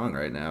that strong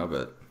right now,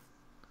 but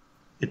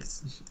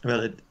It's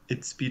well,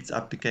 it speeds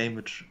up the game,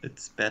 which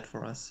it's bad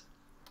for us.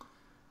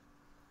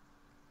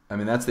 I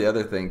mean that's the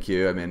other thing,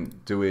 Q. I mean,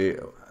 do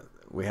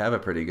we have a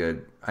pretty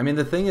good. I mean,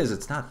 the thing is,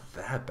 it's not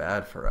that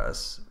bad for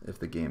us if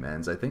the game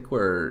ends. I think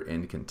we're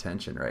in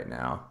contention right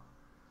now.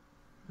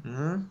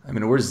 I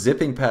mean, we're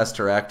zipping past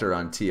Terractor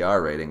on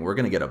TR rating. We're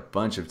going to get a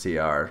bunch of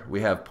TR.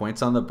 We have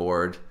points on the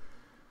board.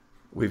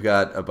 We've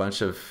got a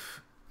bunch of.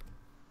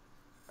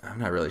 I'm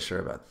not really sure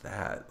about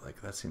that.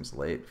 Like, that seems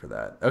late for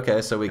that.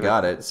 Okay, so we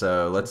got it.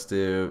 So let's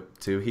do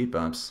 2 heat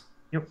bumps.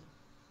 Yep.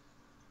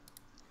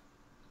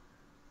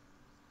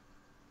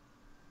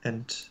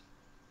 And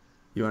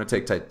You want to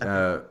take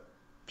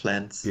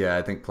plants. yeah,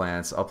 I think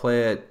plants. I'll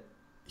play it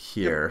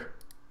here.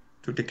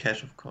 To the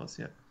cache, of course,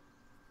 yeah.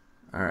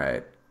 All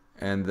right.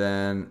 And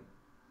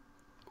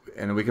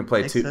we can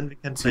play Next two. turn we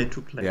can play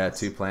 2 plants. Yeah,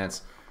 2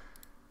 plants.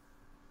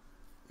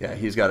 Yeah,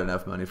 he's got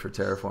enough money for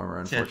Terraformer,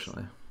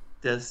 unfortunately.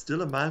 There's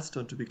still a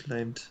milestone to be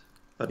claimed,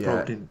 but Yeah.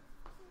 probably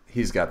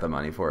He's got the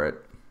money for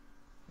it.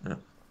 yeah.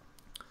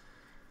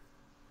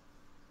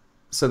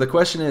 So the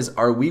question is,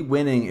 are we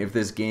winning if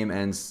this game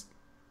ends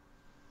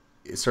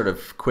sort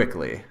of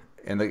quickly?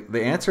 And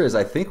the answer is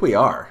I think we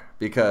are,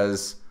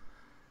 because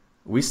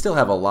we still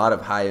have a lot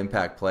of high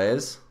impact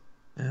plays.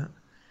 Yeah.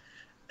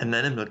 An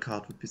animal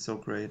card would be so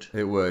great.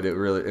 It would. It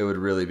would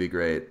really be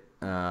great.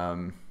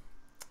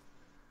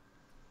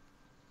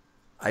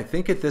 I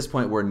think at this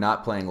point we're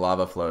not playing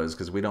lava flows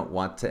because we don't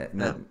want to.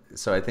 Yeah.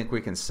 So I think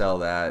we can sell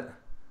that.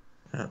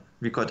 Yeah.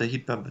 We got a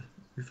heat bump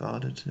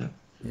without it, yeah.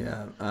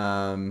 Yeah.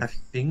 I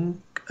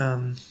think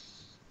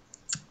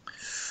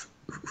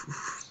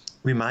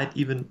we might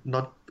even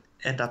not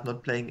end up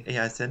not playing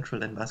AI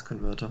Central and Mass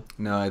Converter.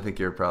 No, I think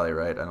you're probably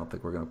right. I don't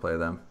think we're going to play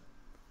them.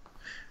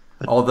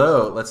 But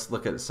Although, let's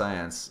look at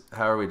science.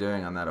 How are we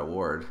doing on that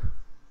award?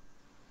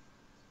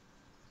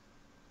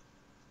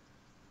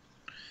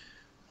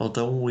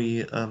 although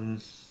we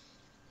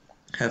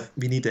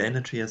need the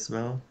energy as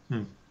well.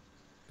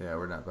 Yeah,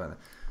 we're not buying that.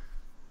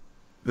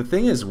 The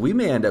thing is, we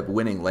may end up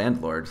winning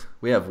Landlord.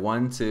 We have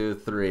 1, 2,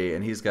 3,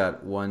 and he's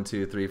got 1,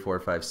 2, 3, 4,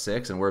 5,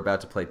 6, and we're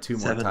about to play 2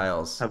 more 7.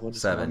 tiles. I want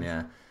 7, 7.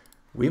 yeah.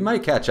 We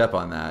might catch up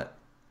on that.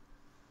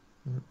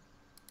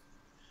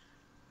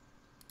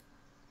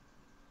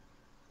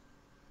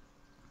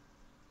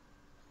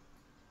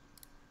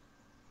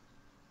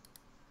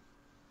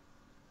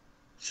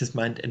 His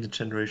mind ended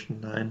generation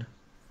 9.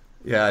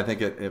 Yeah, I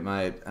think it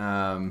might.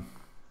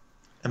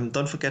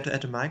 Don't forget to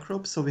add a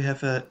microbe, so we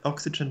have an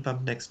oxygen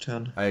bump next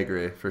turn. I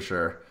agree, for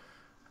sure.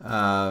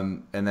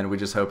 And then we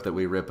just hope that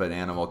we rip an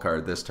animal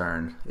card this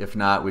turn. If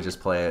not, we just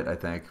play it, I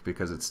think,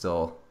 because it's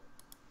still...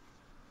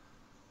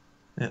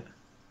 Yeah.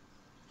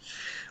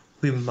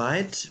 We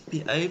might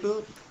be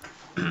able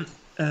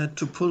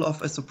to pull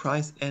off a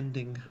surprise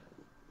ending.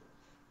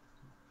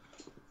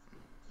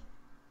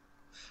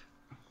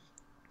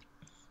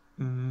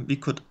 We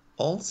could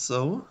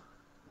also...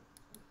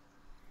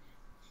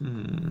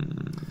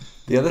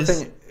 The other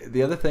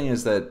thing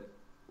is that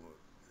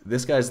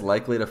this guy's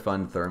likely to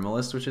fund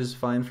Thermalist, which is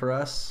fine for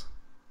us.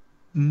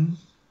 I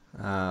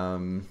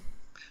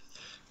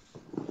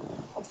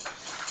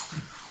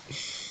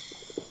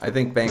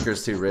think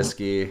Banker's too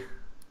risky.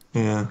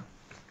 Yeah.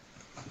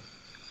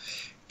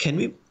 Can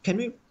we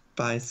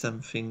buy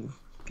something?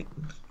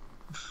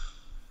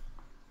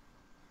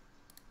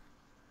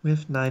 We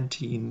have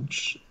 19.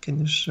 Can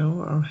you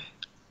show our...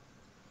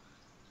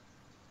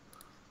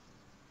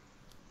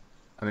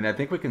 I mean, I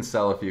think we can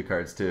sell a few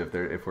cards too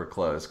if we're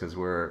close, because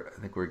I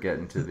think we're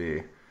getting to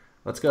the...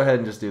 Let's go ahead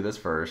and just do this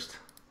first.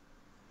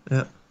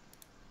 Yeah.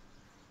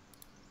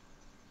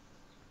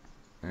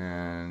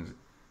 And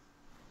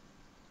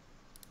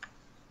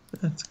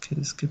That's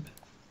okay, skip.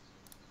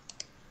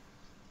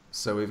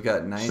 so we've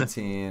got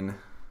 19.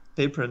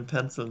 Paper and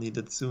pencil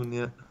needed soon,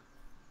 yeah.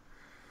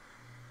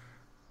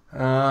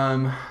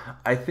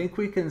 I think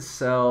we can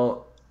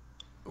sell...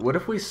 What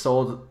if we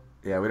sold...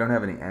 Yeah, we don't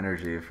have any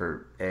energy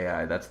for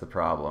AI. That's the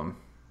problem.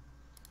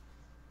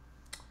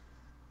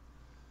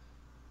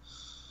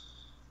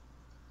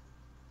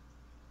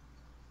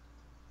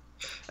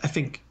 I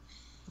think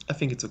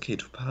it's okay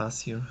to pass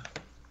here.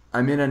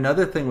 I mean,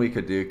 another thing we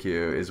could do,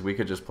 Q, is we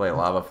could just play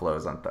lava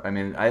flows on. I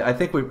mean, I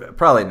think we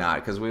probably not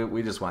because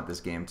we just want this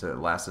game to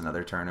last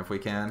another turn if we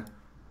can.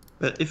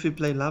 But if we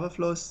play lava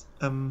flows,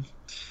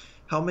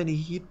 how many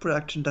heat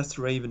production does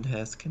Raven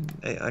has?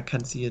 I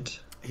can't see it.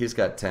 He's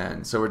got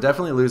 10, so we're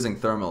definitely losing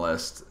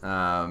Thermalist.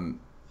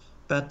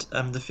 But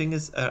the thing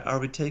is, are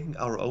we taking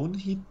our own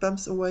heat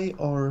bumps away,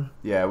 or?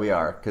 Yeah, we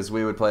are because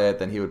we would play it,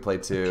 then he would play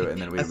two, Okay.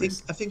 and then we.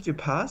 I think we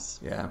pass.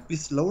 Yeah. We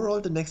slow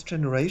roll the next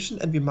generation,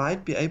 and we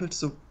might be able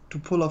to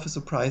pull off a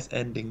surprise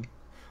ending.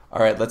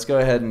 All right, let's go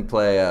ahead and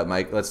play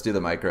Mike. Let's do the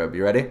microbe.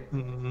 You ready?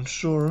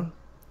 Sure.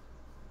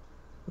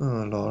 Oh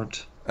Lord,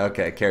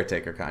 Okay,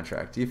 caretaker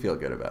contract. You feel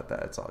good about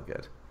that? It's all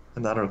good.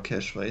 another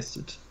cash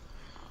wasted.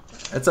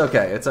 It's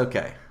okay. It's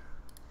okay.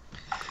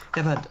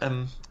 Yeah,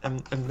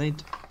 but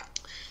Nate,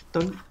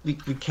 don't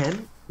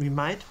we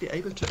might be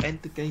able to end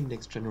the game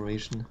next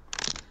generation,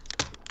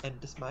 and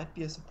this might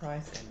be a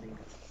surprise ending.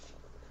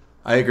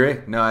 I agree.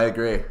 No, I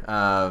agree.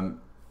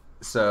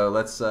 So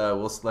let's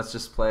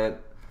just play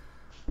it.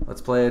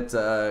 Let's play it.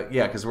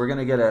 Yeah, because we're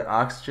gonna get an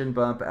oxygen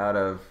bump out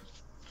of.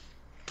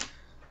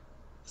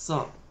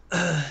 So,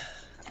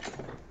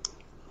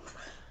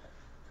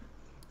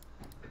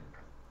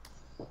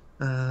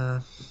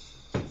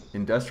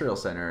 Industrial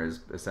center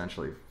is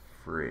essentially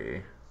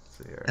free. Let's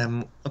see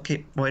here.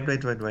 okay,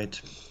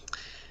 wait.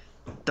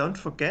 Don't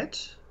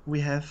forget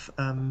we have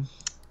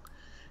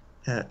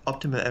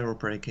optimal arrow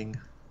braking.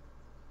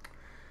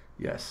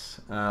 Yes.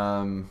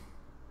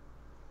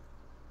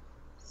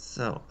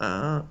 So,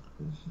 I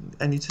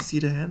need to see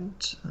the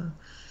hand.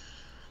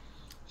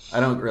 I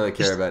don't really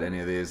care Just- about any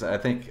of these. I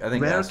think Where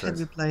can Asteroids.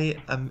 we play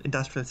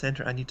industrial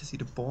center? I need to see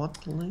the board,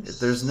 please.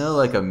 There's no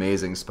like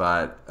amazing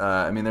spot.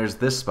 I mean, there's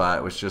this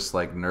spot which just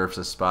like nerfs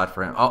a spot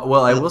for him. Oh,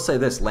 well, I will say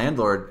this: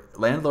 landlord.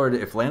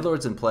 If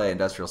landlord's in play,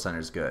 industrial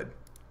center's good.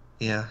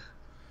 Yeah.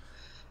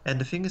 And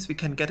the thing is, we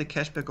can get a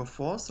cashback of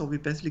 4, so we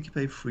basically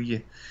pay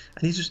 3.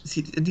 I need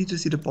to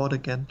see the board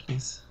again,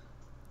 please.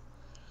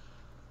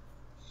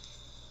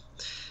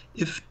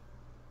 If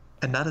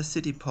another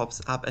city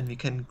pops up and we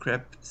can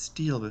grab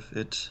steel with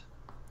it.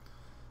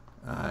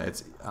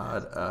 It's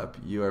odd up.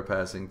 You are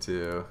passing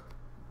to.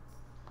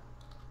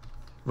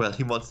 Well,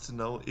 he wants to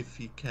know if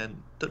he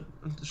can.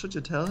 Should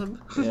you tell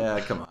him? Yeah,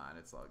 come on,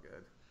 it's all good.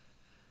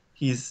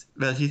 He's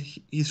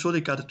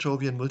surely got a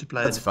trophy and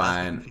multiplier. That's and he's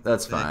asking if fine. he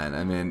That's can play. fine.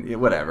 I mean,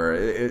 whatever.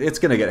 It's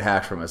gonna get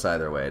hacked from us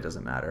either way. It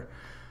doesn't matter.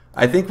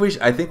 I think we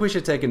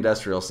should take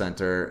industrial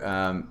center.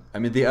 I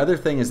mean, the other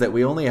thing is that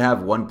we only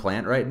have one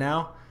plant right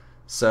now,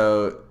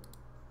 so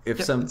if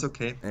Yeah, some. it's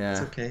okay. Yeah.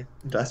 It's okay.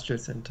 Industrial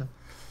center.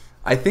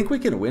 I think we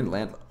can win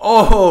land.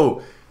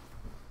 Oh,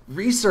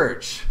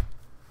 research.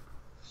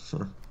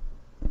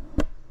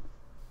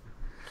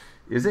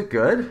 Is it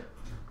good?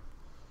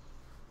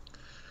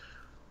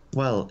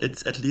 Well,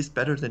 it's at least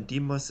better than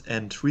Demos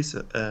and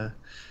research.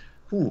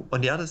 On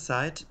the other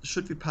side,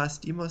 should we pass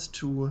Demos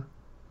to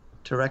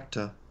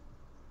Terraforming?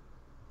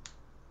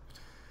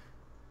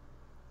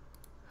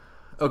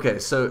 Okay,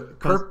 so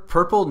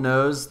purple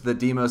knows that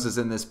Demos is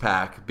in this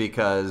pack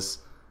because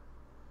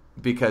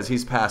he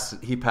passed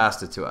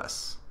it to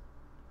us,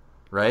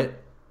 right?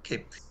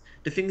 Okay.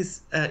 The thing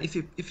is,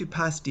 if you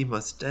pass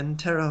Demos, then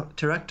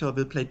Terraforming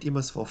will play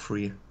Demos for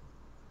free.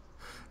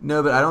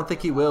 No, but I don't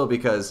think he will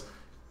because.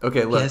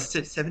 Okay, He look. has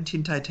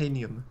 17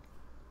 titanium.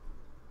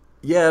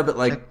 Yeah, but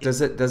like,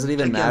 Check- does it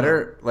even check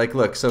matter? Like,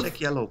 look. So Check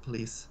yellow,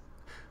 please.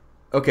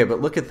 okay, but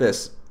look at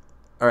this.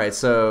 All right,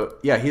 so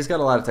yeah, he's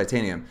got a lot of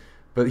titanium,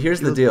 but here's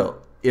the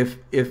deal. If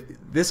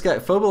this guy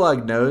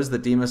Phobolog knows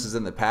that Demos is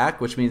in the pack,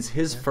 which means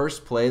his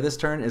first play this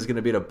turn is going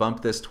to be to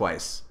bump this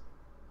twice.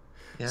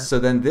 Yeah. So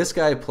then this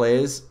guy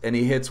plays and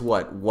he hits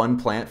what, one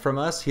plant from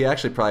us? He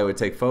actually probably would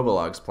take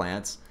Phobolog's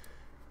plants.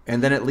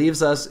 And then it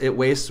leaves us, it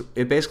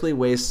basically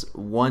wastes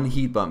one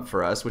heat bump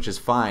for us, which is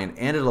fine,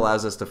 and it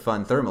allows us to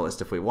fund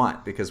Thermalist if we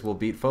want, because we'll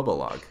beat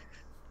Phobolog.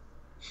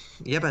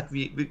 Yeah, but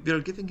we are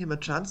giving him a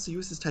chance to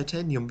use his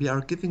titanium. We are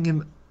giving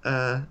him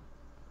a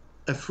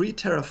free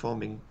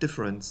terraforming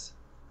difference.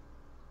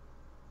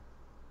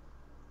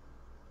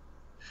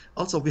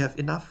 Also, we have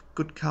enough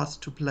good cards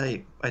to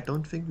play. I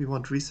don't think we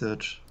want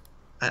research.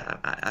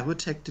 I would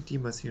take the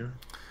Demos here.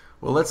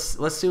 Well, let's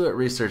see what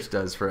research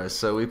does for us.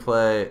 So we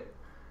play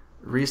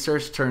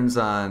research turns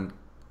on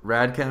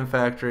Radchem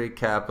Factory,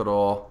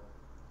 Capital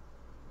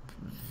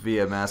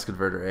via Mass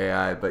Converter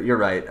AI. But you're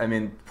right. I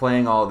mean,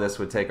 playing all of this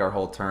would take our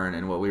whole turn,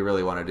 and what we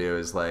really want to do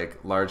is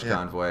like large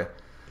convoy.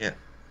 Yeah.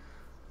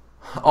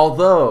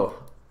 Although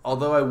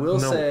I will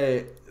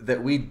say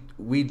that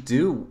we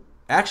do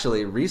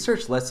actually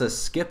research lets us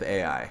skip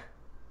AI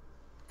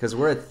because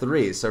we're at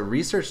 3. So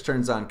research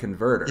turns on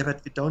converter. Yeah,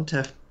 but we don't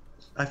have.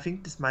 I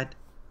think this might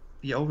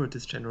be over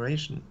this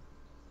generation.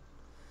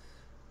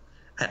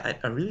 I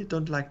really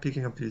don't like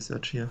picking up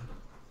research here.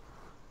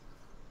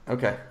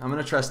 Okay, I'm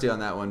gonna trust you on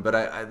that one.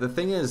 But the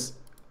thing is,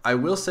 I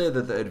will say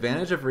that the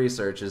advantage of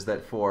research is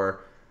that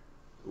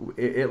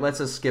it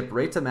lets us skip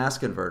right to Mass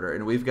Converter,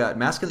 and we've got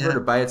Mass Converter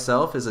by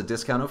itself is a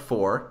discount of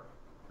 4,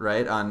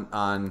 right?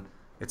 On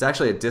It's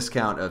actually a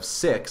discount of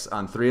 6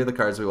 on 3 of the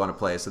cards we want to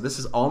play. So this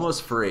is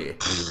almost free.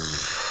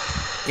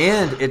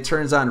 And it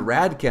turns on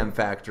Radchem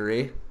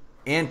Factory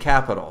and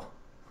Capital.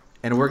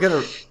 And we're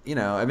going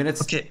to, I mean,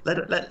 it's... Okay, let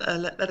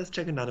us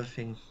check another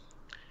thing.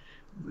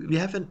 We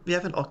have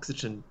an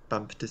oxygen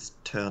bump this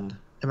turn.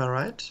 Am I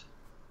right?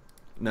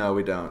 No,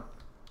 we don't.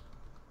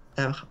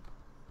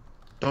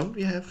 Don't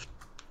we have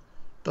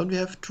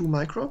 2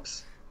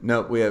 microbes?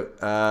 No, we have...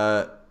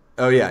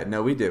 oh, yeah.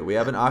 No, we do. We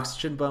have an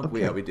oxygen bump.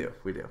 Okay. Yeah, we do.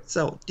 We do.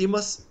 So,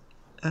 Demos,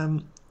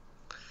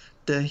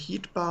 the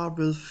heat bar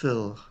will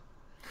fill.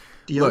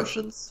 The Look,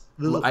 oceans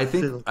will I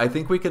fill.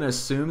 think we can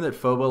assume that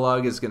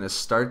Phobolog is going to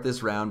start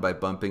this round by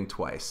bumping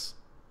twice.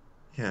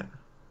 Yeah.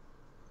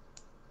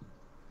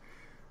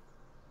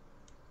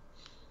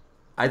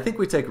 I think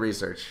we take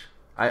research.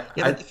 But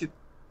if you,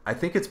 I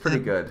think it's pretty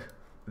good.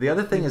 The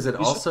other thing is we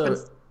should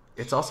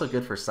it's also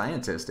good for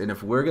scientists, and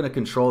if we're going to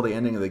control the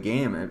ending of the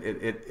game,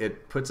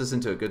 it puts us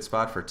into a good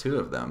spot for 2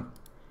 of them.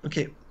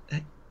 Okay,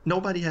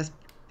 nobody is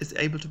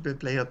able to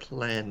play a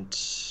plant.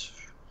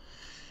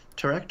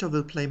 Terractor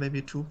will play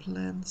maybe 2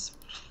 plants.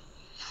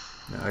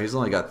 No, he's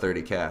only got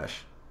 30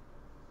 cash.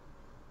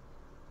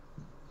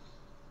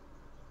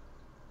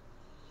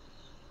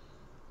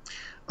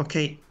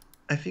 Okay,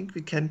 I think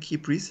we can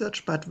keep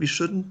research, but we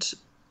shouldn't.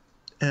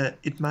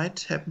 It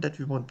might happen that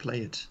we won't play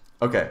it.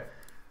 Okay.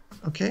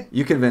 Okay.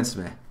 You convinced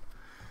me.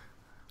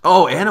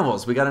 Oh,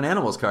 animals! We got an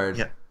animals card.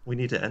 Yeah, we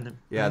need to end them.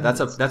 Yeah, that's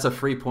a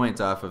free point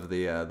off of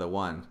the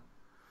one,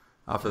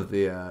 off of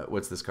the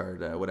what's this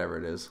card? Whatever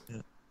it is.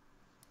 Yeah.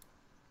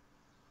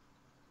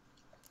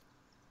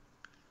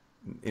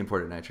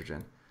 Imported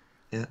nitrogen.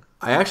 Yeah.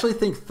 I actually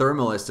think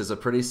Thermalist is a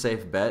pretty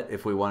safe bet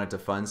if we wanted to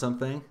fund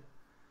something.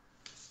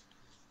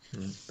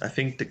 I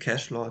think the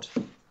Cash Lord.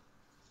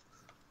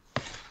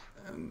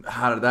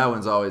 That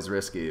one's always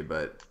risky,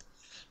 but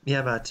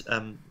Yeah, but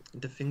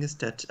the thing is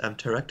that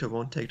Terractor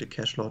won't take the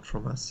Cash Lord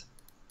from us.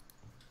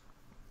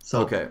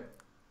 So okay.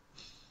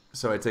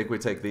 So I think we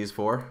take these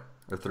 4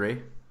 or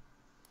 3.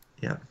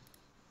 yeah.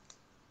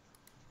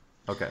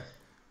 Okay.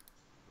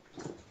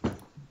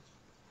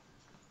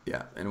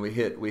 Yeah, and we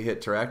hit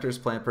Terractor's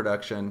plant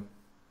production.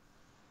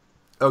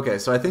 Okay,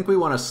 so I think we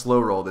want to slow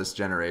roll this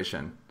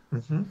generation.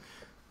 Mm-hmm.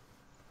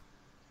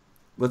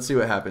 Let's see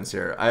what happens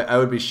here. I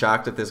would be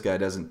shocked if this guy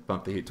doesn't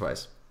bump the heat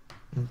twice.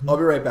 Mm-hmm. I'll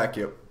be right back,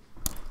 you.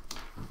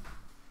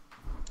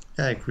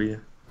 I agree.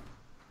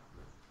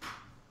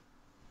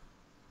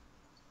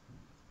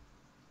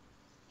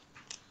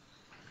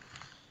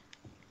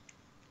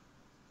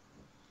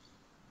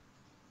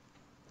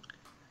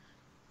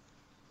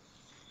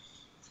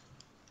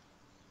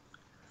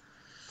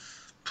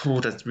 Oh,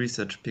 that's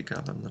research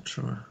pickup, I'm not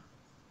sure.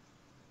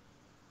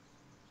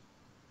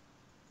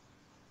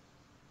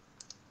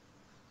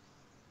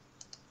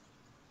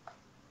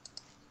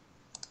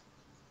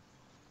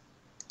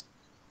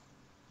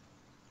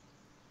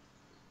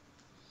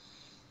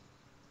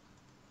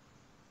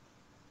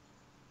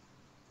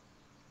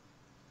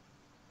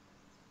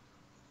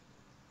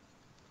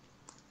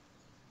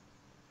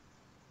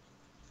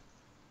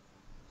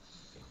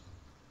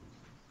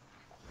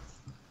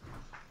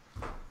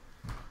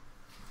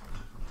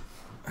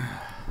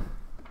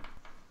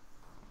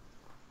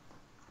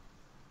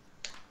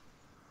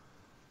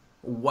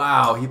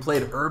 Wow, he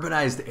played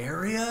urbanized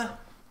area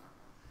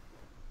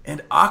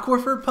and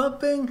aquifer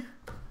pumping?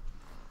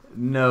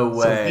 No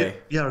way.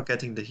 So we are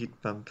getting the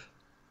heat bump.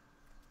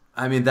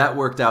 I mean, that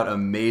worked out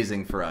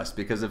amazing for us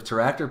because if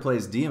Terractor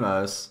plays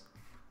Demos,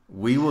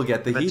 we will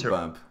get the heat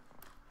bump.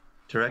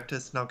 Terractor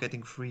is now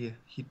getting free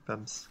heat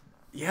bumps.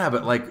 Yeah,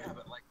 but like,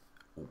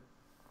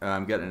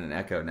 I'm getting an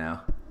echo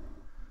now.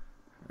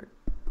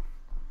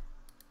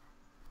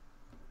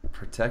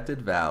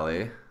 Protected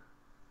Valley.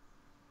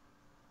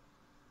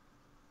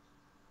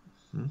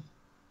 Hmm?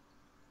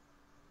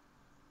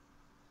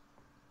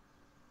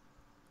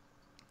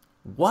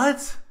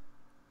 What?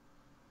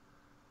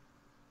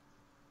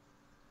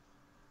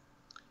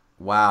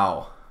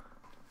 Wow.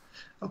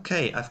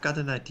 Okay, I've got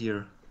an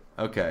idea.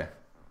 Okay.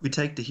 We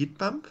take the heat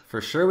bump. For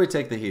sure we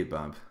take the heat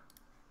bump.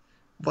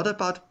 What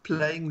about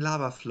playing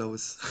lava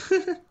flows?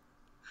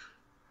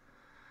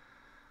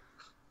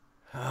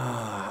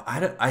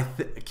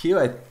 Q,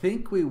 I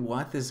think we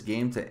want this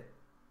game to...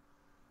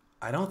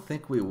 I don't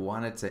think we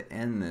want it to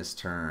end this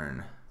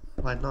turn.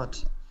 Why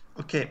not?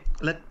 Okay,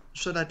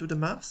 should I do the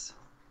maths?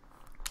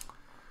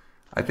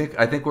 I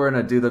think we're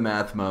gonna do the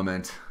math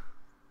moment.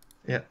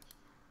 Yeah.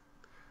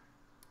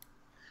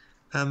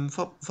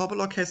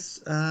 Forbolog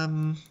has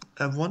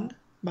a 1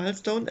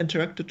 milestone and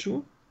Terractor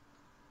 2.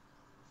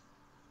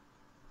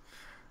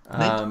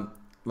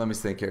 Let me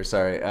think here.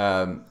 Sorry.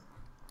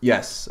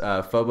 Yes,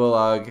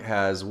 Phobolog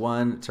has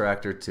 1,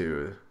 Terractor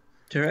 2.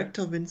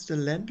 Terractor wins the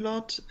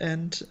Landlord,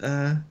 and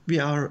we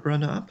are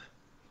runner-up.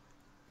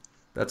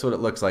 That's what it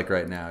looks like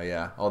right now.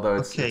 Yeah, although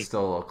it's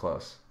still a little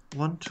close.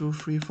 1, 2,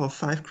 3, 4,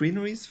 5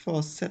 greeneries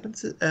for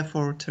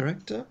for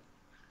Terractor.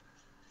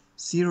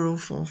 0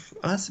 for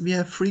us. We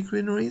have 3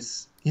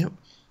 greeneries. Yep.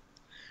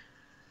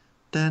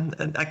 Then,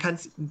 and I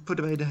can't put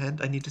away the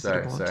hand. I need to see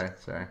the board.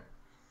 Sorry.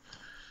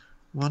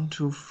 One,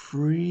 two,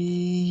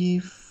 three,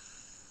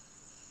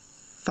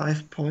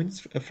 5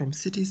 points from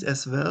cities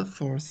as well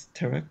for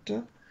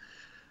character.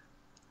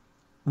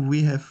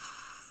 We have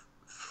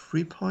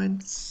 3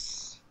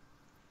 points,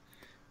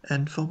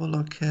 and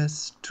Fobolok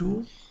has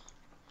 2.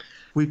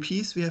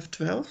 VPs, we have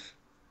 12.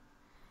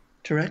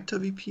 Character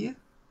VP.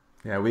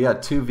 Yeah, we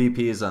got 2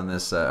 VPs on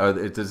this.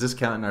 Does this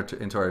count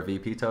into our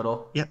VP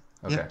total? Yeah,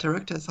 yeah. Okay.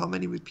 Character has how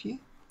many VP?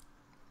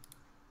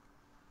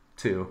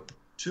 2.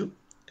 2.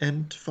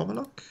 And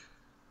Fobolok?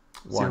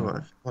 1.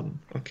 0. 1.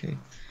 Okay.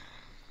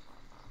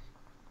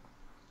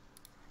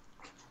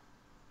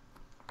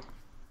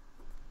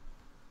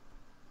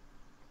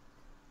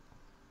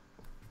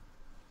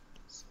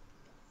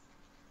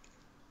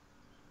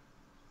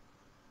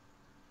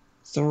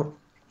 So,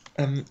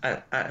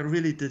 I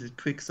really did it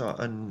quick, so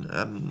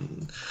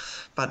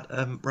but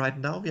right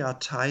now we are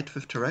tied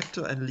with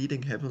Director and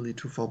leading heavily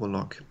to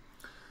Fobolok.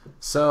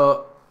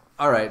 So,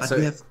 all right. But So,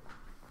 we have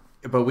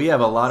but we have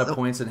a lot of so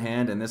points in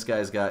hand, and this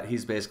guy's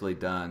he's basically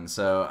done.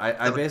 So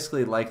I no,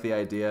 basically like the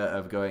idea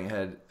of going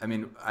ahead. I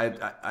mean,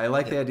 I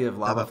like yeah, the idea of lava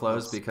lava flows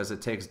flows. because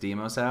it takes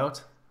Demos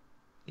out.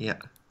 Yeah,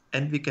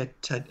 and we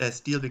get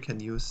steel we can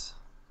use.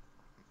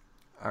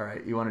 All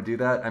right, you want to do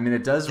that? I mean,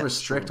 it does Yeah,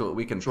 restrict sure, what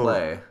we can sure.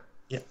 play.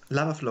 Yeah,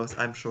 lava flows.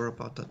 I'm sure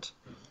about that.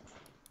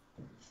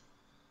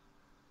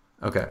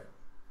 Okay.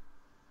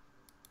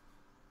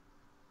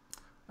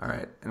 All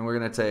right, and we're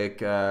gonna take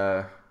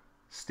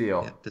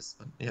steel. Yeah, this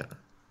one. Yeah.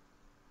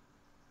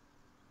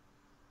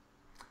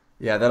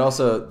 Yeah, that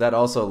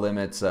also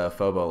limits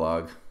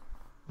Phobolog.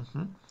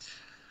 hmm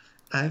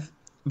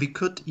we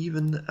could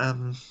even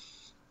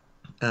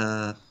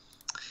uh,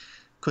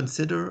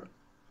 consider.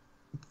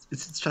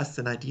 It's just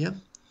an idea.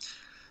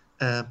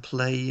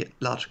 Play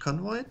large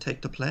convoy,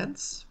 take the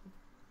plants,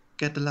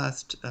 get the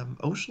last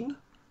ocean,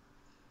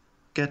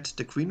 get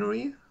the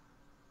greenery,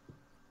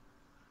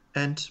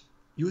 and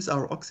use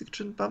our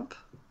oxygen bump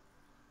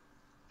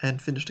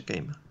and finish the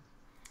game.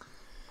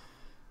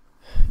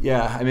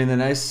 Yeah, I mean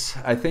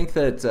I think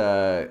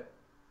that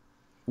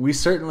we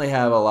certainly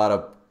have a lot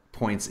of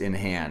points in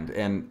hand,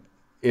 and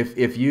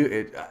if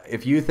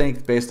you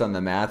think based on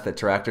the math that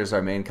Tractor's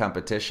our main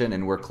competition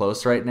and we're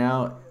close right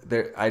now,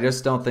 I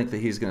just don't think that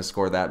he's going to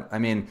score that. I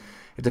mean,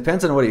 it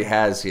depends on what he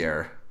has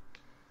here.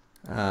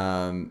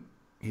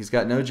 He's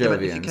got no Yeah, but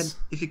Jovians.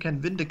 if you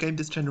can win the game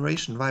this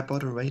generation, why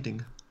bother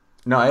waiting?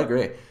 No, I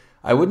agree.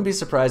 I wouldn't be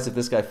surprised if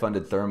this guy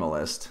funded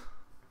Thermalist.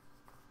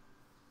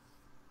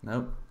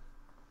 Nope.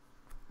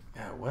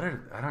 Yeah,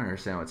 I don't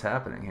understand what's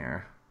happening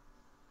here.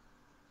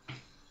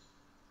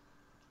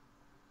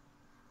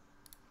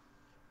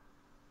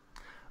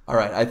 All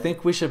right, I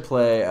think we should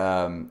play.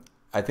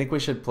 I think we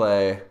should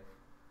play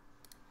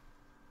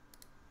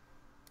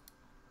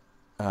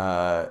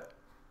uh,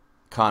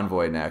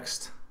 Convoy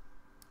next.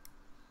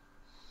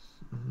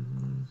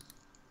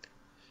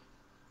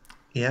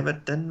 Yeah,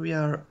 but then we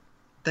are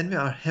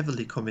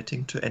heavily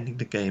committing to ending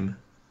the game,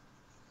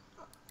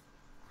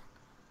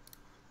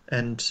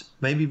 and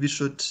maybe we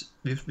should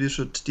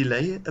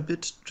delay a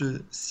bit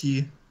to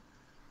see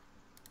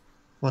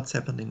what's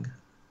happening.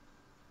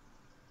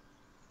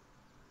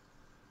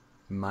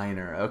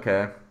 Minor.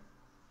 Okay,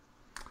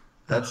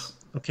 that's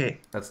Okay,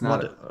 that's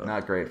what?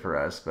 not great for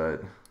us,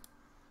 but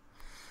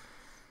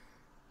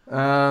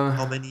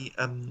How many?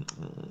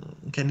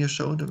 Can you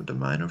show the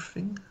minor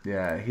thing?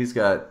 yeah, he's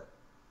gonna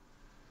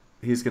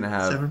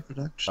have 7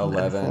 production and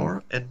 11.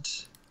 4,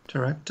 and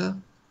Director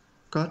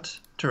got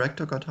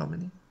how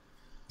many?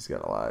 He's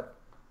got a lot.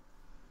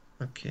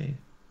 Okay.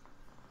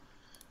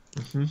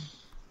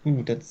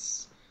 Ooh,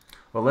 that's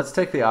Well, let's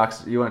take the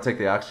You want to take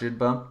the oxygen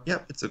bump? yeah,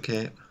 it's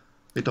okay.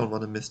 We don't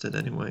want to miss that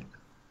anyway.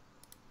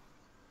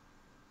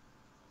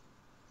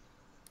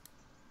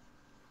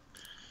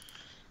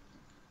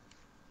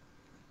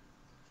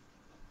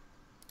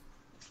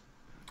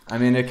 I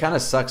mean, it kind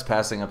of sucks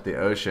passing up the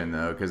ocean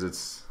though,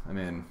 because I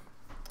mean,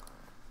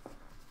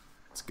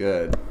 it's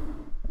good.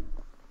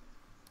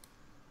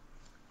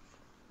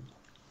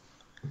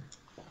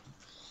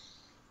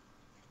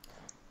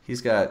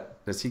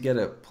 Does he get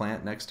a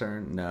plant next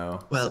turn?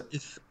 No. Well,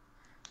 if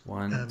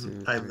One,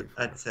 two, I three, would, four,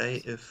 I'd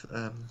say if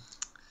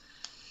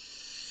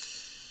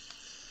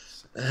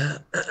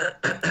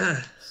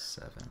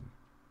 7.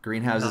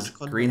 large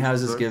convoy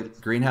is worth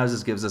it.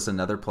 Greenhouses gives us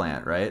another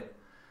plant, right?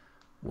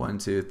 1,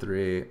 2,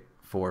 3,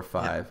 4,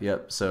 Yeah. 5.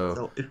 Yep. So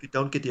So if we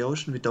don't get the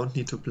ocean, we don't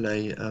need to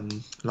play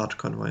large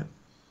convoy.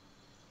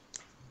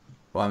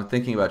 well, I'm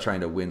thinking about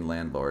trying to win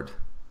landlord.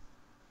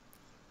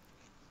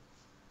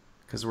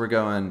 Because we're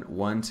going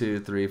 1, 2,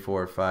 3,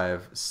 4,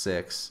 5,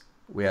 6.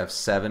 We have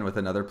 7 with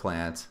another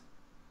plant.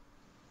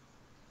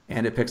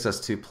 And it picks us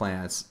 2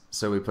 plants.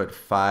 So we put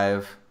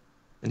 5.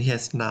 And he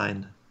has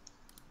 9.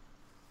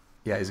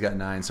 Yeah, he's got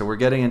 9. So we're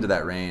getting into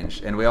that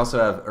range. And we also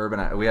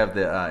have we have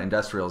the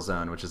industrial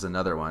zone, which is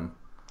another one.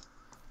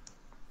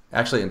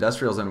 Actually,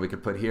 industrial zone we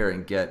could put here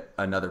and get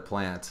another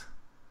plant.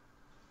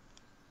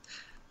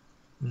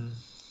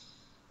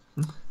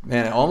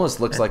 Man, it almost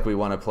looks And like we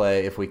want to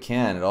play, if we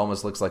can, it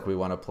almost looks like we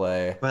want to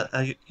play. well,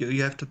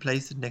 you have to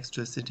place it next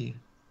to a city.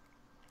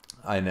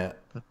 I know.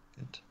 But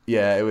good.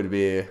 Yeah, it would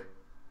be.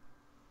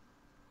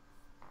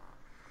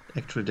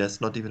 Actually,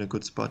 there's not even a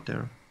good spot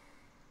there.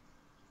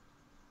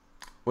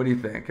 What do you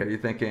think? Are you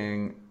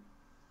thinking?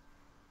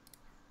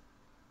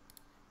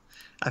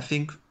 I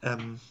think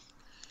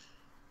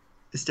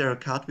is there a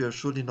card we are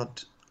surely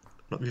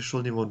we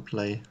surely won't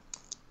play?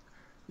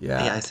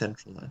 Yeah. AI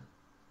Central.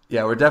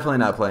 Yeah, we're definitely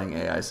not playing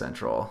AI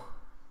Central.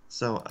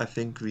 So I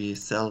think we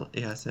sell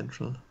AI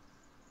Central.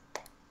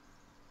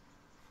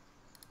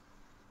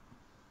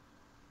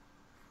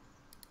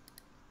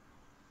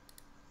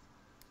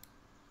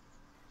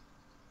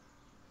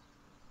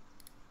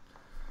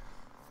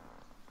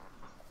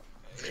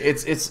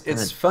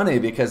 It's funny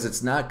because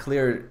it's not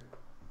clear.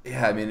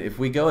 Yeah, I mean, if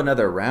we go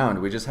another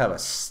round, we just have a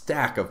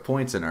stack of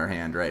points in our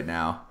hand right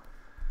now.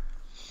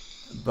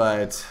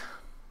 But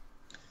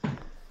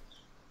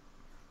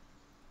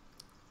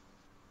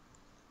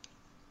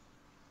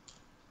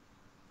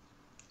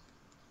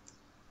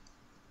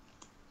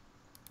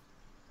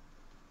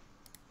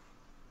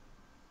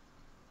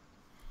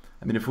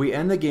I mean, if we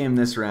end the game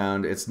this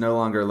round, it's no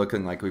longer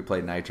looking like we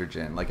play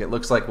nitrogen. Like, it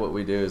looks like what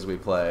we do is we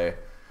play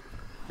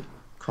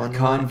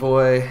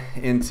convoy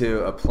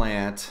into a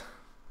plant.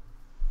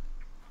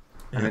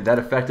 I mean, that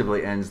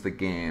effectively ends the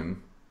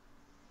game.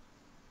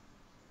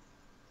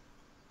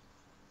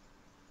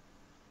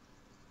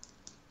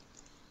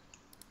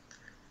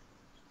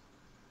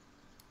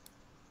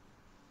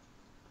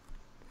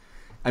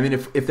 I mean,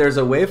 if there's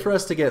a way for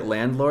us to get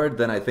Landlord,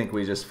 then I think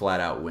we just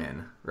flat out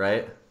win,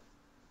 right?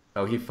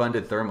 Oh, he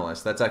funded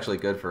Thermalist. That's actually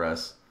good for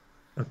us.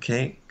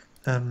 Okay.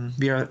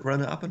 We are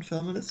runner up on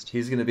Thermalist.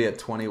 He's going to be at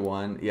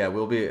 21. Yeah,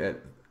 we'll be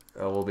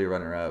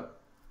runner up.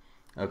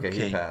 Okay,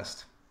 he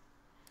passed.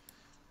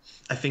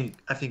 I think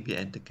we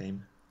end the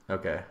game.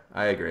 Okay,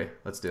 I agree.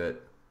 Let's do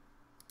it.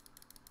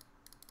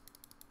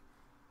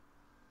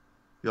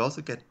 We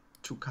also get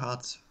 2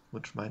 cards,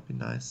 which might be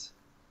nice.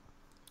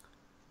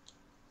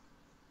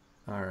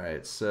 All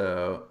right,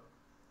 so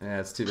yeah,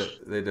 it's too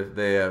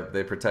bad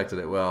they protected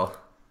it well.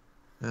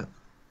 Yeah.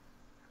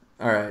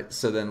 All right,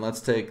 so then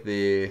let's take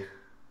the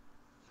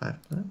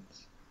 5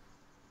 plants.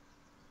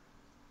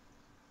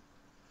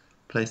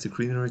 Place the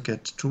greenery,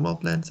 get 2 more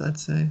plants, I'd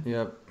say.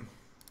 Yep.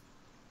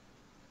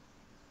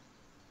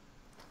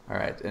 All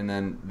right, and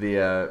then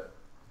the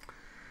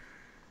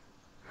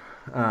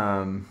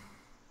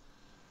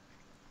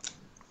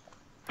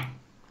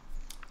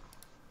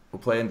we'll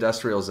play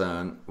Industrial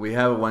Zone. We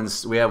have one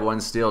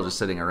steel just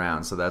sitting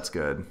around, so that's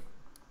good.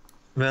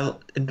 Well,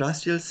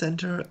 Industrial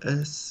Center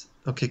is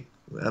okay.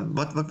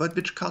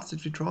 Which cards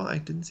did we draw? I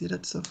didn't see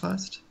that so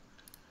fast.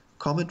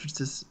 Comet,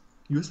 which is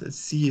used as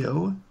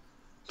CEO.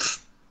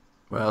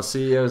 Well,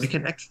 CEOs. We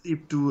can actually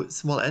do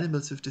small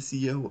animals with the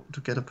CEO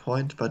to get a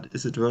point, but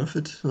is it worth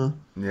it? Huh?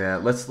 Yeah,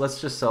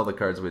 let's just sell the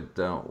cards we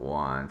don't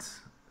want.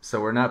 So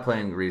we're not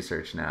playing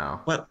research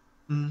now. Well,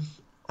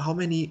 how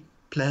many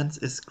plants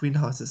is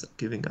greenhouses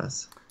giving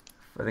us?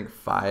 I think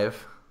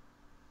 5.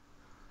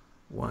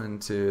 1,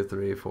 2,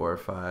 3, 4,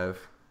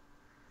 5.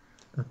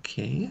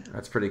 Okay.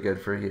 That's pretty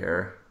good for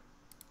here.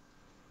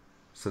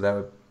 So that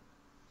would.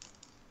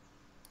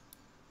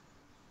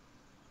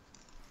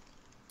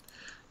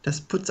 This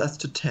puts us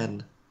to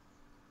 10.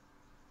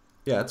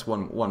 Yeah, it's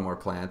one more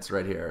plant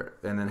right here.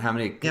 And then how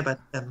many? Yeah, but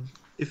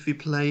if we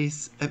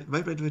place... wait.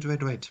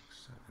 7,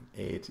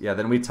 8. Yeah,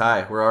 then we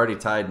tie. We're already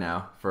tied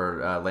now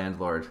for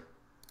Landlord.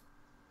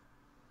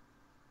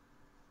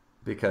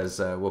 Because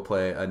we'll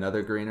play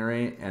another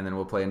greenery, and then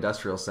we'll play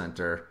Industrial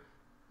Center.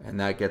 And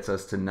that gets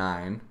us to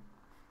 9.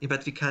 Yeah,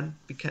 but we can't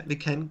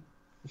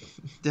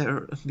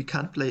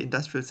play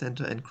Industrial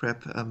Center and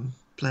grab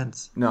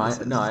plants.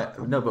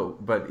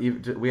 But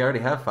we already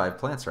have 5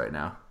 plants right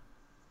now.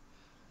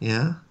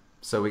 Yeah.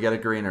 So we get a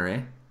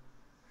greenery.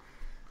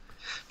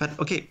 But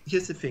okay,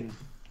 here's the thing.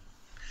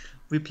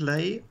 We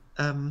play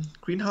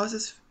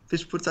greenhouses,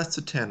 which puts us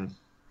to 10.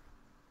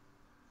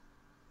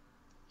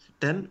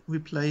 Then we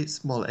play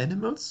small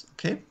animals,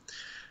 okay?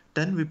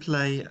 Then we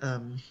play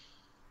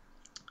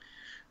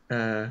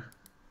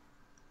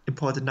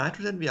imported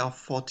nitrogen, we are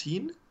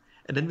 14.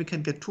 And then we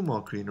can get 2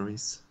 more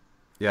greeneries.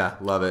 Yeah,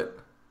 love it.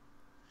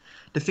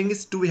 The thing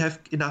is, do we have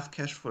enough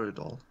cash for it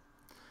all?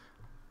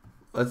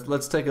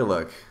 Let's take a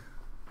look.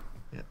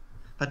 Yeah,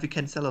 but we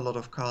can sell a lot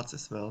of cards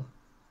as well.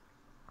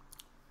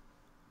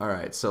 All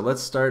right, so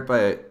let's start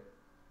by.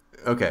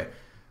 Okay,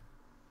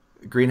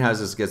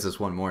 greenhouses gets us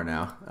 1 more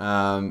now.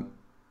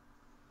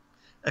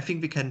 I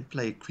think we can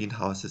play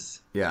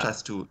greenhouses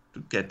just to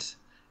get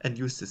and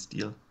use this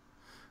deal.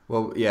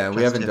 Well, yeah,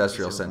 we have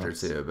Industrial Center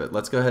too, but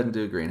let's go ahead and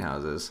do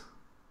greenhouses.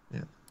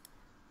 Yeah.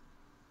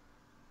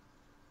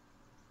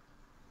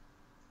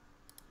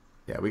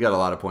 Yeah, we got a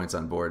lot of points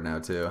on board now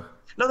too.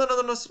 No.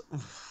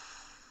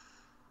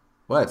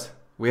 What?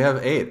 We have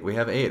 8. We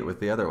have 8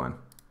 with the other one.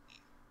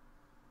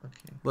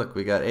 Okay. Look,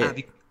 we got 8.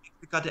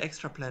 We got the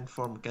extra plant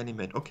from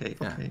Ganymede. Okay.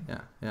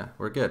 Yeah.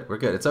 We're good.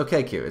 It's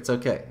okay, Q. It's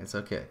okay.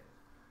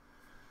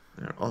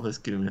 They're always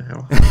giving me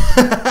hell.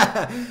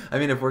 I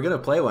mean, if we're gonna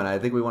play one, I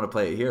think we want to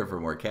play it here for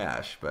more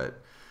cash.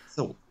 But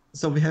So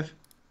so we have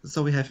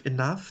so we have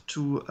enough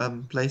to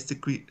place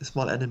the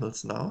small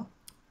animals now.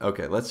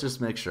 okay, let's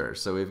just make sure.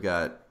 So we've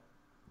got.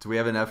 Do we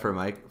have enough for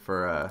Mike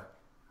for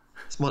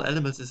Small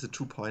animals is a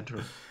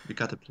 2-pointer. We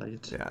gotta play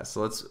it. Yeah,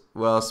 so let's.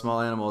 Well,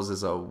 small animals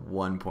is a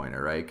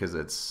 1-pointer, right? Because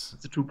it's.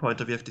 It's a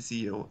 2-pointer. We have the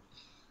CEO.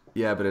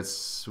 Yeah, but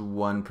it's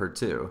 1 per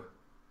 2.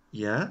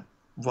 Yeah.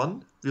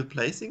 One we're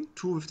placing,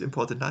 two with the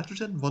imported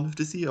nitrogen, one with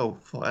the CO.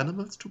 For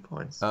animals, 2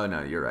 points. Oh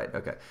no, you're right.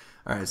 Okay,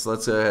 all right. So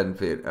let's go ahead and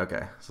feed.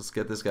 Okay, so let's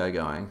get this guy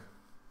going,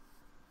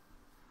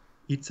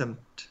 Eat some.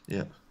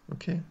 Yeah.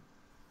 Okay.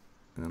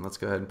 and then let's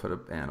go ahead and put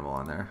an animal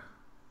on there.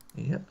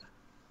 Yeah.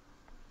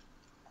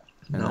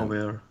 And Now then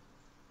we're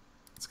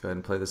let's go ahead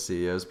and play the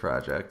CEO's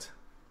project.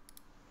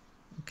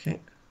 okay.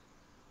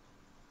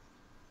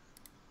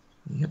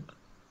 Yep.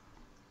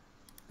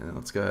 And then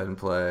let's go ahead and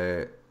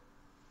play.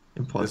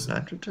 Import This-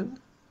 nitrogen.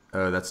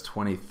 Oh, that's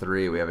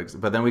 23. We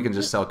have, but then we can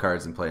just sell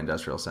cards and play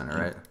Industrial Center,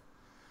 right?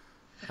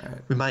 All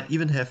right. We might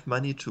even have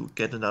money to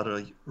get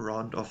another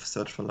round of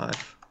Search for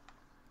Life.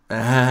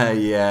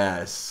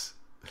 Yes.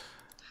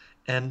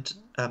 And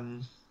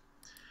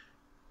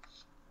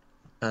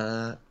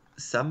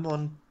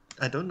someone,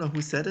 I don't know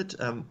who said it,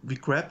 we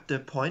grabbed the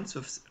points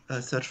with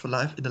Search for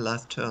Life in the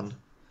last turn.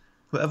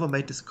 Whoever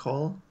made this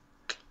call,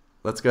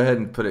 Let's go ahead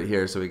and put it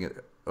here so we can.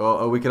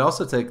 Oh, we could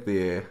also take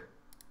the.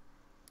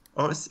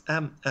 or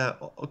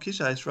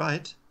Okisha is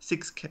right,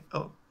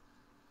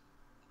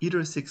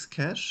 either 6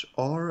 cash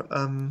or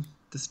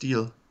the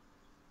steel.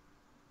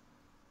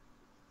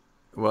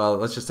 Well,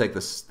 let's just take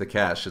the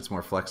cash. It's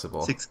more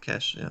flexible. 6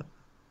 cash, yeah.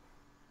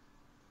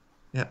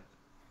 Yeah.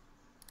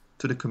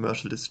 To the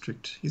commercial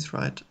district. He's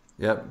right.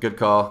 Yep, good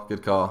call.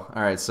 Good call.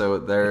 All right, so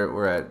there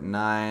we're at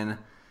 9.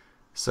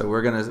 So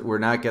we're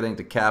not getting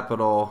to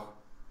capital.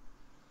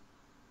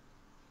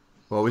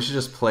 Well, we should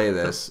just play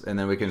this and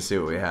then we can see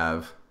what we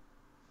have.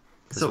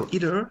 So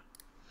either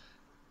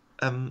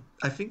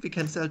I think we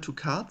can sell 2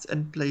 cards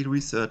and play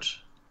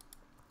research.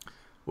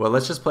 Well,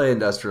 let's just play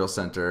Industrial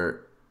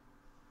Center.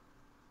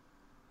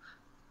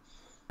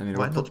 I mean,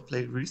 Why not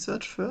play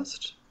research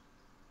first?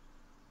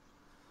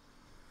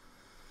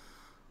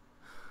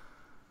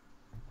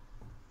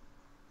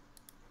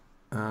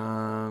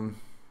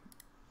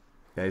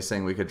 Yeah, he's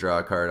saying we could draw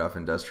a card off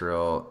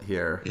Industrial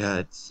here. Yeah,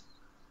 it's.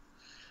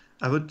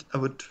 I would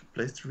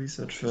place the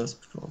research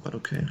first before, but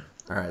okay.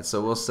 All right,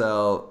 so we'll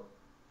sell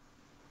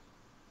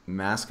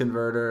Mass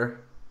Converter.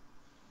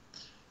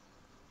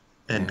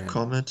 And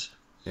Comet.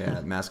 Yeah,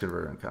 Mass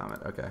Converter and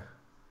Comet. Okay.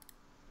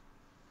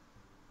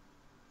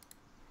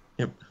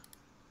 Yep.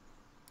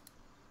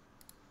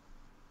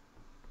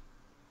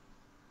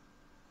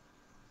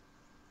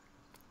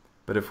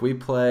 But if we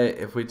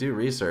do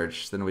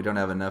research, then we don't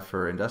have enough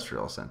for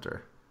Industrial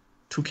Center.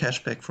 2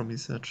 cash back from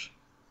research.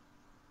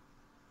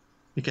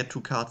 We get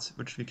 2 cards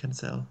which we can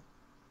sell.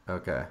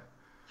 Okay.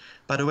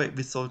 By the way,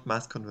 we sold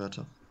Mass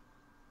Converter.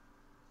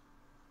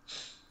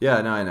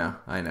 Yeah, no, I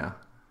know.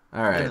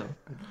 All right.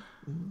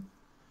 Yeah.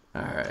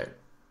 All right.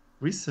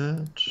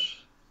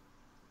 Research.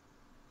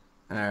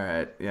 All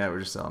right. Yeah, we're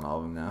just selling all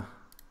of them now.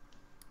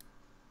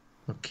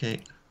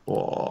 Okay.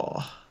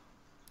 Oh.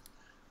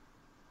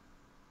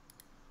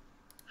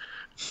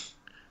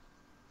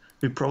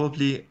 We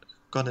probably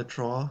gonna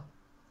draw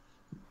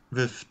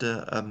with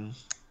the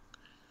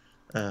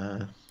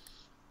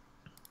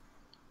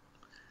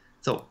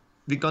so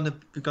we're gonna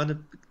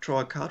draw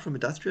a card from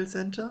Industrial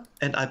Center,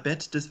 and I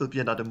bet this will be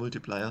another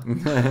multiplier.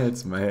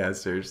 It's my ass,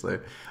 seriously.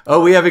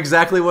 Oh, we have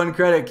exactly 1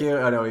 credit, Q.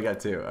 Oh no, we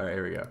got 2. All right,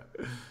 here we go.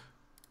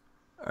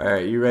 All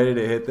right, you ready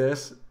to hit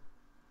this?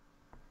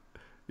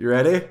 You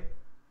ready?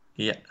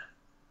 Yeah.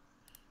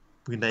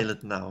 We nail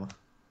it now.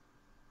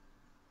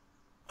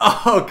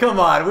 Oh, come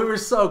on. We were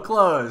so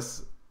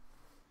close.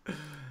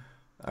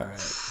 All right.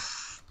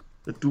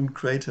 The doomed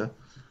crater.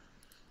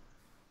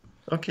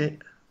 Okay.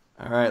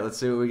 All right, let's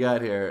see what we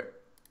got here.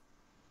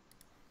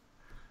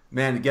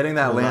 Man, getting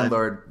the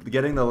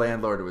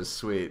landlord was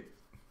sweet.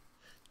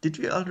 Did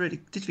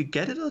we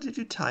get it or did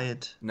we tie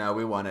it? No,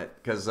 we won it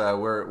because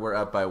we're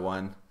up by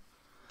 1.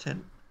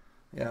 10.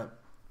 Yeah.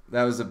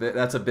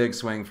 That's a big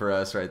swing for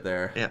us right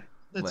there. Yeah,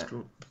 that's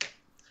true.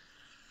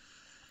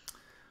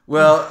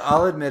 Well,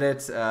 I'll admit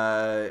it.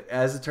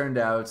 As it turned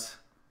out,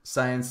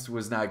 science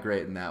was not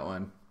great in that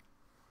one.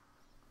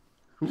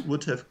 Who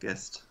would have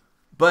guessed?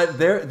 But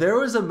there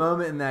was a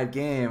moment in that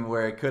game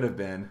where it could have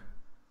been.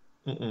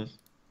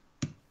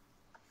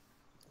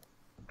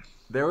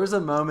 There was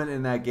a moment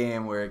in that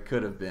game where it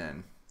could have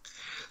been.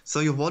 So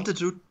you wanted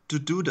to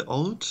do the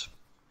old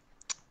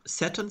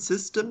Saturn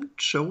System,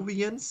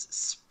 Jovians,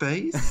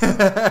 Space,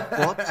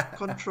 Bot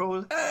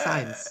Control,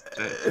 Science.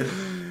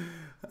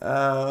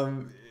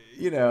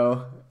 You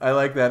know, I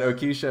like that.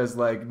 Okisha's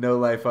like, no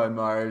life on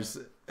Mars.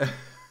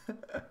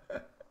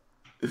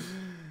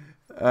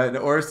 And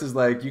Orst is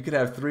like, you could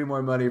have 3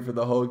 more money for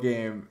the whole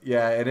game.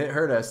 Yeah, and it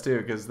hurt us too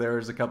because there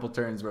was a couple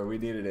turns where we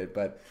needed it.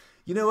 But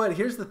you know what?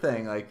 Here's the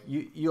thing: like,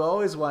 you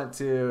always want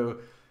to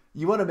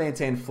You want to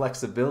maintain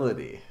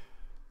flexibility.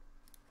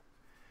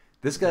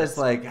 This guy's Yes.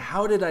 like,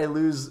 how did I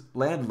lose Yeah.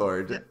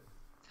 landlord?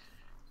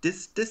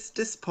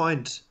 This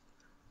point,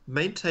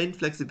 maintain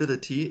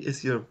flexibility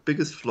is your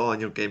biggest flaw in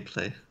your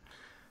gameplay.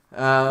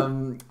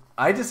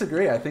 I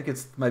disagree. I think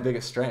it's my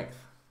biggest strength.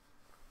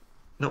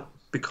 No,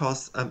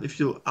 because if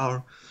you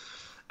are,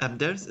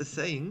 there's a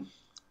saying,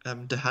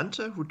 the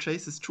hunter who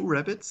chases two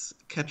rabbits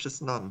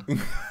catches none.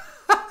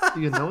 Do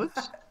you know it?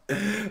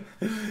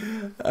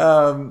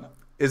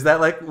 Is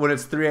that like when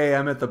it's 3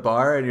 a.m. at the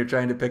bar and you're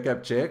trying to pick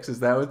up chicks? Is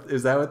that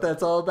what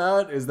that's all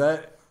about? Is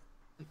that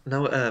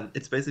No,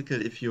 it's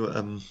basically if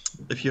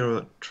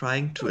you're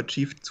trying to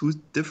achieve two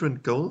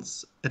different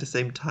goals at the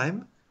same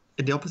time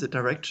in the opposite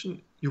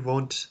direction, you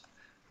won't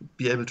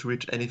be able to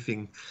reach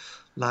anything.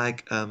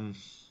 Like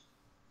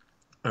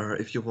or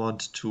if you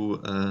want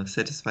to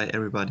satisfy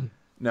everybody.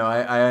 no?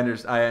 I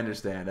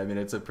understand. I mean,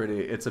 it's a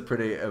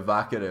pretty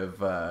evocative.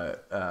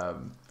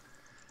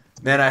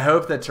 Man, I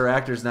hope that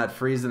Tractor's not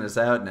freezing us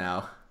out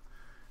now.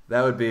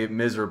 That would be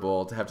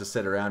miserable to have to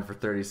sit around for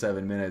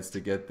 37 minutes to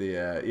get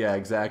the. Yeah,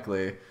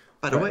 exactly.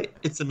 By the way,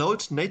 it's an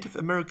old Native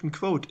American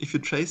quote. If you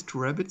chase two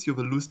rabbits, you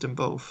will lose them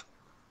both.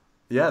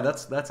 Yeah,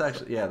 that's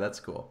actually that's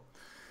cool.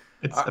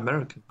 It's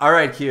American. All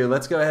right, Q.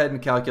 Let's go ahead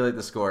and calculate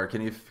the score.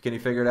 Can you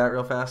figure it out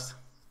real fast?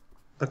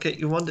 Okay,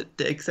 you want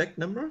the exact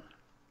number?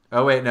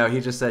 Oh wait, no. He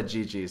just said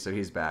GG, so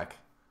he's back.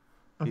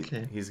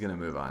 Okay. He's gonna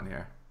move on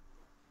here.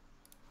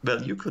 Well,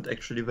 you could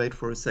actually wait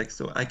for a sec,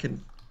 so I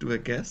can do a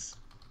guess.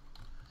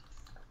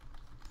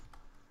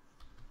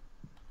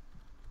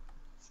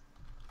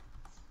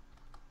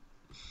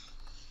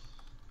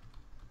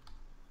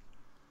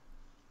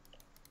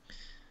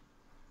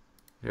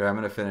 Here, I'm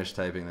gonna finish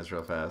typing this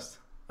real fast.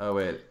 Oh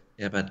wait.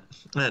 Yeah, but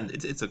man,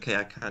 it's okay.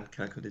 I can't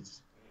calculate.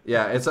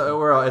 Yeah, it's all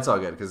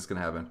good because it's gonna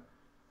happen.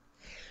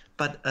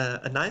 But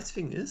a nice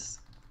thing is,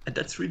 and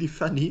that's really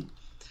funny,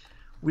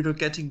 we are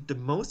getting the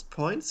most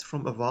points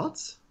from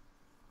awards,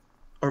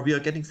 or we are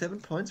getting 7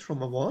 points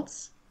from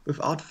awards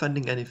without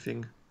funding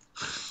anything.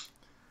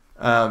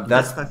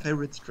 That's my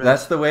favorite strat.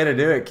 That's the way to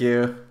do it,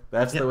 Q.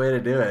 That's the Yep. way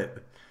to do it.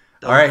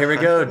 All Don't right, here we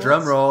fund go. awards,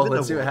 Drum roll. win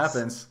Let's see what awards.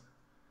 happens.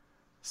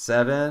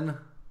 7,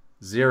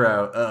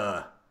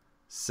 0,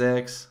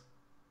 6,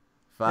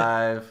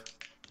 5,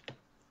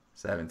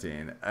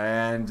 17,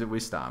 and we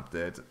stomped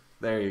it.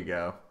 There you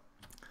go.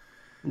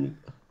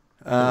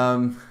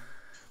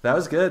 That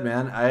was good,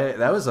 man.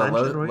 That was a Time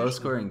low generation.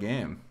 scoring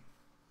game.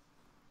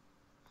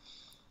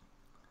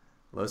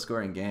 Low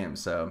scoring game.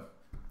 So,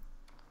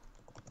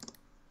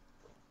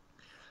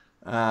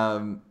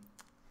 that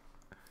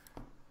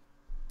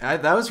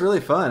was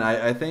really fun.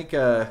 I think.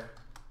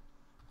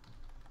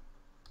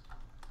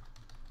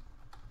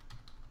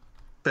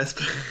 Best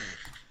play.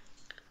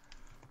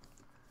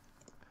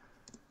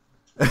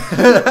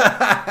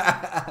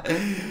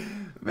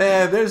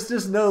 Man, there's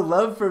just no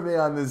love for me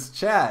on this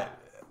chat.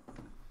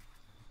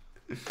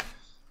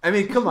 I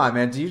mean, come on,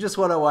 man. Do you just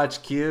want to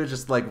watch Q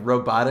just like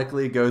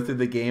robotically go through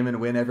the game and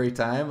win every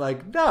time?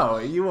 Like, no.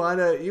 You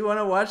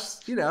wanna watch,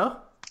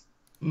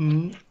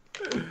 Mhm.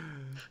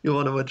 You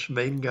want to watch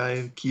main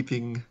guy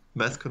keeping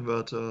mass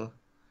converter.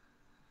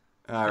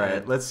 All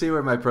right, let's see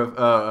where my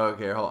Oh,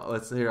 okay. Hold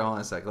on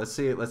a sec. Let's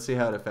see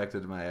how it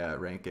affected my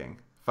ranking.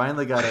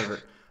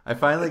 I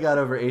finally got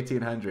over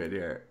 1800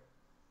 here.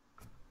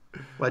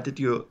 Why did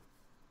you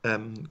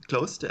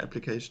close the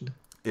application?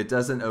 It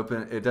doesn't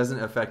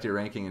affect your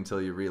ranking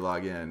until you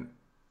relog in.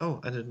 Oh,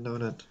 I didn't know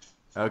that.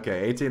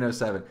 Okay,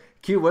 1807.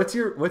 Q, what's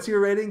your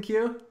rating,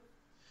 Q?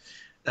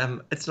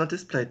 It's not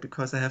displayed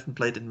because I haven't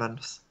played in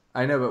months.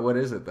 I know, but what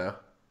is it though?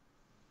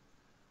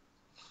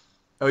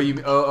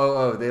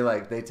 Oh,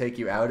 they take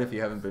you out if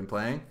you haven't been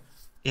playing?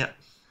 Yeah.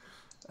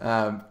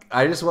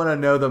 I just want to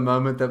know the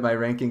moment that my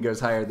ranking goes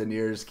higher than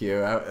yours,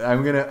 Q.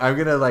 I'm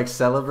gonna like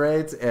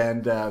celebrate,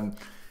 and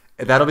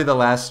that'll be the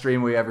last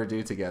stream we ever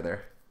do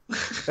together.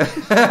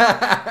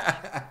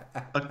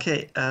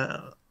 Okay.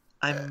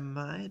 I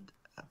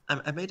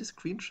made a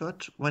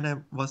screenshot when I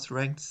was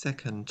ranked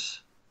second.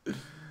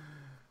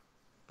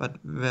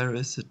 But where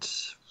is it?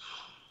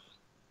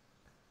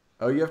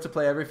 Oh, you have to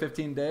play every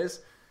 15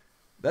 days?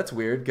 That's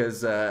weird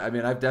because I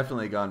mean I've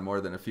definitely gone more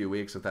than a few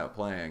weeks without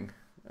playing.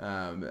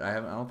 I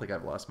don't think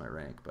I've lost my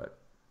rank, but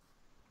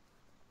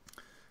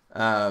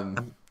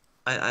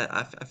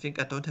I think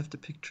I don't have the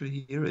picture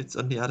here. It's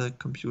on the other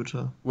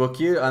computer. well,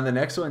 Q, on the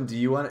next one,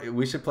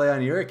 we should play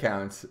on your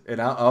account,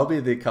 and I'll be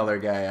the color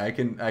guy. I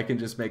can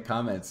just make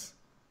comments.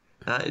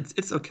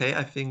 It's okay.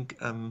 I think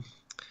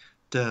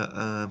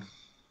the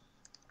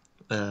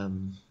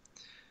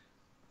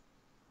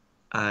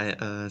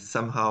I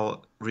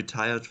somehow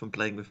retired from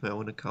playing with my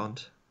own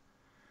account.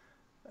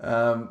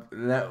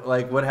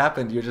 Like what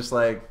happened? You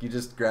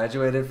just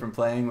graduated from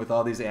playing with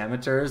all these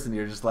amateurs, and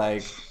you're just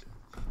like,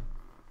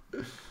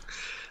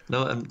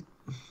 No,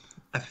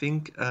 I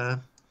think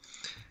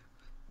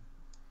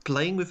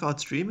playing without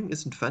streaming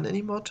isn't fun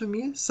anymore to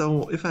me.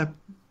 So if I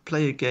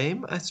play a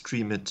game, I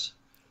stream it.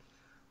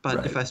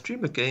 But if Right. I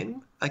stream a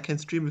game, I can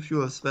stream with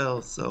you as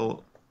well.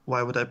 So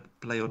why would I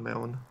play on my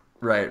own?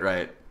 right,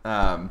 right.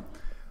 Um,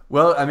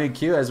 well, I mean,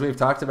 Q, as we've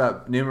talked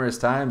about numerous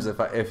times,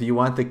 if you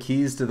want the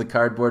keys to the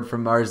cardboard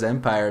from Mars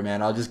Empire,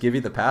 man, I'll just give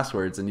you the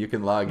passwords and you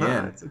can log Nah,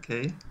 in. it's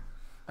okay.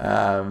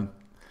 Um,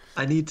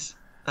 I need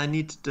I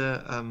need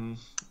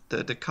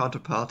the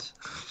counterpart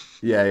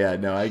yeah, yeah,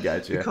 no, I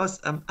got you. because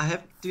I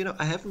have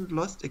I haven't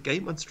lost a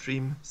game on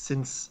stream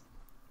since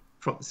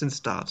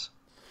start.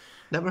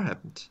 Never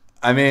happened.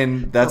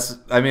 So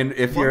I mean,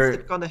 if once it's you're,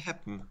 gonna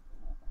happen,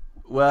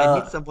 I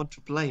need well, someone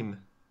to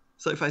blame.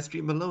 So if I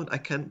stream alone, I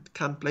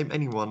can't blame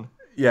anyone.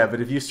 yeah,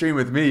 but if you stream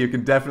with me, you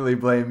can definitely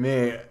blame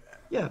me.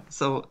 Yeah,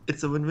 so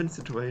it's a win-win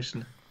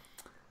situation.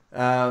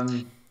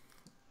 Um,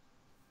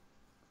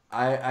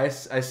 I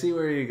see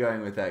where you're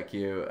going with that,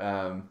 Q.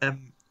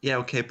 Yeah,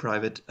 okay,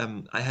 private.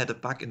 I had a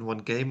bug in one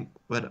game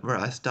where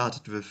I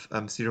started with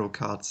 0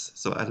 cards,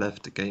 so I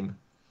left the game.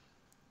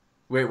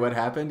 Wait, what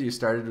happened? You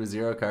started with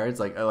 0 cards,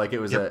 like it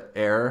was Yep. a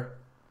error.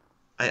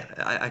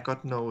 I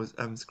got no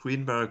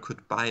screen where I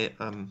could buy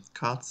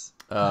cards,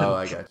 Oh, and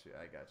I got you.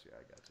 I got you.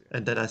 I got you.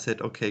 and then I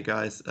said, okay,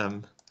 guys,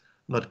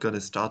 not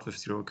gonna start with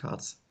 0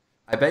 cards.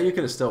 I bet you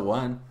could have still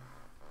won.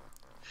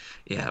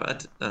 Yeah,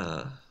 but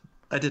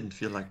I didn't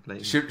feel like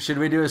playing. Should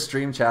we do a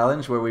stream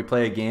challenge where we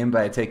play a game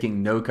by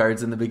taking no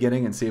cards in the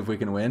beginning and see if we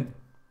can win?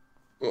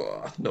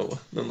 Oh, no,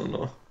 no, no,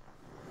 no.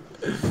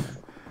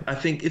 I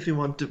think if we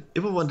want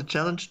to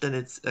challenge, then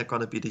it's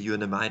gonna be the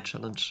UNMI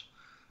challenge.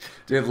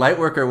 Dude,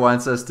 Lightworker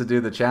wants us to do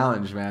the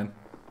challenge, man.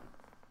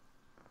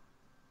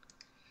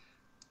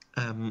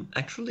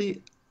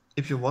 Actually,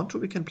 if you want to,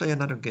 we can play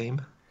another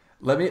game.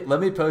 Let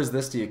me pose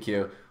this to you,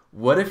 Q.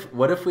 What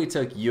if we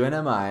took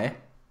UNMI,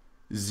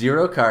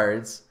 0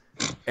 cards,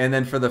 and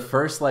then for the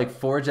first like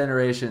 4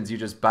 generations, you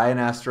just buy an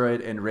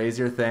asteroid and raise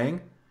your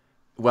thing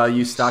while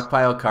you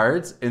stockpile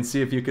cards and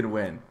see if you can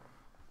win.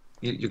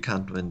 You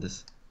can't win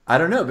this. I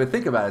don't know, but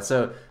think about it.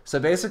 So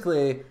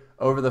basically,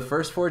 over the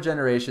first 4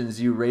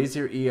 generations, you raise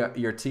your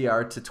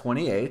TR to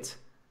 28,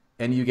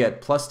 and you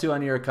get +2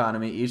 on your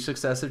economy each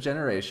successive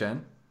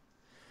generation.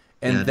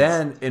 Yeah, And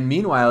then, and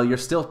meanwhile, you're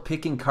still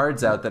picking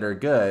cards out that are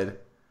good.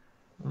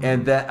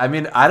 And mm, that, I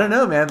mean, I don't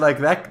know, man. Like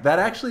that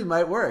actually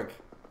might work.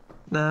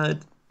 nah.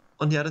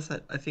 On the other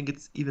side, I think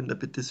it's even a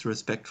bit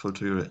disrespectful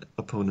to your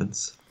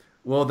opponents.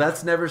 Well,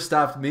 that's never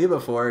stopped me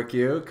before,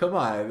 Q. Come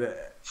on.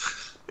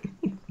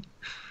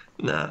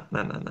 Nah,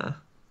 nah, nah, nah.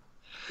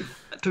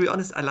 To be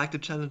honest, I like the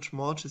challenge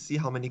more to see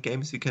how many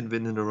games we can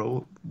win in a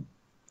row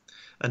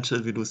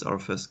until we lose our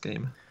first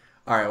game.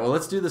 All right, well,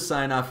 let's do the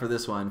sign off for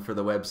this one for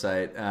the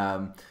website.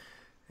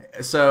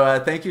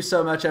 So thank you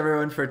so much,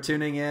 everyone, for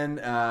tuning in.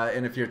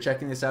 And if you're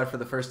checking this out for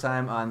the first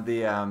time on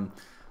the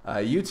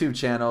YouTube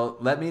channel,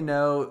 let me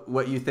know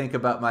what you think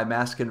about my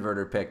mass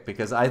converter pick,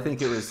 because I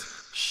think it was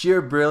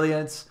sheer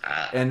brilliance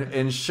and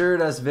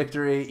ensured us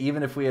victory,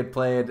 even if we had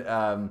played,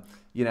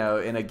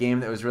 in a game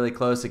that was really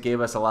close. It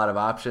gave us a lot of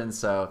options.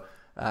 So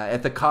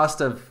at the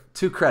cost of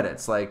 2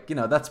 credits,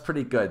 that's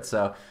pretty good.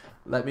 So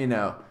let me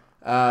know.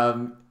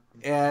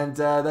 And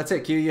that's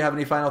it. Q, you have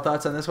any final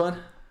thoughts on this one?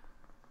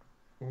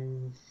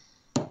 Mm.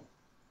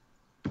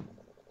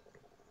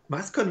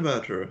 Mass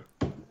converter.